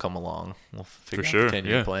 10-year will come along. We'll figure sure, out the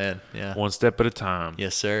 10-year yeah. plan. Yeah. One step at a time.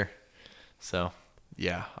 Yes, sir. So,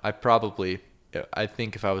 yeah, I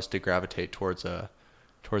think if I was to gravitate towards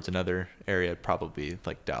another area, it'd probably be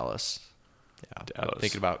like Dallas. Yeah, Dallas. I'm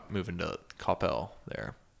thinking about moving to Coppell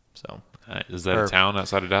there. So Is that Or- a town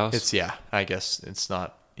outside of Dallas? it's I guess it's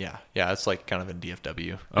not. Yeah, it's like kind of in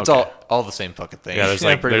DFW. It's Okay. all the same fucking thing. yeah, there's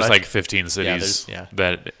pretty much. like 15 cities there's- yeah.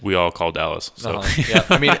 that we all call Dallas. So Yeah,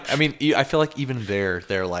 I mean, I feel like even they're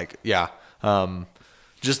like,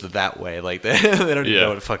 just that way. Like they don't even Yeah. know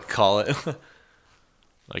what to fucking call it.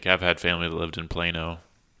 like I've had family that lived in Plano.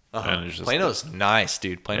 And it's just, Plano's nice,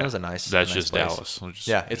 dude. Plano's yeah, a nice. That's a nice just place.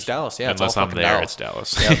 Dallas. It's Dallas. Yeah, unless it's all I'm fucking there,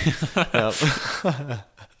 Dallas. it's Dallas. Yep.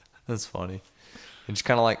 That's funny. It's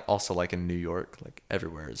kind of like also like in New York, like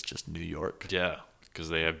everywhere is just New York. Yeah, because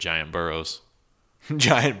they have giant boroughs.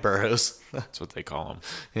 Giant boroughs. That's what they call them.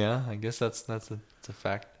 Yeah, I guess that's a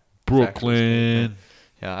fact. Brooklyn.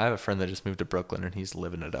 Yeah, I have a friend that just moved to Brooklyn and he's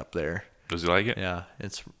living it up there. Does he like it? Yeah,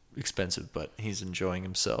 it's expensive, but he's enjoying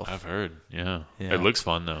himself. I've heard. Yeah. Yeah. It looks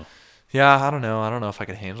fun though. Yeah, I don't know. I don't know if I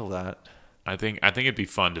could handle that. I think it'd be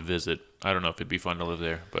fun to visit. I don't know if it'd be fun to live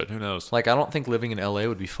there, but who knows? Like, I don't think living in LA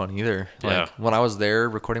would be fun either. Like, Yeah. when I was there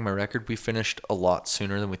recording my record, we finished a lot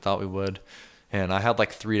sooner than we thought we would. And I had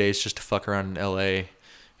like 3 days just to fuck around in LA.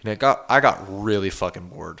 And I got really fucking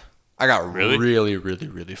bored. I got Really? really, really,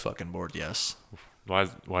 really fucking bored, yes.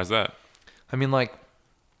 Why's that? I mean, like,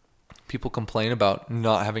 people complain about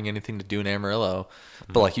not having anything to do in Amarillo.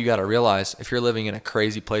 But, like, you got to realize, if you're living in a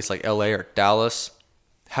crazy place like LA or Dallas,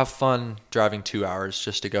 have fun driving 2 hours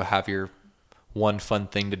just to go have your one fun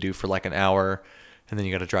thing to do for like an hour, and then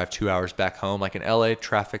you got to drive 2 hours back home. Like in LA,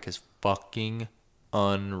 traffic is fucking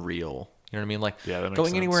unreal. You know what I mean? Like Yeah, that makes going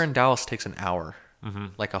sense. anywhere in Dallas takes an hour, Mm-hmm.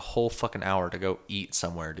 like a whole fucking hour to go eat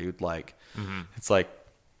somewhere, dude. Like Mm-hmm. it's like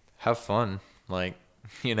have fun, like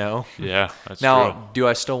you know. Yeah, that's Now, true. do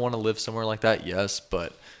I still want to live somewhere like that? Yes,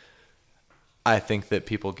 but I think that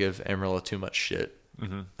people give Amarillo too much shit.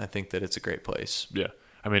 Mm-hmm. I think that it's a great place. Yeah.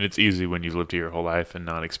 I mean, it's easy when you've lived here your whole life and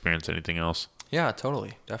not experienced anything else. Yeah,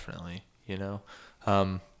 totally, definitely. You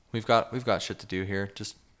know, we've got shit to do here.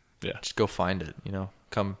 Just Yeah. go find it. You know,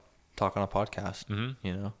 come talk on a podcast. Mhm.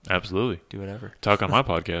 You know, Absolutely. do whatever. Talk on my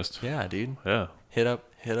podcast. Yeah, dude. Yeah. Hit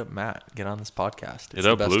up Matt. Get on this podcast. It's Hit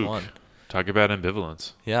the up best Luke. one. Talk about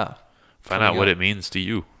ambivalence. Yeah. Find Coming out what up. it means to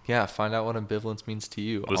you. Yeah, find out what ambivalence means to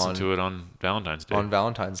you. Listen to it on Valentine's Day, on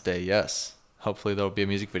Valentine's Day. Yes. Hopefully there'll be a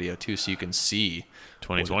music video too, so you can see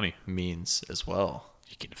 2020. what it means as well.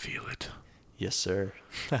 You can feel it. Yes, sir.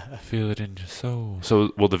 Feel it in your soul.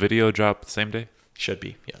 So, will the video drop the same day? Should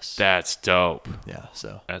be. Yes. That's dope. Yeah.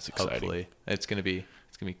 So That's exciting. hopefully it's gonna be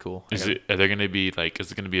cool. Are there going to be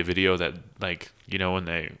is it going to be a video that when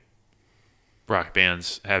they rock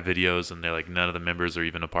bands have videos and they're like none of the members are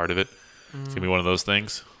even a part of it? It's going to be one of those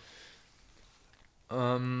things.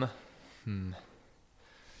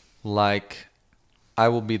 Like I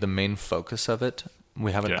will be the main focus of it.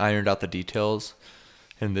 We haven't Yeah. ironed out the details,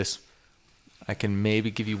 and this I can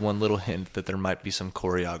maybe give you one little hint that there might be some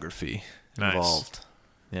choreography Nice. involved.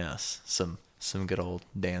 Yes, some good old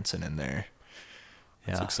dancing in there.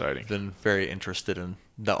 That's Yeah, exciting. I've been very interested in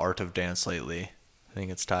the art of dance lately. I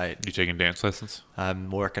think it's tight. You taking dance lessons? I'm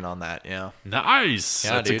working on that. Yeah. Nice.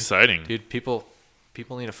 Yeah, That's dude. exciting. Dude, people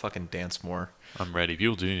need to fucking dance more. I'm ready.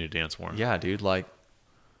 People do need to dance more. Yeah, dude. Like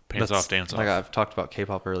Pants that's- off, dance like off. I've talked about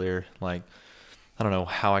K-pop earlier. Like I don't know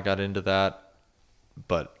how I got into that,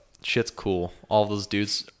 but shit's cool. All those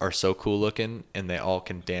dudes are so cool looking, and they all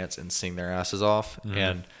can dance and sing their asses off,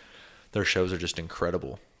 and their shows are just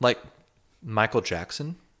incredible. Like Michael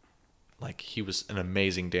Jackson, like he was an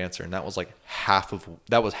amazing dancer, and that was half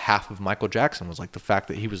of Michael Jackson was like the fact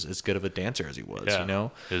that he was as good of a dancer as he was. Yeah. You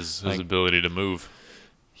know, His Like- ability to move.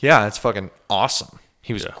 yeah, it's fucking awesome.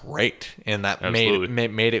 He was Yeah. great, and that Absolutely.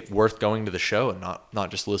 made it worth going to the show and not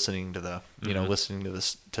just listening to the listening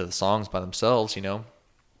to the songs by themselves. You know,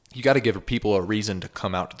 you got to give people a reason to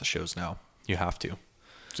come out to the shows now. You have to.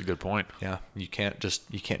 It's a good point. Yeah, you can't just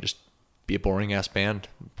be a boring ass band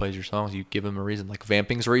that plays your songs. You give them a reason. Like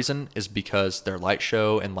Vamping's reason is because their light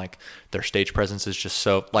show and like their stage presence is just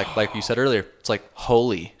so like you said earlier. It's like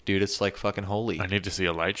holy, dude. It's like fucking holy. I need to see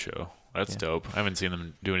a light show. That's dope. I haven't seen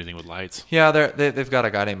them do anything with lights. Yeah, they've got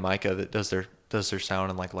a guy named Micah that does their sound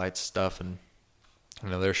and like lights stuff, and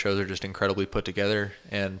their shows are just incredibly put together.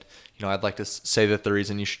 And I'd like to say that the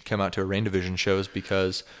reason you should come out to a Rain Division show is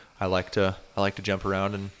because I like to jump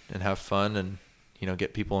around and have fun and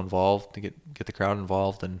get people involved, to get the crowd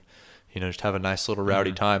involved, and just have a nice little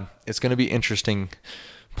rowdy time. It's going to be interesting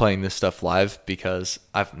playing this stuff live because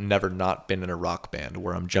I've never not been in a rock band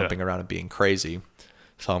where I'm jumping around and being crazy.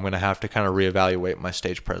 So I'm going to have to kind of reevaluate my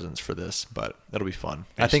stage presence for this, but it'll be fun.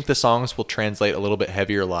 I think the songs will translate a little bit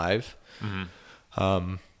heavier live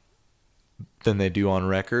than they do on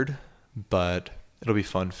record, but it'll be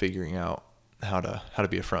fun figuring out how to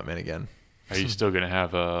be a frontman again. Are you still going to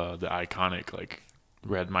have the iconic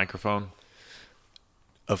red microphone?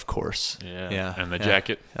 Of course. Yeah. And the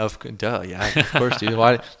jacket? Of course, dude.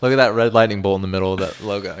 Why, look at that red lightning bolt in the middle of that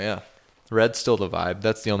logo. Yeah. Red's still the vibe.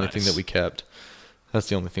 That's the only thing that we kept. That's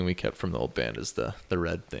the only thing we kept from the old band is the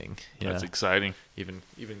red thing. Yeah. That's exciting. Even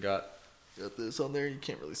got this on there. You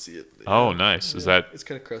can't really see it. Oh, nice. Is that It's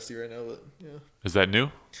kind of crusty right now, but yeah. is that new?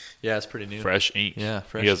 Yeah, it's pretty new. Fresh ink. Yeah,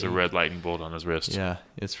 fresh He has a ink. red lightning bolt on his wrist. Yeah,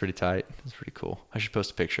 it's pretty tight. It's pretty cool. I should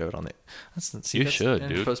post a picture of it on the. You should,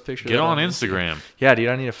 dude. Post a picture of Get that on Instagram. Yeah, dude,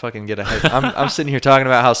 I need to fucking get ahead. I'm sitting here talking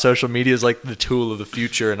about how social media is like the tool of the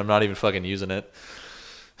future, and I'm not even fucking using it.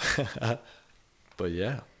 But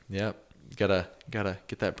yeah, gotta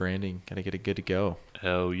get that branding. Gotta get it good to go.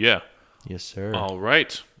 Hell yeah. Yes, sir. All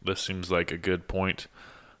right. This seems like a good point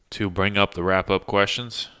to bring up the wrap-up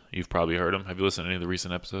questions. You've probably heard them. Have you listened to any of the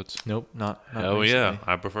recent episodes? Nope, not Hell recently. yeah.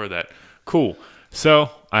 I prefer that. Cool. So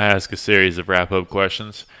I ask a series of wrap-up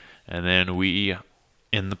questions, and then we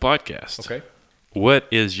end the podcast. Okay. What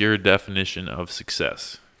is your definition of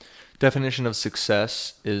success? Definition of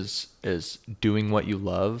success is doing what you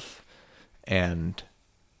love and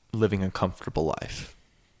living a comfortable life.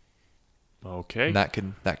 Okay. And that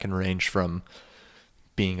can range from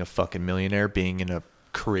being a fucking millionaire, being in a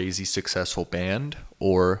crazy successful band,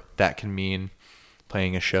 or that can mean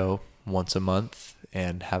playing a show once a month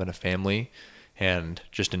and having a family and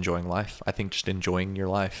just enjoying life. I think just enjoying your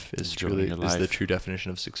life is the true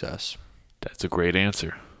definition of success. That's a great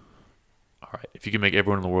answer. All right. If you can make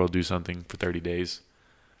everyone in the world do something for 30 days,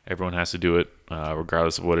 everyone has to do it,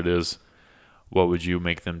 regardless of what it is. What would you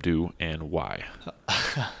make them do and why?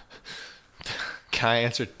 Can I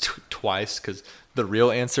answer twice? Because the real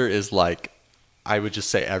answer is like, I would just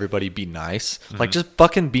say everybody be nice. Like, just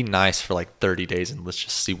fucking be nice for like 30 days and let's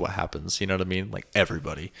just see what happens. You know what I mean? Like,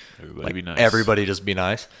 everybody Be nice. Everybody just be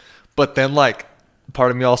nice. But then, like, part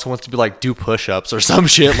of me also wants to be like, do push-ups or some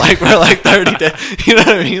shit, like, for like 30 days. You know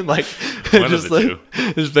what I mean? Like,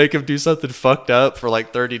 just make him do something fucked up for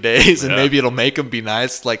like 30 days and maybe it'll make him be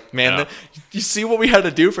nice. Like, man, you see what we had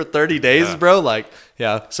to do for 30 days, bro? Like,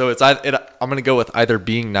 yeah. So I'm going to go with either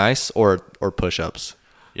being nice or push-ups.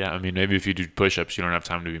 Yeah, I mean, maybe if you do push-ups, you don't have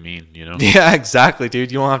time to be mean, you know? Yeah, exactly,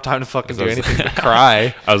 dude. You don't have time to fucking do anything but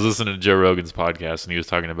cry. I was listening to Joe Rogan's podcast, and he was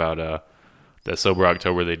talking about that Sober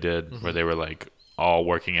October they did, where they were, like, all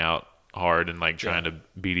working out hard and, like, trying to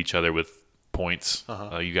beat each other with points.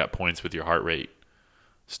 You got points with your heart rate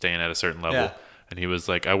staying at a certain level. Yeah. And he was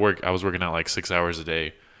like, I was working out, like, 6 hours a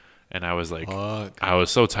day. And I was like, I was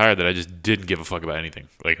so tired that I just didn't give a fuck about anything.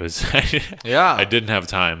 Like, it was I didn't have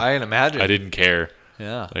time. I can imagine. I didn't care.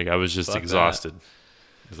 Yeah. Like, I was just exhausted.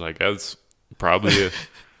 It's like, that's probably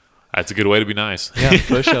that's a good way to be nice. Yeah,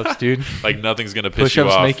 push-ups, dude. Like, nothing's going to piss you off.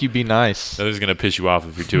 Push-ups make you be nice. Nothing's going to piss you off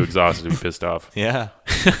if you're too exhausted to be pissed off. Yeah.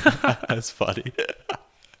 That's funny.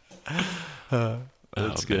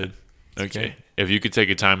 That's good. Okay. Okay. If you could take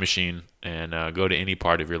a time machine and go to any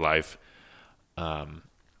part of your life, in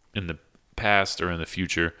the past or in the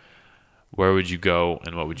future, where would you go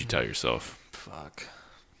and what would you tell yourself? Fuck.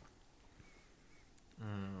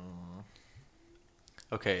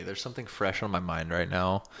 Okay, there's something fresh on my mind right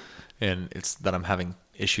now, and it's that I'm having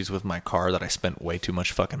issues with my car that I spent way too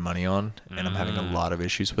much fucking money on, and I'm having a lot of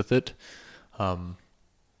issues with it.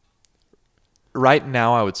 Right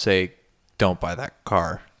now, I would say don't buy that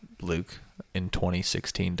car, Luke. In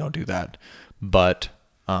 2016, don't do that. But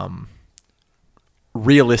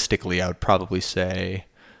realistically, I would probably say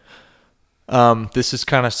this is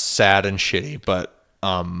kind of sad and shitty, but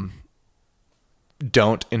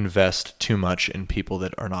don't invest too much in people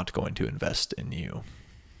that are not going to invest in you.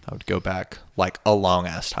 I would go back like a long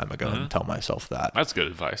ass time ago and tell myself that. That's good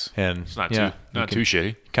advice. And it's not too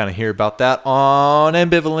shitty. Kind of hear about that on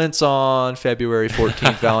Ambivalence on February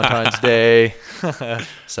 14th, Valentine's Day.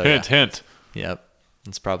 So hint. Yep.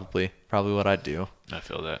 That's probably what I'd do. I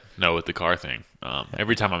feel that. No, with the car thing.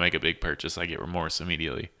 Every time I make a big purchase, I get remorse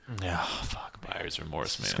immediately. Yeah, fuck. Buyer's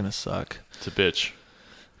remorse, man. It's gonna suck. It's a bitch.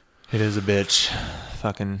 It is a bitch.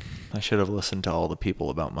 Fucking, I should have listened to all the people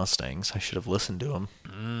about Mustangs. I should have listened to them.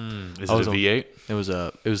 Is it a V8? It was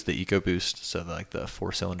the EcoBoost, so like the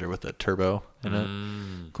 4-cylinder with the turbo in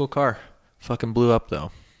it. Cool car. Fucking blew up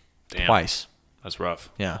though. Damn. Twice. That's rough.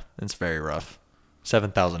 Yeah, it's very rough.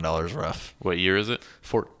 $7,000 rough. What year is it?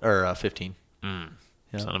 15. Yeah.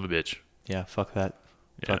 Son of a bitch. Yeah, fuck that.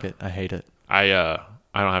 Yeah. Fuck it. I hate it.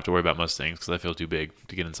 I don't have to worry about Mustangs because I feel too big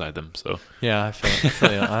to get inside them. So yeah, I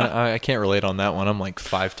feel I can't relate on that one. I'm like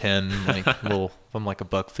 5'10", like I'm like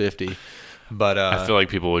 $150, but I feel like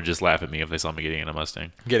people would just laugh at me if they saw me getting in a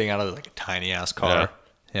Mustang. Getting out of like a tiny ass car.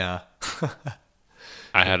 Yeah.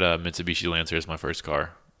 I had a Mitsubishi Lancer as my first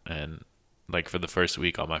car, and like for the first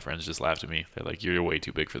week, all my friends just laughed at me. They're like, "You're way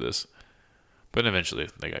too big for this," but eventually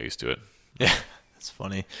they got used to it. Yeah. It's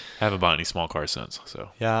funny. I haven't bought any small cars since,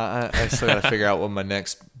 so. Yeah, I still got to figure out what my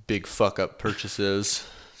next big fuck up purchase is.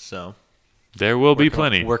 So there will be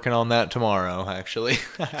plenty. Working on that tomorrow, actually.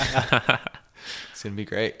 It's gonna be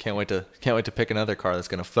great. Can't wait to pick another car that's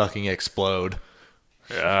gonna fucking explode.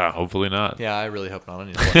 Yeah, hopefully not. Yeah, I really hope not. I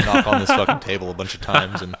need to knock on this fucking table a bunch of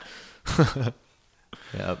times and.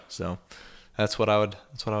 Yeah, so that's what I would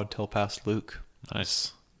tell past Luke.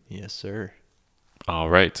 Nice. Yes, sir.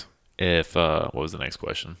 All right. If what was the next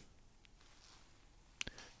question?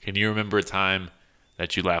 Can you remember a time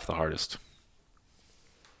that you laughed the hardest?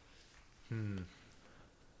 I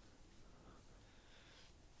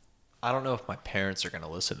don't know if my parents are gonna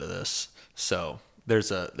listen to this, so there's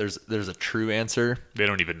a true answer. They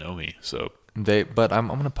don't even know me, so But I'm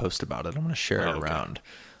gonna post about it. I'm gonna share it around.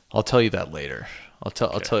 I'll tell you that later. I'll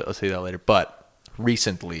tell you that later. But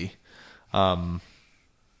recently,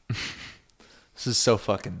 this is so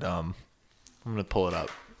fucking dumb. I'm gonna pull it up.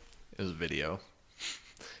 It was a video.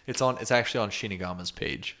 It's actually on Shinigama's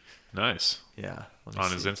page. nice. Yeah.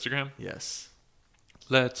 On his Instagram? Yes.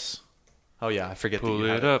 Let's Oh yeah, I forget pull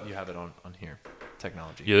that it up. You have it on here.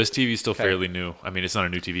 technology. Yeah, this TV is still Okay. fairly new. I mean, it's not a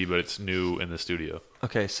new TV, but it's new in the studio.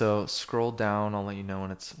 Okay, so scroll down. I'll let you know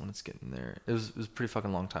when it's getting there. It was a pretty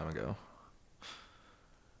fucking long time ago.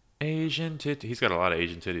 Asian titties. He's got a lot of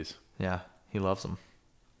Asian titties. Yeah, he loves them.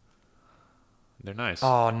 They're nice.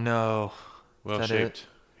 Oh no, well that shaped.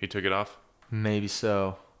 He took it off. maybe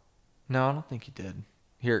so. No, I don't think he did.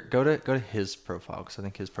 Here, go to his profile because I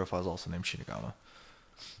think his profile is also named Shinigama.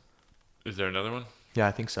 Is there another one? Yeah,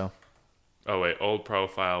 I think so. Oh wait, old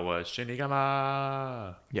profile was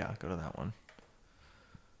Shinigama. Yeah, go to that one.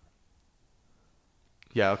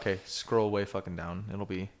 Yeah, okay. Scroll way fucking down. It'll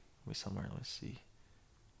be somewhere. Let's see.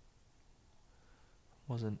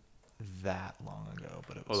 Wasn't that long ago,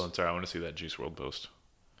 but it was. Hold on, sorry. I want to see that Juice WRLD post.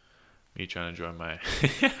 Me trying to join my.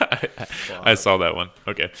 I saw that one.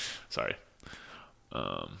 Okay, sorry.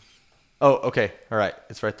 Oh, okay. All right.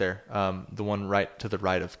 It's right there. The one right to the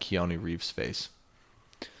right of Keanu Reeves' face.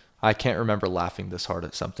 I can't remember laughing this hard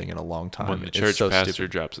at something in a long time. When the It's church so pastor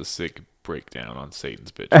stupid. drops a sick breakdown on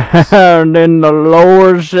Satan's bitch. And then the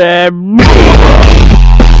Lord said,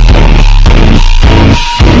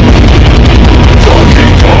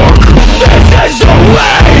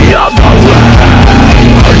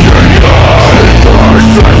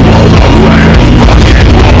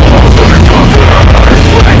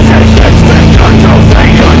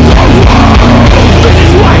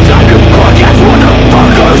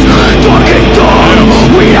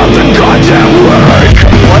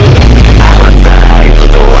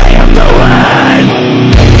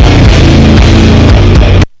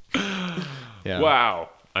 Yeah. Wow.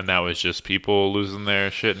 And that was just people losing their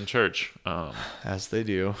shit in church. As they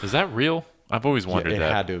do. Is that real? I've always Yeah, wondered it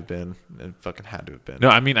that. had to have been. It fucking had to have been. No,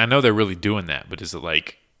 I mean, I know they're really doing that, but is it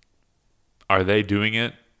like, are they doing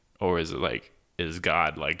it? Or is it like, is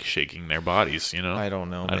God like shaking their bodies, you know? I don't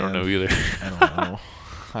know. I don't man. know either. I don't know.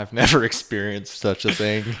 I've never experienced such a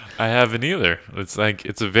thing. I haven't either. It's like,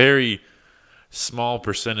 it's a very small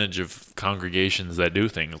percentage of congregations that do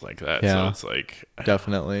things like that. Yeah. So it's like,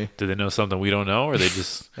 Definitely. do they know something we don't know? Or they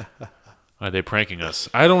just, are they pranking us?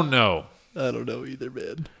 I don't know. I don't know either,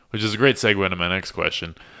 man. Which is a great segue into my next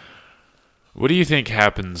question. What do you think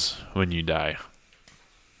happens when you die?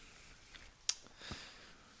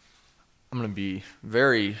 I'm going to be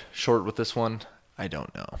very short with this one. I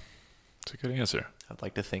don't know. It's a good answer. I'd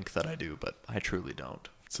like to think that I do, but I truly don't.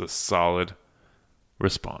 It's a solid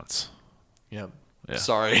response. Yep. Yeah.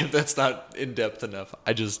 Sorry if that's not in depth enough.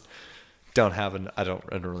 I just don't have I don't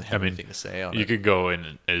really have I mean, anything to say on You it. could go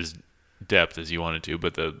in as depth as you wanted to,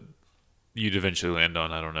 but you'd eventually land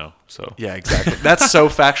on I don't know. So Yeah, exactly. That's so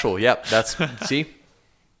factual. Yep. That's see?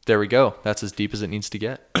 There we go. That's as deep as it needs to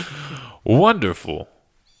get. wonderful.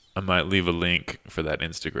 I might leave a link for that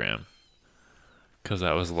Instagram because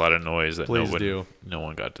that was a lot of noise that Please do. no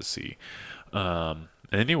one got to see.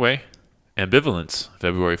 Anyway, Ambivalence,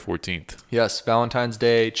 February 14th. Yes, Valentine's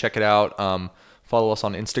Day. Check it out. Follow us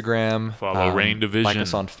on Instagram. Follow Rain Division. Like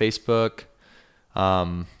us on Facebook.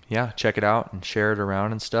 Yeah, check it out and share it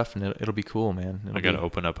around and stuff, and it'll be cool, man. I got to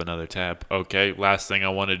open up another tab. Okay, last thing I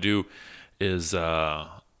want to do is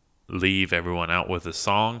leave everyone out with a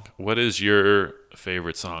song. What is your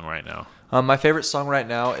favorite song right now? My favorite song right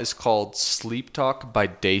now is called Sleep Talk by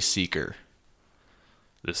Dayseeker.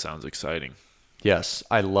 This sounds exciting. Yes,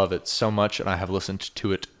 I love it so much, and I have listened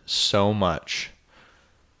to it so much.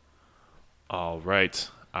 All right,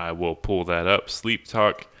 I will pull that up. Sleep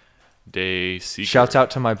Talk, Dayseeker. Shouts out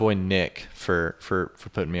to my boy Nick for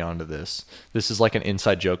putting me onto this. This is like an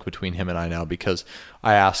inside joke between him and I now because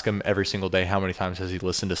I ask him every single day how many times has he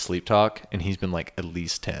listened to Sleep Talk, and he's been like at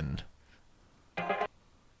least 10.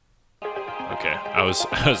 Okay, I was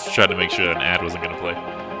trying to make sure that an ad wasn't gonna play.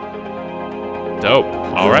 Dope.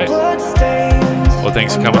 All right. Well,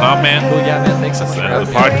 thanks for coming on, man. Cool, yeah, man. Thanks so much for That's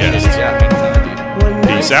the having me. podcast. Yeah, anytime, dude.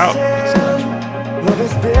 Peace out. Thanks so much. Love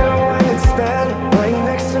is better when it's spent lying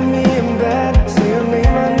next to me in bed. Say your name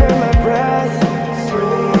under my breath.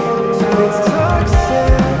 It's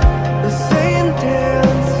toxic, the saying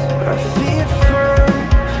dance. Our feet firm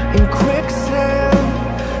in quicksand.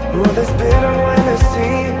 Love is bitter when I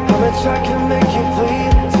see how much I can